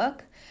from this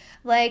book.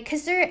 Like,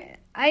 because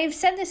I've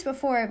said this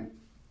before,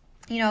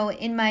 you know,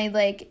 in my,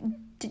 like,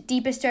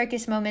 deepest,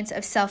 darkest moments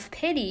of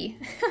self-pity.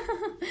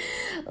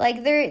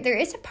 Like, there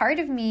is a part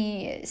of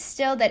me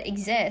still that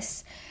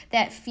exists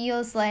that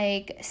feels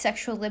like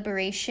sexual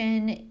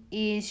liberation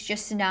is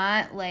just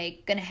not,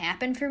 like, gonna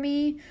happen for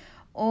me.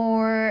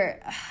 Or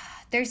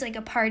there's, like,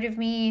 a part of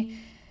me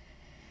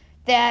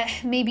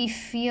that maybe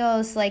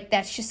feels like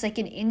that's just, like,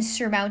 an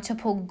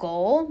insurmountable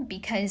goal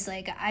because,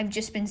 like, I've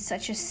just been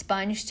such a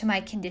sponge to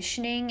my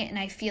conditioning, and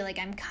I feel like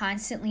I'm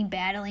constantly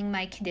battling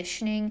my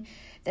conditioning,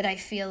 that I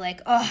feel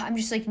like, oh, I'm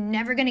just, like,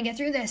 never gonna get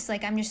through this.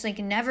 Like, I'm just, like,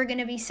 never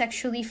gonna be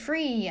sexually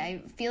free.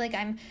 I feel like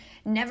I'm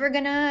never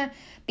gonna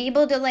be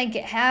able to, like,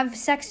 have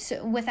sex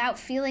without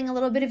feeling a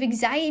little bit of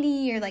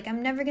anxiety, or, like,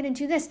 I'm never gonna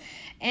do this,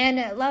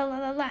 and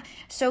la.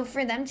 So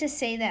for them to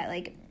say that,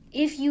 like,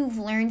 if you've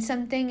learned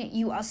something,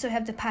 you also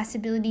have the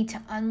possibility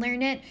to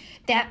unlearn it,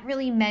 that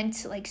really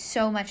meant, like,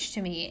 so much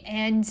to me.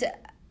 And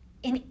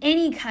in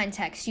any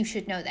context, you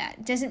should know that.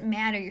 It doesn't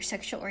matter your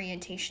sexual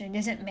orientation. It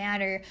doesn't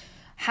matter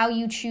how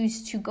you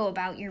choose to go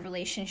about your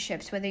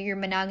relationships, whether you're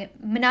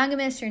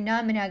monogamous or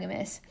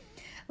non-monogamous.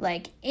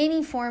 Like,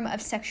 any form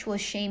of sexual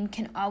shame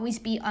can always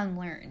be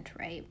unlearned,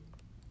 right?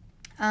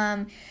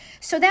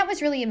 So that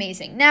was really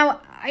amazing.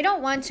 Now, I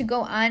don't want to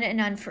go on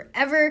and on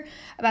forever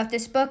about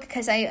this book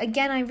because I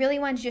really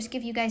wanted to just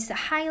give you guys the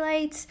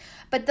highlights.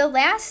 But the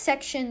last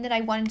section that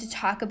I wanted to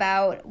talk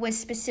about was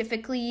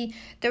specifically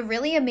the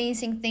really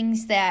amazing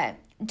things that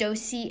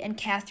Dosi and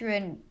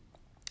Catherine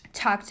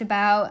talked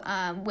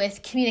about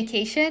with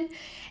communication.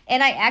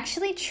 And I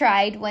actually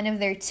tried one of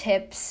their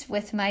tips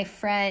with my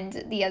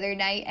friend the other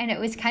night, and it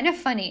was kind of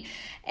funny.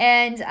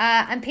 And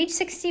on page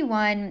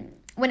 61,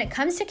 when it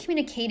comes to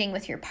communicating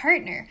with your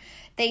partner,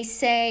 they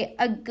say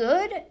a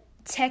good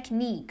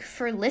technique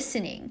for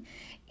listening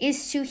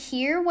is to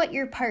hear what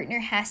your partner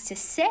has to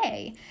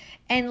say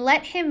and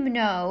let him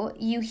know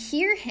you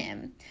hear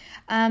him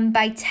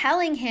by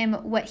telling him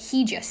what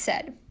he just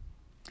said.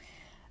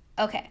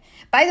 Okay.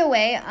 By the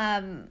way,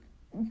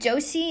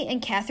 Dosi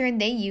and Catherine,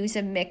 they use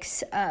a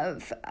mix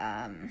of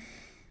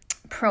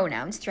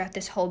pronouns throughout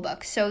this whole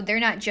book. So they're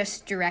not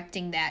just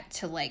directing that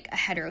to, like, a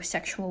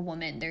heterosexual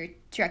woman. They're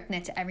directing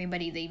it to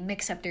everybody. They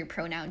mix up their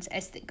pronouns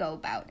as they go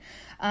about.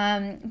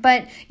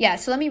 But yeah,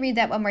 so let me read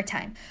that one more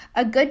time.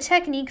 A good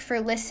technique for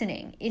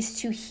listening is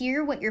to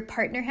hear what your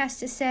partner has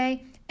to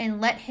say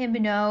and let him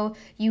know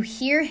you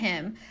hear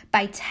him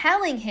by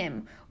telling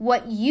him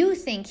what you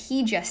think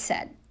he just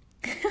said.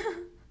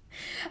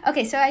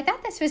 Okay, so I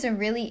thought this was a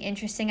really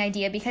interesting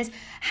idea because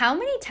how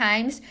many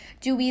times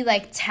do we,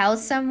 like, tell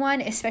someone,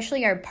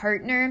 especially our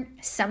partner,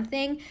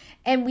 something,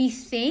 and we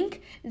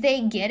think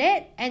they get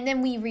it, and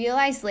then we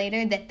realize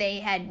later that they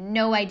had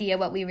no idea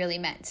what we really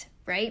meant,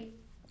 right?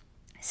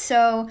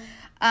 So,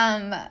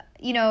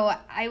 you know,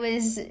 I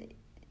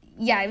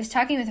was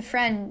talking with a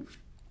friend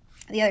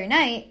the other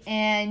night,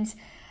 and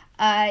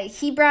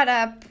he brought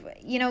up,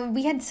 you know,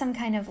 we had some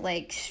kind of,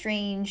 like,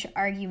 strange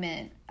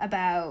argument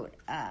about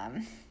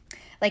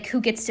like,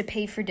 who gets to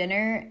pay for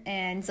dinner,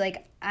 and,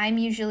 like, I'm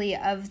usually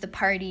of the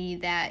party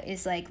that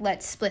is like,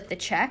 let's split the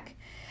check,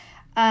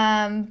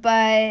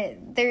 but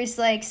there's,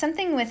 like,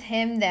 something with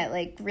him that,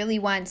 like, really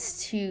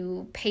wants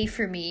to pay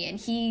for me, and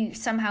he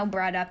somehow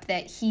brought up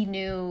that he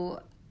knew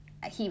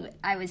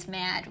I was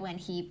mad when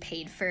he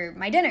paid for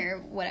my dinner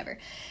or whatever,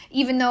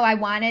 even though I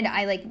wanted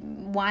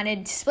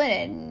to split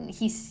it. And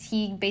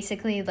he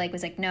basically like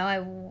was like, no,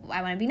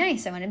 I want to be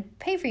nice. I want to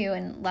pay for you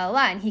and la la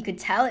la. And he could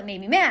tell it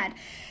made me mad.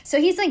 So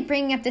he's like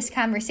bringing up this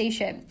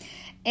conversation.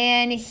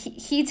 And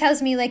he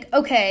tells me like,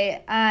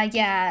 okay,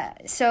 yeah,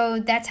 so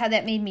that's how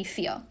that made me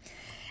feel.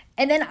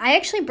 And then I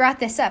actually brought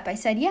this up. I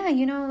said, yeah,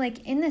 like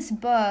in this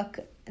book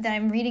that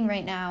I'm reading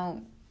right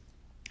now,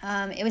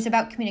 it was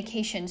about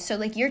communication. So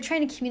like you're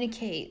trying to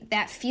communicate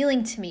that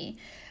feeling to me,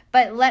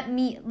 but let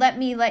me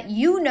let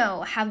you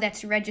know how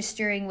that's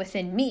registering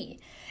within me.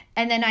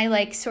 And then I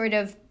like sort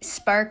of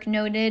spark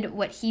noted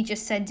what he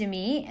just said to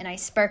me, and I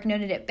spark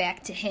noted it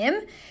back to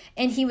him.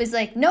 And he was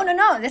like, no,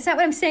 that's not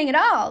what I'm saying at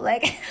all.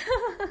 Like,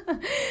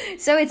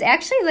 so it's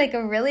actually like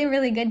a really,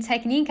 really good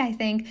technique, I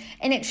think.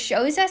 And it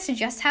shows us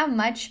just how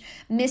much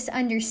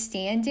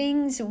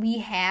misunderstandings we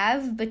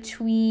have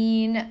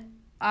between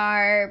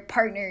our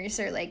partners,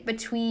 or like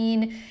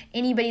between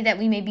anybody that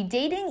we may be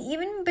dating,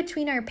 even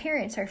between our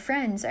parents, our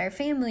friends, our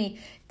family,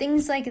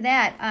 things like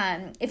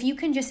that. If you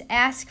can just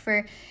ask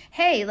for,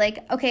 hey,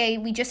 like, okay,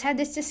 we just had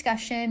this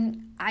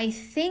discussion. I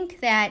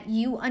think that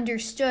you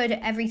understood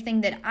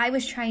everything that I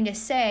was trying to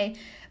say,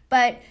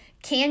 but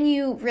can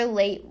you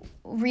relay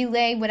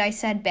what I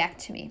said back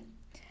to me?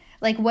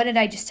 Like, what did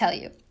I just tell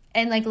you?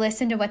 And like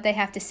listen to what they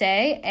have to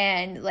say,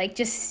 and like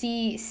just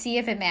see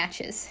if it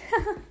matches.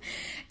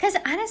 Because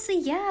honestly,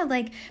 yeah,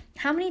 like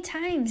how many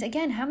times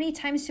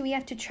do we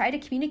have to try to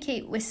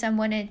communicate with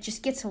someone and it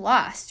just gets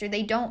lost, or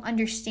they don't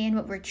understand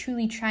what we're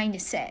truly trying to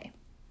say?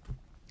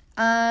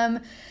 So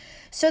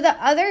the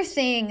other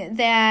thing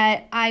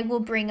that I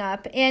will bring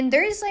up, and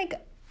there's like,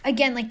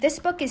 again, like this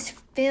book is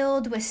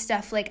filled with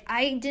stuff. Like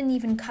I didn't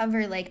even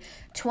cover like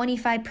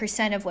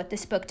 25% of what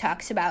this book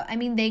talks about. I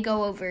mean, they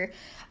go over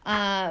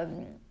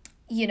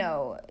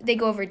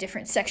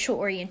different sexual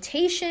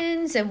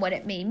orientations and what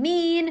it may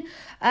mean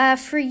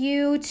for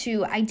you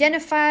to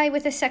identify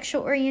with a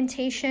sexual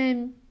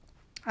orientation.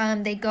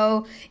 They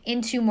go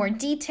into more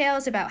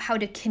details about how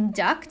to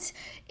conduct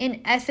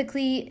an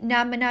ethically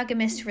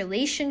non-monogamous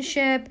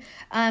relationship.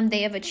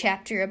 They have a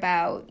chapter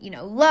about,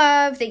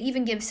 love. They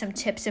even give some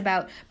tips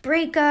about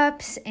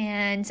breakups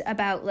and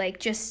about like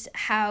just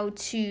how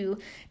to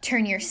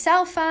turn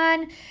yourself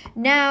on.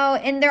 Now,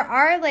 and there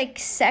are like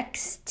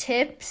sex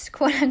tips,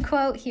 quote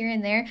unquote, here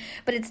and there,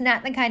 but it's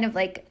not the kind of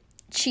like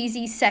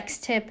cheesy sex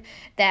tip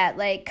that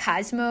like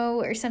Cosmo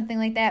or something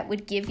like that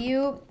would give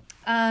you.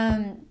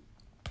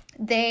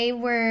 They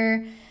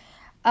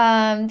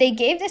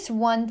gave this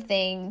one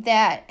thing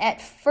that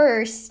at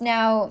first,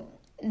 now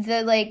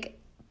the like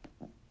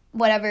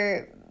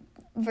whatever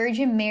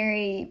Virgin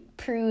Mary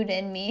prude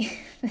in me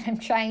that I'm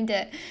trying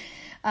to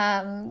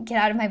get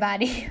out of my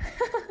body,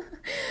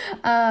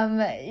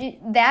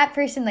 that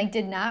person like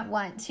did not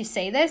want to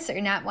say this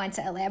or not want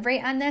to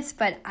elaborate on this,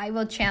 but I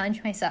will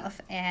challenge myself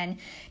and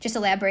just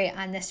elaborate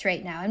on this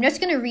right now. I'm just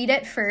going to read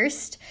it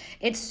first.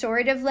 It's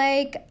sort of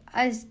like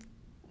a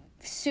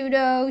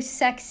pseudo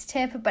sex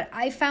tip, but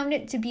I found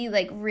it to be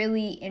like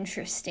really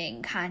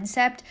interesting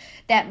concept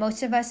that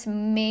most of us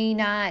may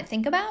not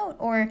think about,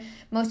 or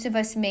most of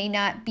us may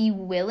not be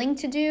willing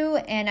to do.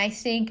 And I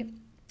think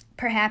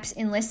perhaps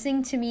in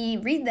listening to me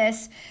read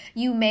this,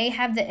 you may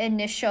have the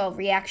initial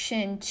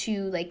reaction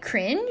to like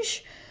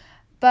cringe,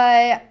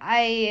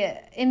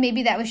 and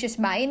maybe that was just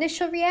my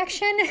initial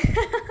reaction,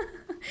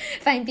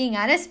 if I'm being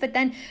honest. But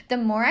then the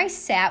more I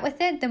sat with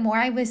it, the more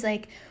I was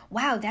like,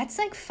 wow, that's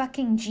like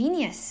fucking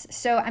genius.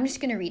 So I'm just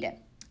going to read it.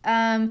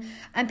 On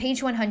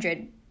page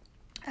 100,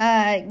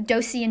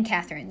 Dosey and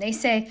Catherine, they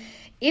say,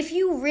 if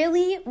you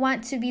really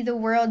want to be the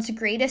world's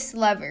greatest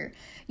lover,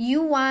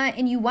 you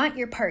want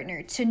your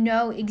partner to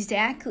know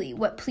exactly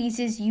what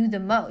pleases you the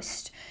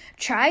most,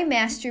 try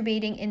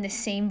masturbating in the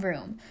same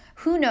room.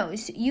 Who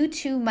knows, you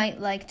two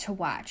might like to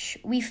watch.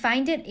 We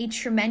find it a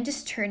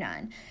tremendous turn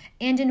on.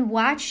 And in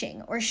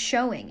watching or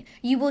showing,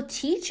 you will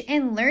teach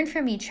and learn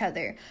from each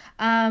other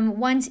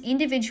one's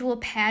individual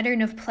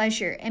pattern of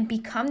pleasure and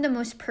become the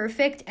most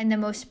perfect and the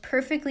most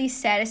perfectly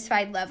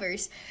satisfied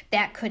lovers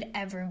that could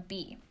ever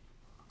be.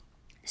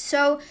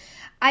 So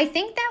I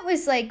think that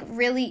was like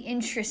really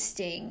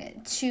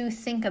interesting to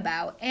think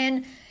about.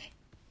 And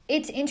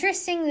it's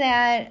interesting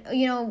that,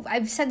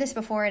 I've said this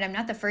before, and I'm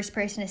not the first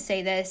person to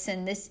say this,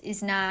 and this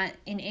is not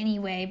in any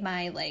way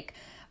my like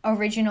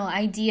original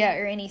idea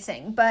or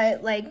anything,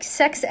 but like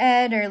sex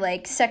ed or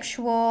like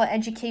sexual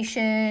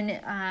education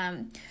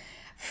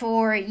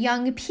for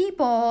young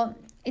people,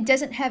 it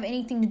doesn't have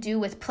anything to do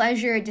with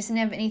pleasure. It doesn't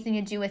have anything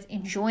to do with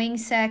enjoying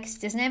sex.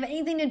 It doesn't have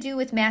anything to do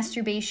with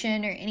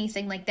masturbation or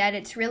anything like that.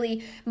 It's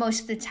really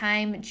most of the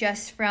time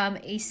just from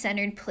a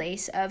centered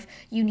place of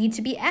you need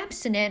to be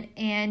abstinent,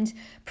 and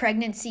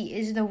pregnancy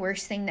is the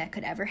worst thing that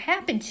could ever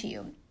happen to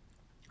you,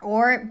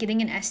 or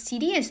getting an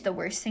STD is the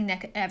worst thing that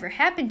could ever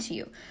happen to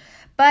you.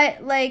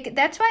 But like,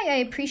 that's why I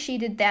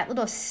appreciated that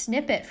little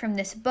snippet from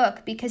this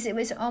book, because it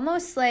was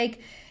almost like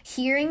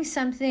hearing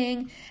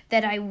something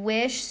that I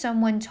wish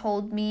someone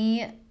told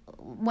me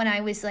when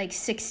I was like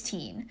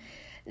 16.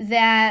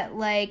 that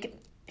like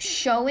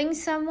showing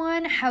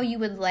someone how you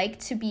would like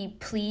to be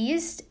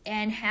pleased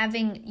and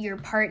having your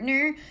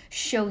partner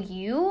show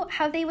you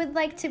how they would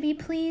like to be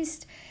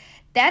pleased,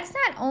 that's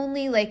not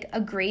only like a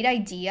great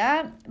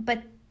idea,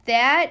 but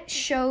that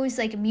shows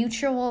like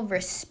mutual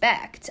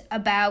respect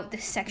about the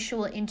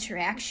sexual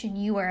interaction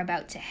you are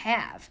about to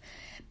have.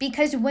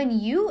 Because when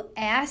you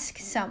ask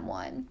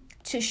someone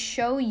to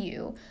show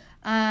you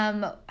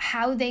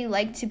how they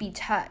like to be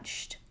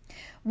touched,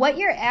 what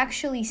you're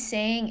actually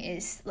saying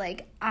is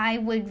like, I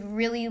would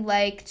really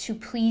like to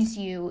please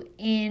you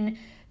in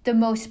the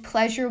most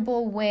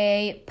pleasurable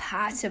way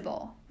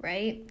possible,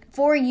 right?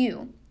 For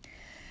you.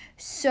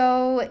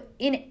 So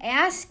in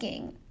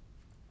asking,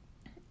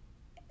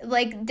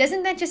 like,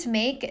 doesn't that just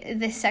make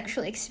the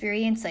sexual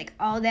experience like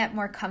all that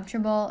more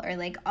comfortable, or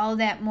like all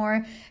that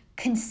more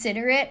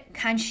considerate,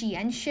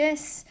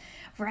 conscientious,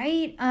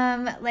 right?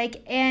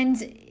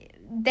 And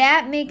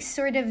that makes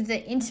sort of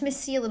the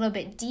intimacy a little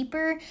bit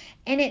deeper,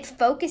 and it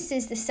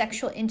focuses the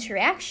sexual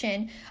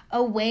interaction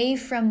away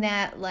from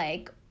that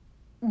like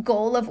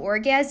goal of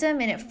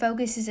orgasm, and it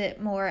focuses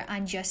it more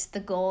on just the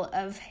goal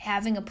of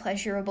having a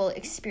pleasurable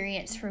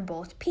experience for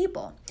both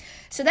people.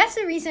 So that's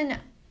the reason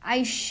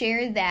I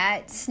share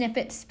that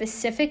snippet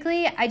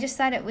specifically. I just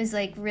thought it was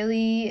like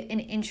really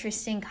an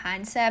interesting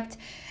concept,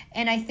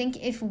 and I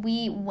think if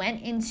we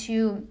went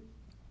into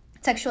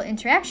sexual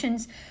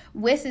interactions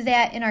with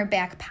that in our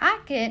back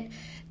pocket,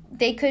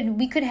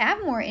 we could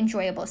have more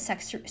enjoyable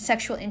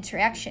sexual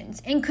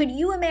interactions. And could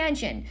you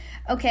imagine,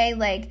 okay,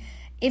 like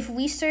if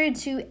we started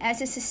to,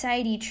 as a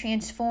society,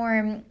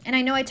 transform, and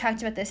I know I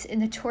talked about this in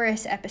the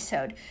Taurus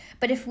episode,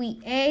 but if we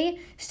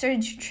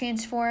started to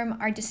transform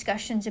our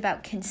discussions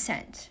about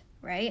consent,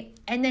 right?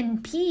 And then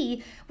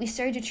B, we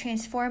started to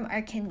transform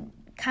our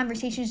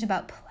conversations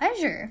about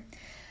pleasure,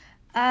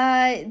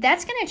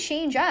 that's going to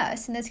change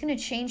us, and that's going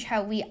to change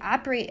how we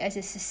operate as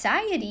a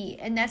society,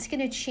 and that's going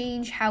to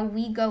change how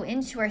we go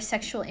into our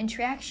sexual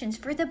interactions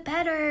for the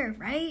better,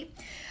 right?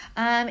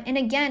 And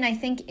again, I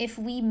think if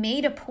we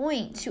made a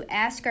point to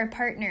ask our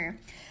partner,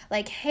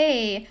 like,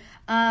 hey,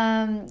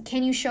 can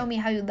you show me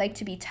how you'd like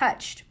to be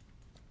touched?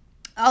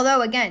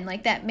 Although, again,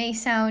 like that may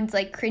sound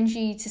like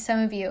cringy to some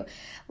of you.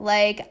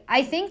 Like,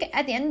 I think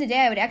at the end of the day,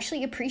 I would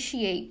actually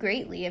appreciate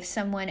greatly if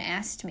someone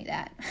asked me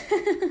that.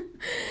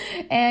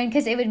 And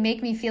because it would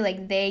make me feel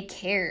like they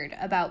cared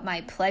about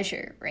my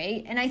pleasure,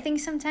 right? And I think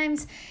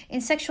sometimes in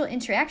sexual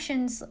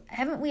interactions,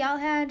 haven't we all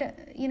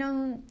had,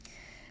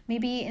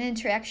 maybe an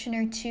interaction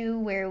or two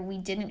where we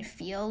didn't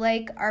feel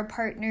like our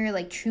partner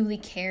like truly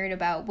cared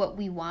about what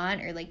we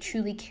want, or like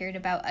truly cared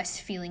about us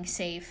feeling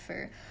safe,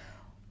 or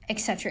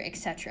etc.,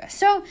 etc.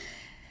 So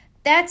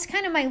that's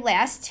kind of my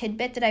last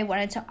tidbit that I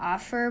wanted to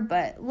offer.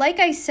 But like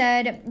I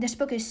said, this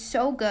book is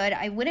so good.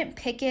 I wouldn't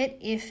pick it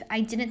if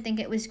I didn't think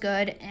it was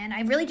good. And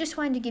I really just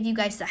wanted to give you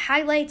guys the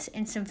highlights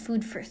and some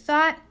food for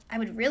thought. I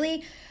would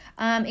really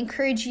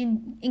encourage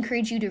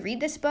you to read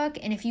this book.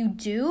 And if you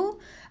do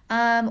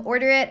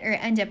order it or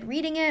end up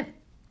reading it,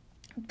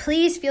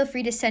 please feel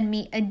free to send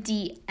me a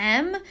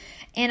DM,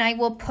 and I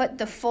will put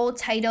the full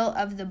title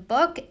of the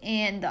book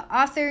and the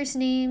author's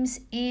names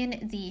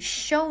in the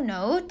show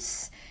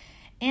notes.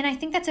 And I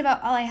think that's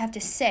about all I have to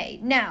say.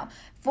 Now,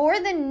 for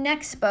the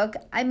next book,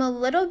 I'm a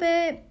little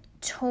bit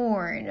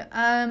torn.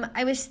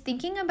 I was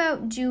thinking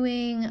about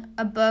doing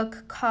a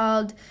book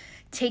called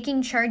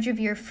Taking Charge of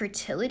Your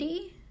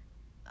Fertility,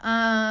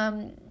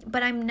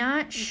 but I'm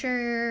not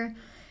sure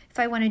if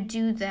I want to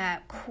do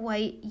that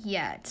quite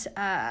yet.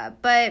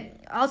 But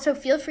also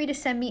feel free to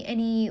send me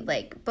any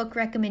like book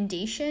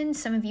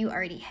recommendations. Some of you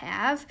already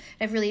have.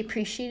 I've really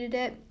appreciated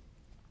it.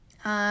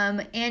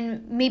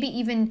 And maybe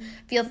even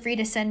feel free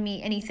to send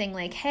me anything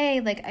like, hey,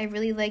 like I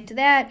really liked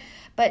that,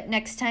 but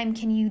next time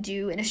can you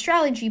do an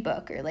astrology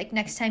book, or like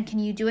next time can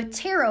you do a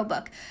tarot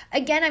book?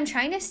 Again, I'm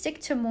trying to stick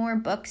to more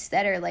books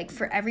that are like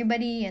for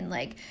everybody, and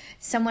like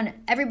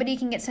everybody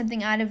can get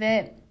something out of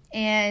it.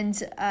 And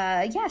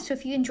so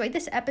if you enjoyed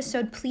this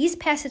episode, please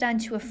pass it on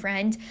to a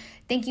friend.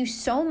 Thank you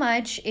so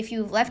much. If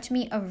you've left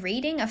me a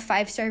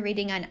 5-star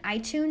rating on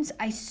iTunes,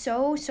 I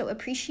so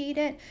appreciate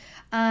it.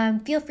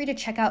 Feel free to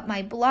check out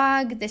my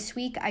blog. This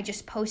week I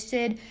just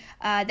posted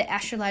the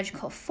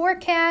astrological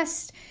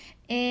forecast.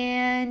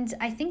 And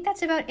I think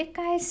that's about it,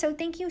 guys. So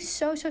thank you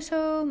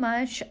so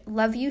much.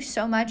 Love you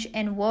so much.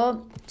 And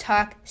we'll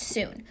talk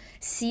soon.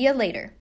 See you later.